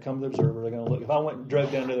too. They're going to come to the Observer. They're going to look. If I went and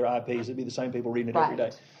drove down to their IPs, it'd be the same people reading it every day.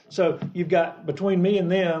 So you've got between me and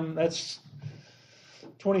them, that's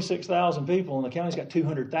 26,000 people, and the county's got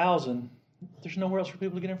 200,000. There's nowhere else for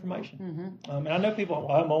people to get information. And I know people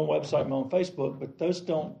have my own website, my own Facebook, but those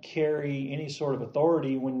don't carry any sort of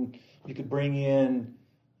authority when you could bring in,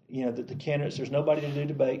 the candidates. There's nobody to do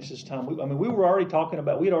debates this time. We were already talking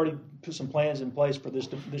about, we'd already put some plans in place for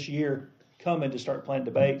this year coming to start planning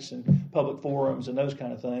debates and public forums and those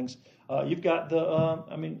kind of things. You've got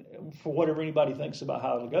for whatever anybody thinks about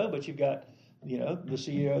how it'll go, but you've got, the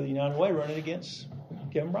CEO of the United Way running against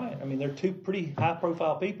Kevin Bryant. I mean, they're 2 pretty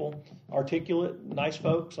high-profile people, articulate, nice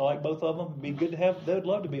folks. I like both of them. It'd be good to have. They'd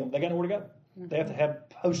love to be on. They got nowhere to go. They have to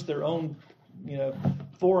host their own,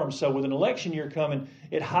 forum. So with an election year coming,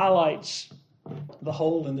 it highlights the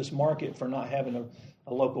hole in this market for not having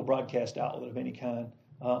a local broadcast outlet of any kind.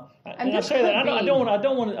 And I say that I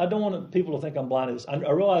don't want people to think I'm blind to this. I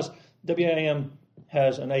realize WAM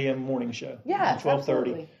has an AM morning show. Yeah,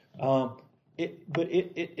 12:30. But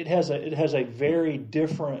it has a very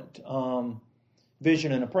different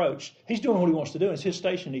vision and approach. He's doing what he wants to do. It's his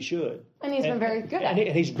station. He should. And he's been very good at it.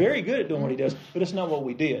 And he's very good at doing what he does. But it's not what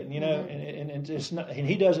we did, And it's not. And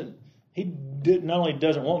he doesn't. Not only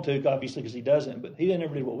doesn't want to, obviously, because he doesn't, but he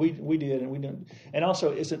never did what we did, and we didn't. And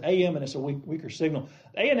also, it's an AM and it's a weaker signal.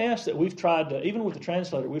 ANS that we've tried to, even with the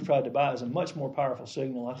translator, we've tried to buy is a much more powerful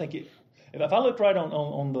signal. I think if I looked right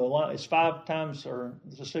on the line, it's 5 times, or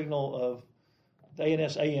the signal of the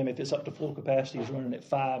ANS AM, if it's up to full capacity, is running at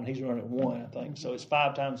 5, and he's running at 1, I think. So it's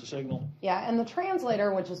 5 times the signal. Yeah, and the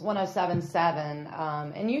translator, which is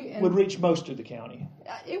 107.7, would reach most of the county.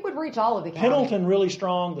 It would reach all of the county. Pendleton really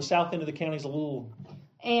strong. The south end of the county is a little.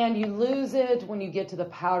 And you lose it when you get to the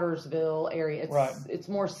Powdersville area. It's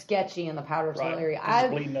more sketchy in the Powdersville area.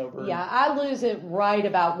 It's bleeding over. Yeah, I lose it right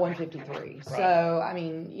about 153. Right. So I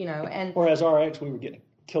mean, and whereas RX, we were getting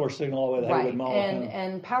killer signal all the way to the Haywood Mall.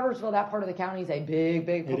 And Powdersville, that part of the county is a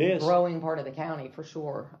big growing part of the county for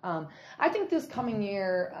sure. I think this coming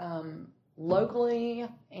year, locally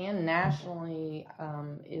and nationally,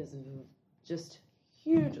 is just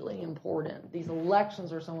hugely important. These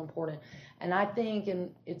elections are so important, and I think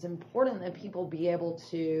it's important that people be able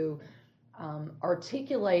to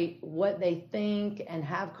articulate what they think and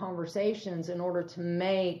have conversations in order to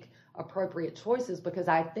make appropriate choices, because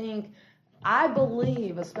I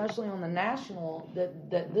believe, especially on the national,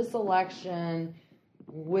 that this election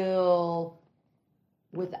will,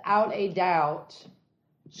 without a doubt,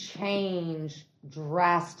 change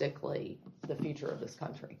drastically the future of this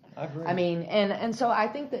country. I agree. I mean, and so I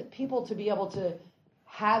think that people to be able to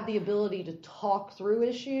have the ability to talk through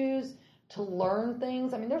issues, to learn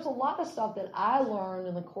things. I mean, there's a lot of stuff that I learned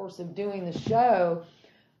in the course of doing the show,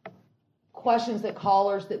 questions that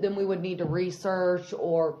callers that then we would need to research,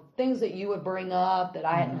 or things that you would bring up that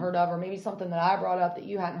I hadn't heard of, or maybe something that I brought up that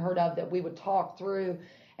you hadn't heard of that we would talk through.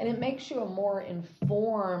 And it makes you a more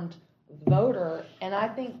informed voter. And I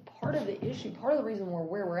think part of the reason we're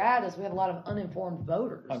where we're at is we have a lot of uninformed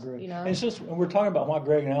voters. I agree. And since we're talking about why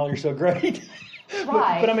Greg and Al are so great,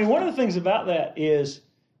 right. but I mean, one of the things about that is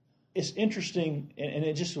it's interesting, and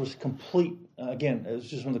it just was complete, again, it was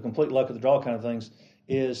just one of the complete luck of the draw kind of things,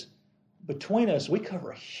 is between us, we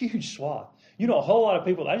cover a huge swath. You know a whole lot of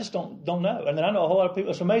people I just don't know. And then I know a whole lot of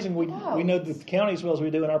people. It's amazing we know the county as well as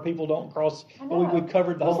we do, and our people don't cross. But we've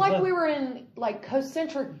covered the whole thing. It's like we were in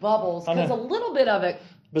concentric bubbles, because a little bit of it.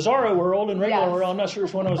 Bizarro world and regular world. I'm not sure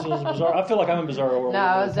which one of us is Bizarro. I feel like I'm in Bizarro world.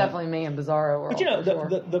 No, it's definitely me in Bizarro world.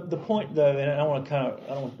 But the point though, and I don't want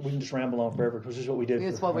to we can just ramble on forever because this is what we did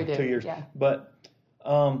for 2 years. Yeah. But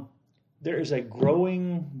there is a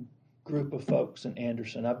growing group of folks in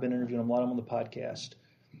Anderson. I've been interviewing a lot of them on the podcast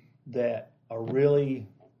that are really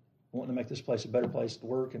wanting to make this place a better place to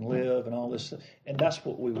work and live and all this. And that's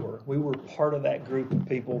what we were. We were part of that group of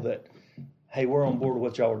people that, hey, we're on board with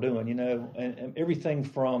what y'all are doing, and everything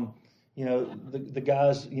from, the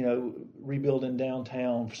guys, rebuilding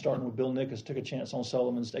downtown, starting with Bill Nickus, took a chance on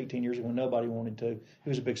Sullivan's 18 years ago when nobody wanted to. He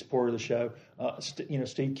was a big supporter of the show.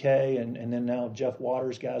 Steve Kay and then now Jeff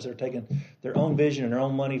Waters, guys that are taking their own vision and their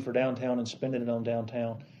own money for downtown and spending it on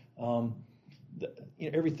downtown.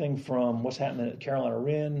 Everything from what's happening at Carolina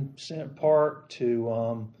Wren Senate Park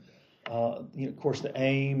to, of course, the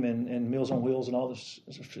AIM and Meals on Wheels and all this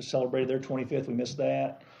celebrated their 25th. We missed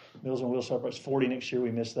that. Meals on Wheels celebrates 40 next year. We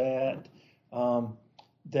missed that.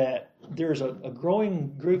 That there's a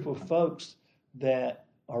growing group of folks that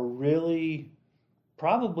are really,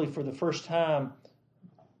 probably for the first time,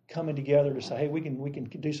 coming together to say, hey, we can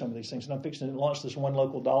do some of these things. And I'm fixing to launch this one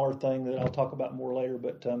local dollar thing that I'll talk about more later.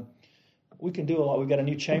 But we can do a lot. We've got a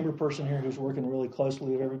new chamber person here who's working really closely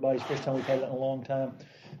with everybody. It's the first time we've had that in a long time.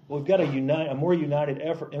 We've got a more united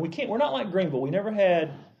effort, and we're not like Greenville. We never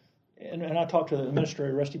had, and I talked to the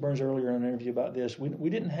administrator Rusty Burns earlier in an interview about this. We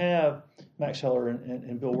didn't have Max Heller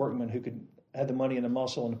and Bill Workman who had the money and the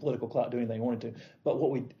muscle and the political clout to do anything they wanted to. But what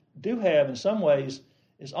we do have in some ways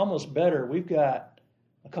is almost better. We've got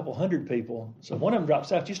a couple hundred people. So if one of them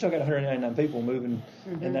drops out, you still got 199 people moving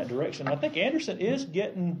in that direction. I think Anderson is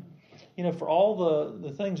getting, for all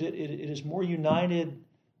the things, it is more united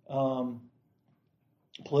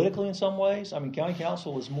politically in some ways. I mean, county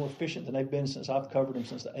council is more efficient than they've been since I've covered them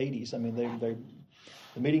since the 80s. I mean,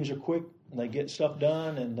 the meetings are quick and they get stuff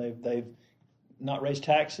done, and not raised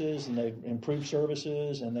taxes, and they've improved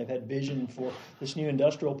services, and they've had vision for this new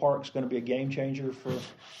industrial park is going to be a game changer for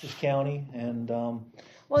this county. And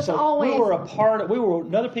it's always, we were a part of, we were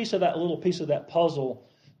another piece of that little piece of that puzzle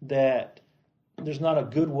that there's not a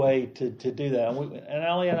good way to do that. And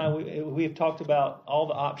Ali and I, we have talked about all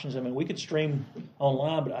the options. I mean, we could stream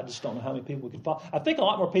online, but I just don't know how many people we could follow. I think a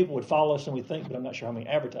lot more people would follow us than we think, but I'm not sure how many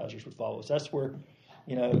advertisers would follow us. That's where,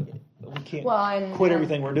 we can't quit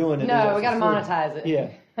everything we're doing. And no, we got to monetize it.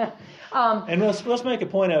 Yeah. And let's make a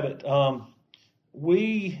point of it.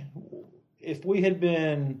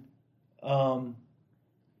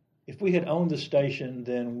 If we had owned the station,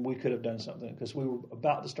 then we could have done something because we were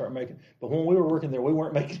about to start making. But when we were working there, we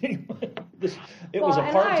weren't making any money. It was a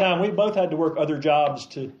part-time. We both had to work other jobs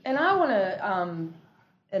to. And I want to,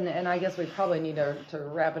 and I guess we probably need to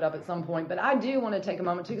wrap it up at some point. But I do want to take a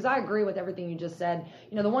moment too, because I agree with everything you just said.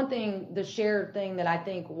 The one thing, the shared thing that I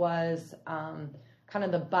think was kind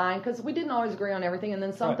of the bind, because we didn't always agree on everything, and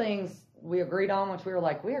then some things we agreed on, which we were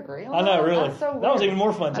like, we agree on. I know, really. That's so weird. That was even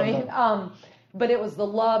more fun sometimes. But it was the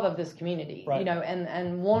love of this community, right.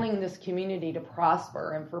 And wanting this community to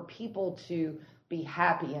prosper and for people to be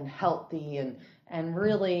happy and healthy and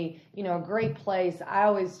really, a great place. I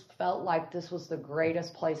always felt like this was the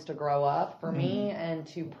greatest place to grow up for me and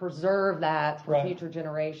to preserve that for future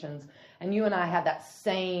generations. And you and I had that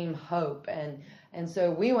same hope. And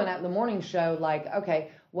so we went out the morning show like,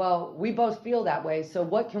 okay, well, we both feel that way. So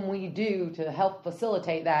what can we do to help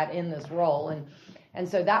facilitate that in this role? And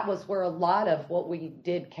so that was where a lot of what we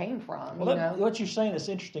did came from. Well, what you're saying is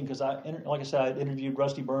interesting because, like I said, I interviewed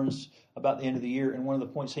Rusty Burns about the end of the year, and one of the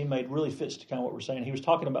points he made really fits to kind of what we're saying. We're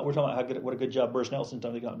talking about what a good job Bruce Nelson's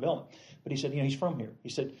done with economic development. But he said, he's from here. He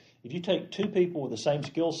said, if you take two people with the same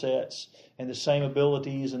skill sets and the same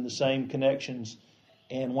abilities and the same connections,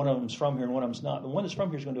 and one of them's from here and one of them's not, the one that's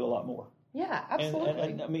from here is going to do a lot more. Yeah, absolutely.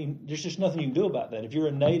 And I mean, there's just nothing you can do about that. If you're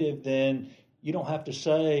a native, then you don't have to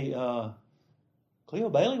say, Cleo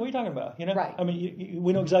Bailey, what are you talking about? Right. I mean,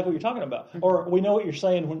 we know exactly what you're talking about, or we know what you're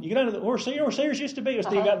saying when you get into where Sears used to be. You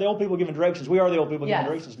got the old people giving directions. We are the old people giving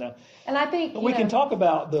directions now. And I think we can talk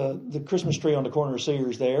about the Christmas tree on the corner of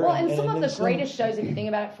Sears there. Well, and some of the greatest shows, if you think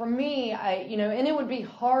about it, for me, and it would be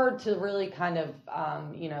hard to really kind of,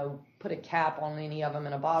 put a cap on any of them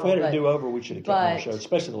in a bottle. If we had to do over, we should have kept the show,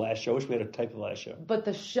 especially the last show. I wish we had to tape the last show. But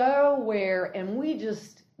the show and we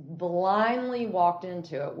just blindly walked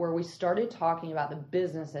into it, where we started talking about the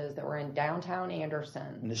businesses that were in downtown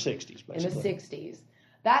Anderson in the 60s, basically. In the 60s.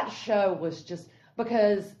 That show was just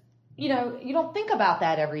because you don't think about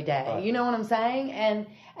that every day. Right. You know what I'm saying? And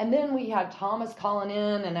then we had Thomas calling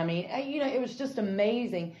in, and I mean, it was just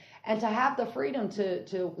amazing. And to have the freedom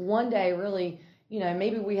to one day really,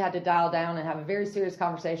 maybe we had to dial down and have a very serious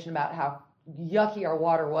conversation about how yucky our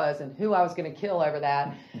water was and who I was going to kill over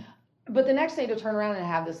that. But the next day to turn around and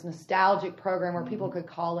have this nostalgic program where people could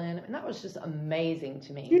call in, and that was just amazing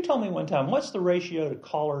to me. You told me one time, what's the ratio to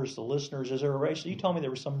callers to listeners? Is there a ratio? You told me there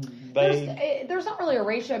was some vague... There's not really a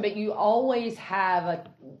ratio, but you always have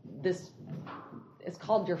it's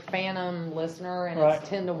called your phantom listener, and it's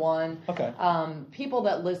 10 to 1. Okay. People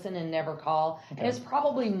that listen and never call. Okay. And it's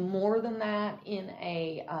probably more than that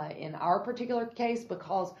in our particular case,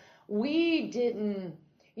 because we didn't...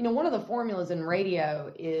 one of the formulas in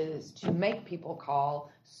radio is to make people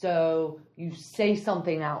call, so you say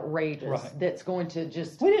something outrageous that's going to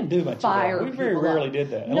just we didn't do much fire of that. We very rarely did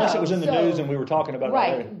that, unless it was in the news and we were talking about it.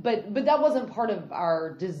 Right, but that wasn't part of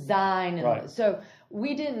our design. So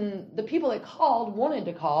we didn't. The people that called wanted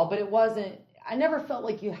to call, but it wasn't. I never felt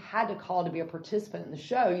like you had to call to be a participant in the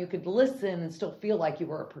show. You could listen and still feel like you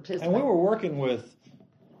were a participant. And we were working with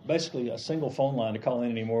basically a single phone line to call in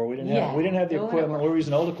anymore. We didn't have the equipment. We were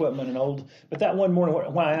using old equipment but that one morning,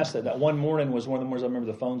 when I asked that one morning was one of the mornings I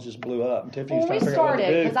remember the phones just blew up. And Tiffany was trying to figure out what to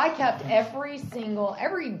do. Because I kept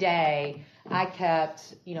every day, I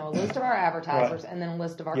kept, a list of our advertisers and then a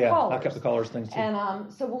list of our callers. I kept the callers things too.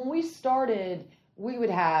 And so when we started, we would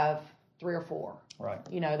have 3 or 4. Right.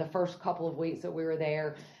 The first couple of weeks that we were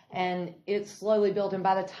there. And it slowly built. And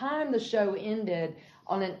by the time the show ended,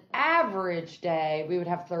 on an average day, we would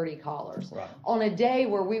have 30 callers. Right. On a day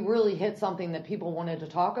where we really hit something that people wanted to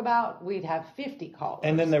talk about, we'd have 50 callers.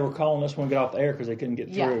 And then they were calling us when we got off the air because they couldn't get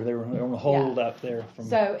through. Yeah. They were on hold out there.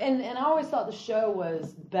 So, and I always thought the show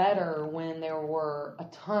was better when there were a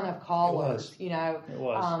ton of callers. It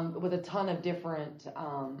was. With a ton of different.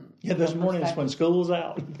 Those mornings when school was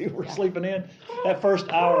out, people were sleeping in. That first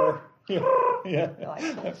hour. Yeah.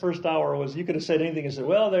 That first hour was, you could have said anything and said,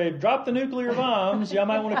 well, they dropped the nuclear bombs. Y'all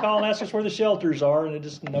might want to call and ask us where the shelters are. And it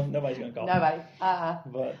just, nobody's going to call. Nobody.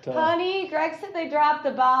 But, honey, Greg said they dropped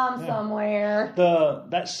the bomb somewhere.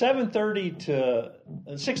 That 7:30 to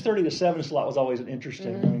 6:30 to 7 slot was always an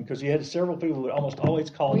interesting because you had several people who would almost always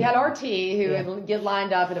call. We had RT who would get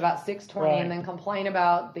lined up at about 6:20 and then complain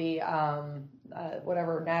about the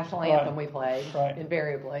whatever national anthem we played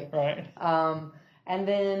invariably. Right. And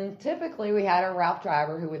then typically we had a Ralph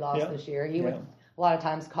Driver who we lost this year. He would a lot of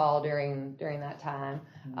times call during that time.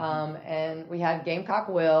 And we had Gamecock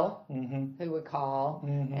Will who would call.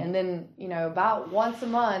 And then, about once a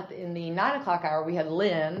month in the 9 o'clock hour, we had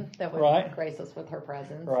Lynn that would grace us with her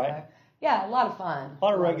presence. Right. So, yeah, a lot of fun. A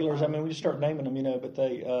lot of regulars. I mean, we just start naming them, but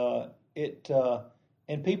they,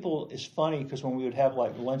 and people, it's funny because when we would have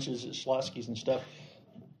like lunches at Slotsky's and stuff,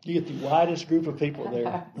 you get the widest group of people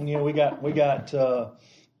there. And, we got,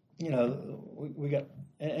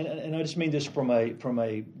 and I just mean this from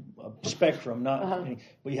a spectrum, not.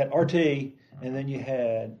 We had RT, and then you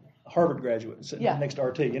had Harvard graduates sitting next to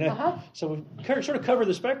RT. So we sort of covered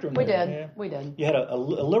the spectrum. We there. did. We did. You had a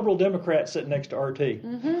liberal Democrat sitting next to RT,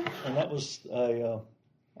 and that was well,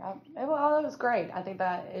 it was great. I think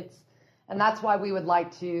that and that's why we would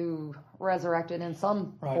like to resurrect it in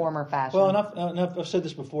some form or fashion. Well, and I've said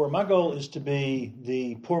this before. My goal is to be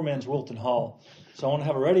the poor man's Wilton Hall. So I want to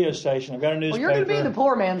have a radio station. I've got a newspaper. Well, you're going to be the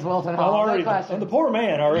poor man's Wilton Hall. I'm the poor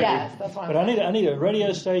man already. Yes, that's fine. But I need a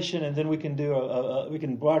radio station, and then we can do we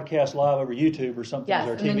can broadcast live over YouTube or something. Yes,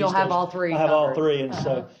 our and TV then you'll station. have all three. I have all three, and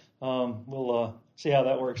so we'll see how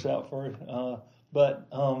that works out for it.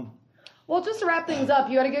 Well, just to wrap things up,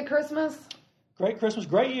 you had a good Christmas. Great Christmas,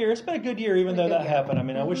 great year. It's been a good year, even though that happened. I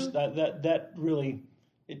mean, I wish that really.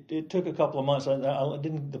 It took a couple of months.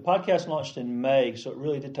 The podcast launched in May, so it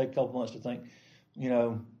really did take a couple of months to think,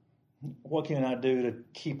 what can I do to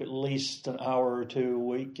keep at least an hour or two a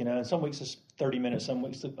week? And some weeks it's 30 minutes. Some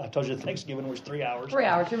weeks, I told you Thanksgiving was 3 hours. 3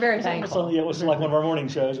 hours. You're very thankful. It was like one of our morning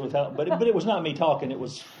shows but it was not me talking. It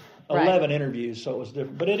was 11 interviews, so it was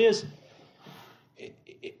different. But it is.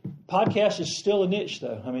 Podcast is still a niche,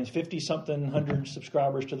 though. I mean, 50-something hundred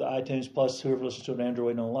subscribers to the iTunes, plus whoever listens to it on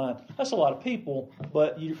Android and online. That's a lot of people,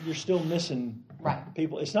 but you're still missing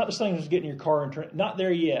people. It's not the same as getting your car and not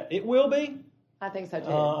there yet. It will be. I think so, too.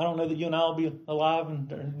 I don't know that you and I will be alive and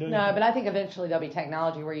doing No, but I think eventually there'll be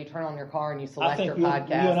technology where you turn on your car and you select your podcast.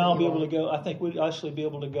 You and I will be able to go. I think we'd actually be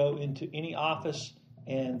able to go into any office,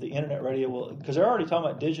 and the internet radio will, because they're already talking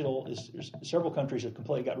about digital. Several countries have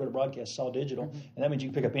completely got rid of broadcast, it's all digital, and that means you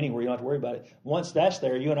can pick up anywhere. You don't have to worry about it. Once that's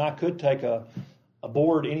there, you and I could take a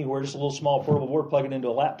board anywhere, just a little small portable board, plug it into a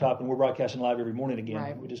laptop, and we're broadcasting live every morning again.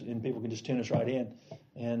 Right. And people can just tune us right in,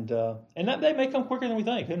 and that may come quicker than we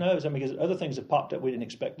think. Who knows? I mean, because other things have popped up we didn't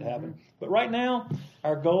expect to happen. But right now,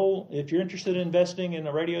 our goal, if you're interested in investing in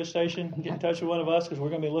a radio station, get in touch with one of us, because we're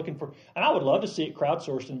going to be looking for. And I would love to see it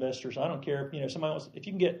crowdsourced investors. I don't care if somebody wants. If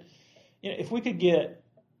you can get, if we could get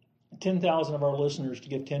 10,000 of our listeners to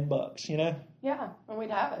give $10, Yeah, and we'd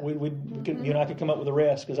have it. We could, I could come up with the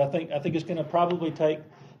rest, because I think it's going to probably take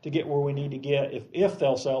to get where we need to get. If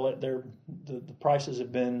they'll sell it, the prices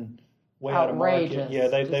have been way out of market. Yeah,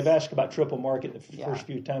 they've asked about triple market the first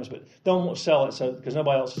few times, but they won't sell it because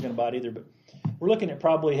nobody else is going to buy it either. But we're looking at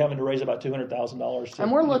probably having to raise about $200,000 to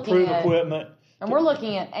improve equipment. And we're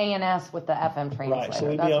looking at ANS with the FM translator. Right, so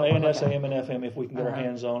we'd be on ANS, AM, and FM if we can get our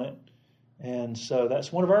hands on it. And so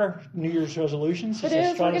that's one of our New Year's resolutions. It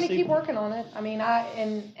is. We're going to keep working on it. I mean, I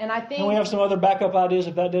think. And we have some other backup ideas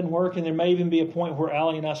if that didn't work, and there may even be a point where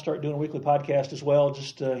Allie and I start doing a weekly podcast as well,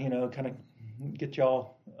 just to kind of get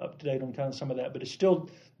y'all up to date on kind of some of that. But it's still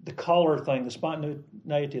the caller thing, the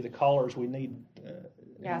spontaneity of the callers we need.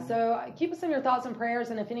 So keep us in your thoughts and prayers,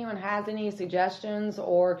 and if anyone has any suggestions,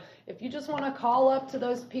 or if you just want to call up to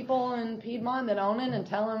those people in Piedmont that own it and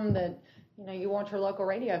tell them that you want your local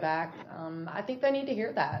radio back, I think they need to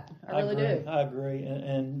hear that. I really do. I agree,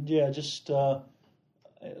 and just at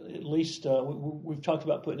least we've talked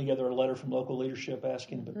about putting together a letter from local leadership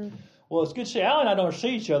asking. But well, it's good to see Allie and I don't see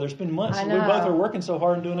each other. It's been months. We both are working so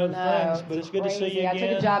hard and doing other things, but it's good to see you again. I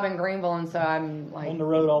took a job in Greenville, and so I'm on the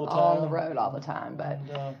road all the time. On the road all the time, but.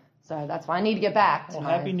 So that's why I need to get back to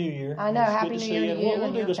Happy New Year. I know, Happy New Year to you We'll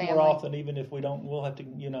and do your this family. more often, even if we don't. We'll have to,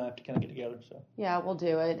 have to kind of get together. So yeah, we'll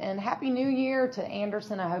do it. And Happy New Year to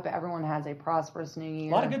Anderson. I hope everyone has a prosperous New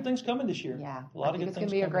Year. A lot of good things coming this year. Yeah, a lot of good things. It's going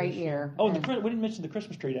to be a great year. Oh, we didn't mention the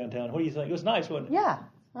Christmas tree downtown. What do you think? It was nice, wasn't it? Yeah,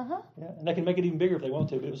 Yeah, and they can make it even bigger if they want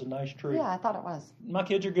to, but it was a nice tree. Yeah, I thought it was. My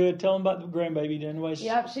kids are good. Tell them about the grandbaby anyways.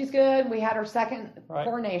 Yep, she's good. We had her second Right.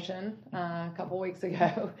 coronation a couple weeks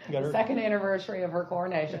ago. Got her- Second anniversary of her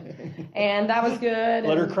coronation. And that was good.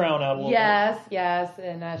 Let her And crown out a little yes.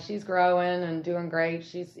 And she's growing and doing great.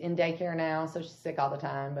 She's in daycare now, so she's sick all the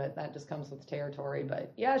time, but that just comes with the territory.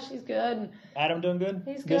 But yeah, she's good. And bit. Adam doing good?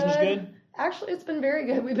 he's good. Business good? Actually, it's been very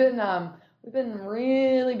good. We've been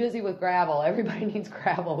really busy with gravel. Everybody needs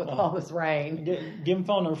gravel with all this rain. Give them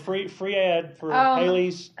phone number. Free ad for Um,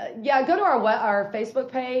 Haley's. Yeah, go to our Facebook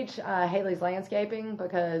page, Haley's Landscaping,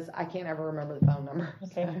 because I can't ever remember the phone number.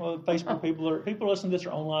 Okay. Well, Facebook people listening to this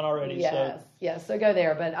are online already. Yes. So go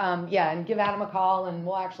there, but and give Adam a call, and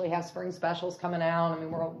we'll actually have spring specials coming out. I mean,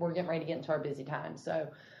 we're getting ready to get into our busy time. So,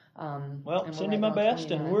 Well, and send we're you my right on best,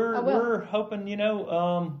 29. and we're I will. we're hoping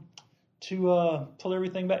to pull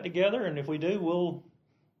everything back together, and if we do, we'll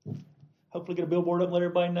hopefully get a billboard up and let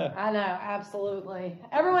everybody know. I know, absolutely.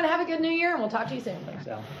 Everyone, have a good New Year, and we'll talk to you soon. Thanks,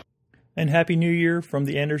 Al. And Happy New Year from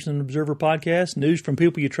the Anderson Observer Podcast. News from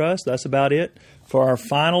people you trust. That's about it for our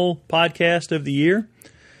final podcast of the year.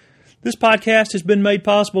 This podcast has been made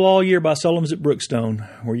possible all year by Sullivan's at Brookstone,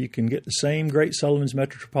 where you can get the same great Sullivan's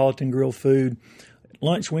Metropolitan Grill food.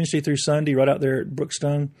 Lunch Wednesday through Sunday right out there at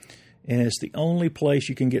Brookstone. And it's the only place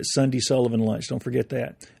you can get Sunday Sullivan lunch. Don't forget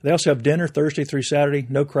that. They also have dinner Thursday through Saturday.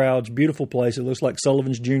 No crowds. Beautiful place. It looks like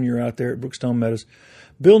Sullivan's Jr. out there at Brookstone Meadows.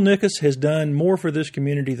 Bill Nickus has done more for this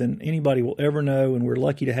community than anybody will ever know, and we're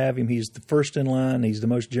lucky to have him. He's the first in line. He's the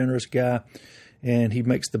most generous guy, and he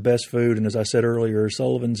makes the best food. And as I said earlier,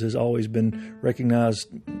 Sullivan's has always been recognized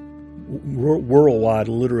worldwide,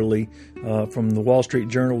 literally, from the Wall Street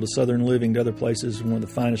Journal to Southern Living to other places, one of the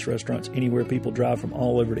finest restaurants anywhere. People drive from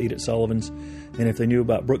all over to eat at Sullivan's, and if they knew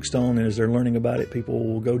about Brookstone, and as they're learning about it, people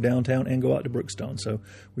will go downtown and go out to Brookstone. So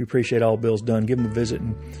we appreciate all Bill's done. Give him a visit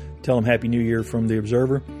and tell him Happy New Year from the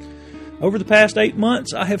Observer. Over the past 8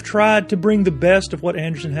 months, I have tried to bring the best of what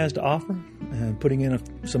Anderson has to offer, putting in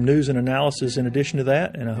some news and analysis in addition to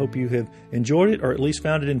that, and I hope you have enjoyed it or at least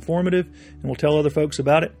found it informative, and will tell other folks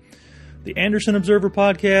about it. The Anderson Observer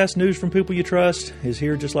Podcast, News from People You Trust, is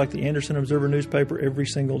here just like the Anderson Observer newspaper every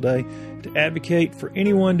single day to advocate for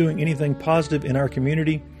anyone doing anything positive in our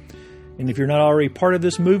community. And if you're not already part of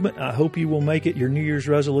this movement, I hope you will make it your New Year's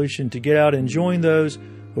resolution to get out and join those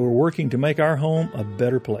who are working to make our home a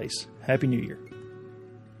better place. Happy New Year.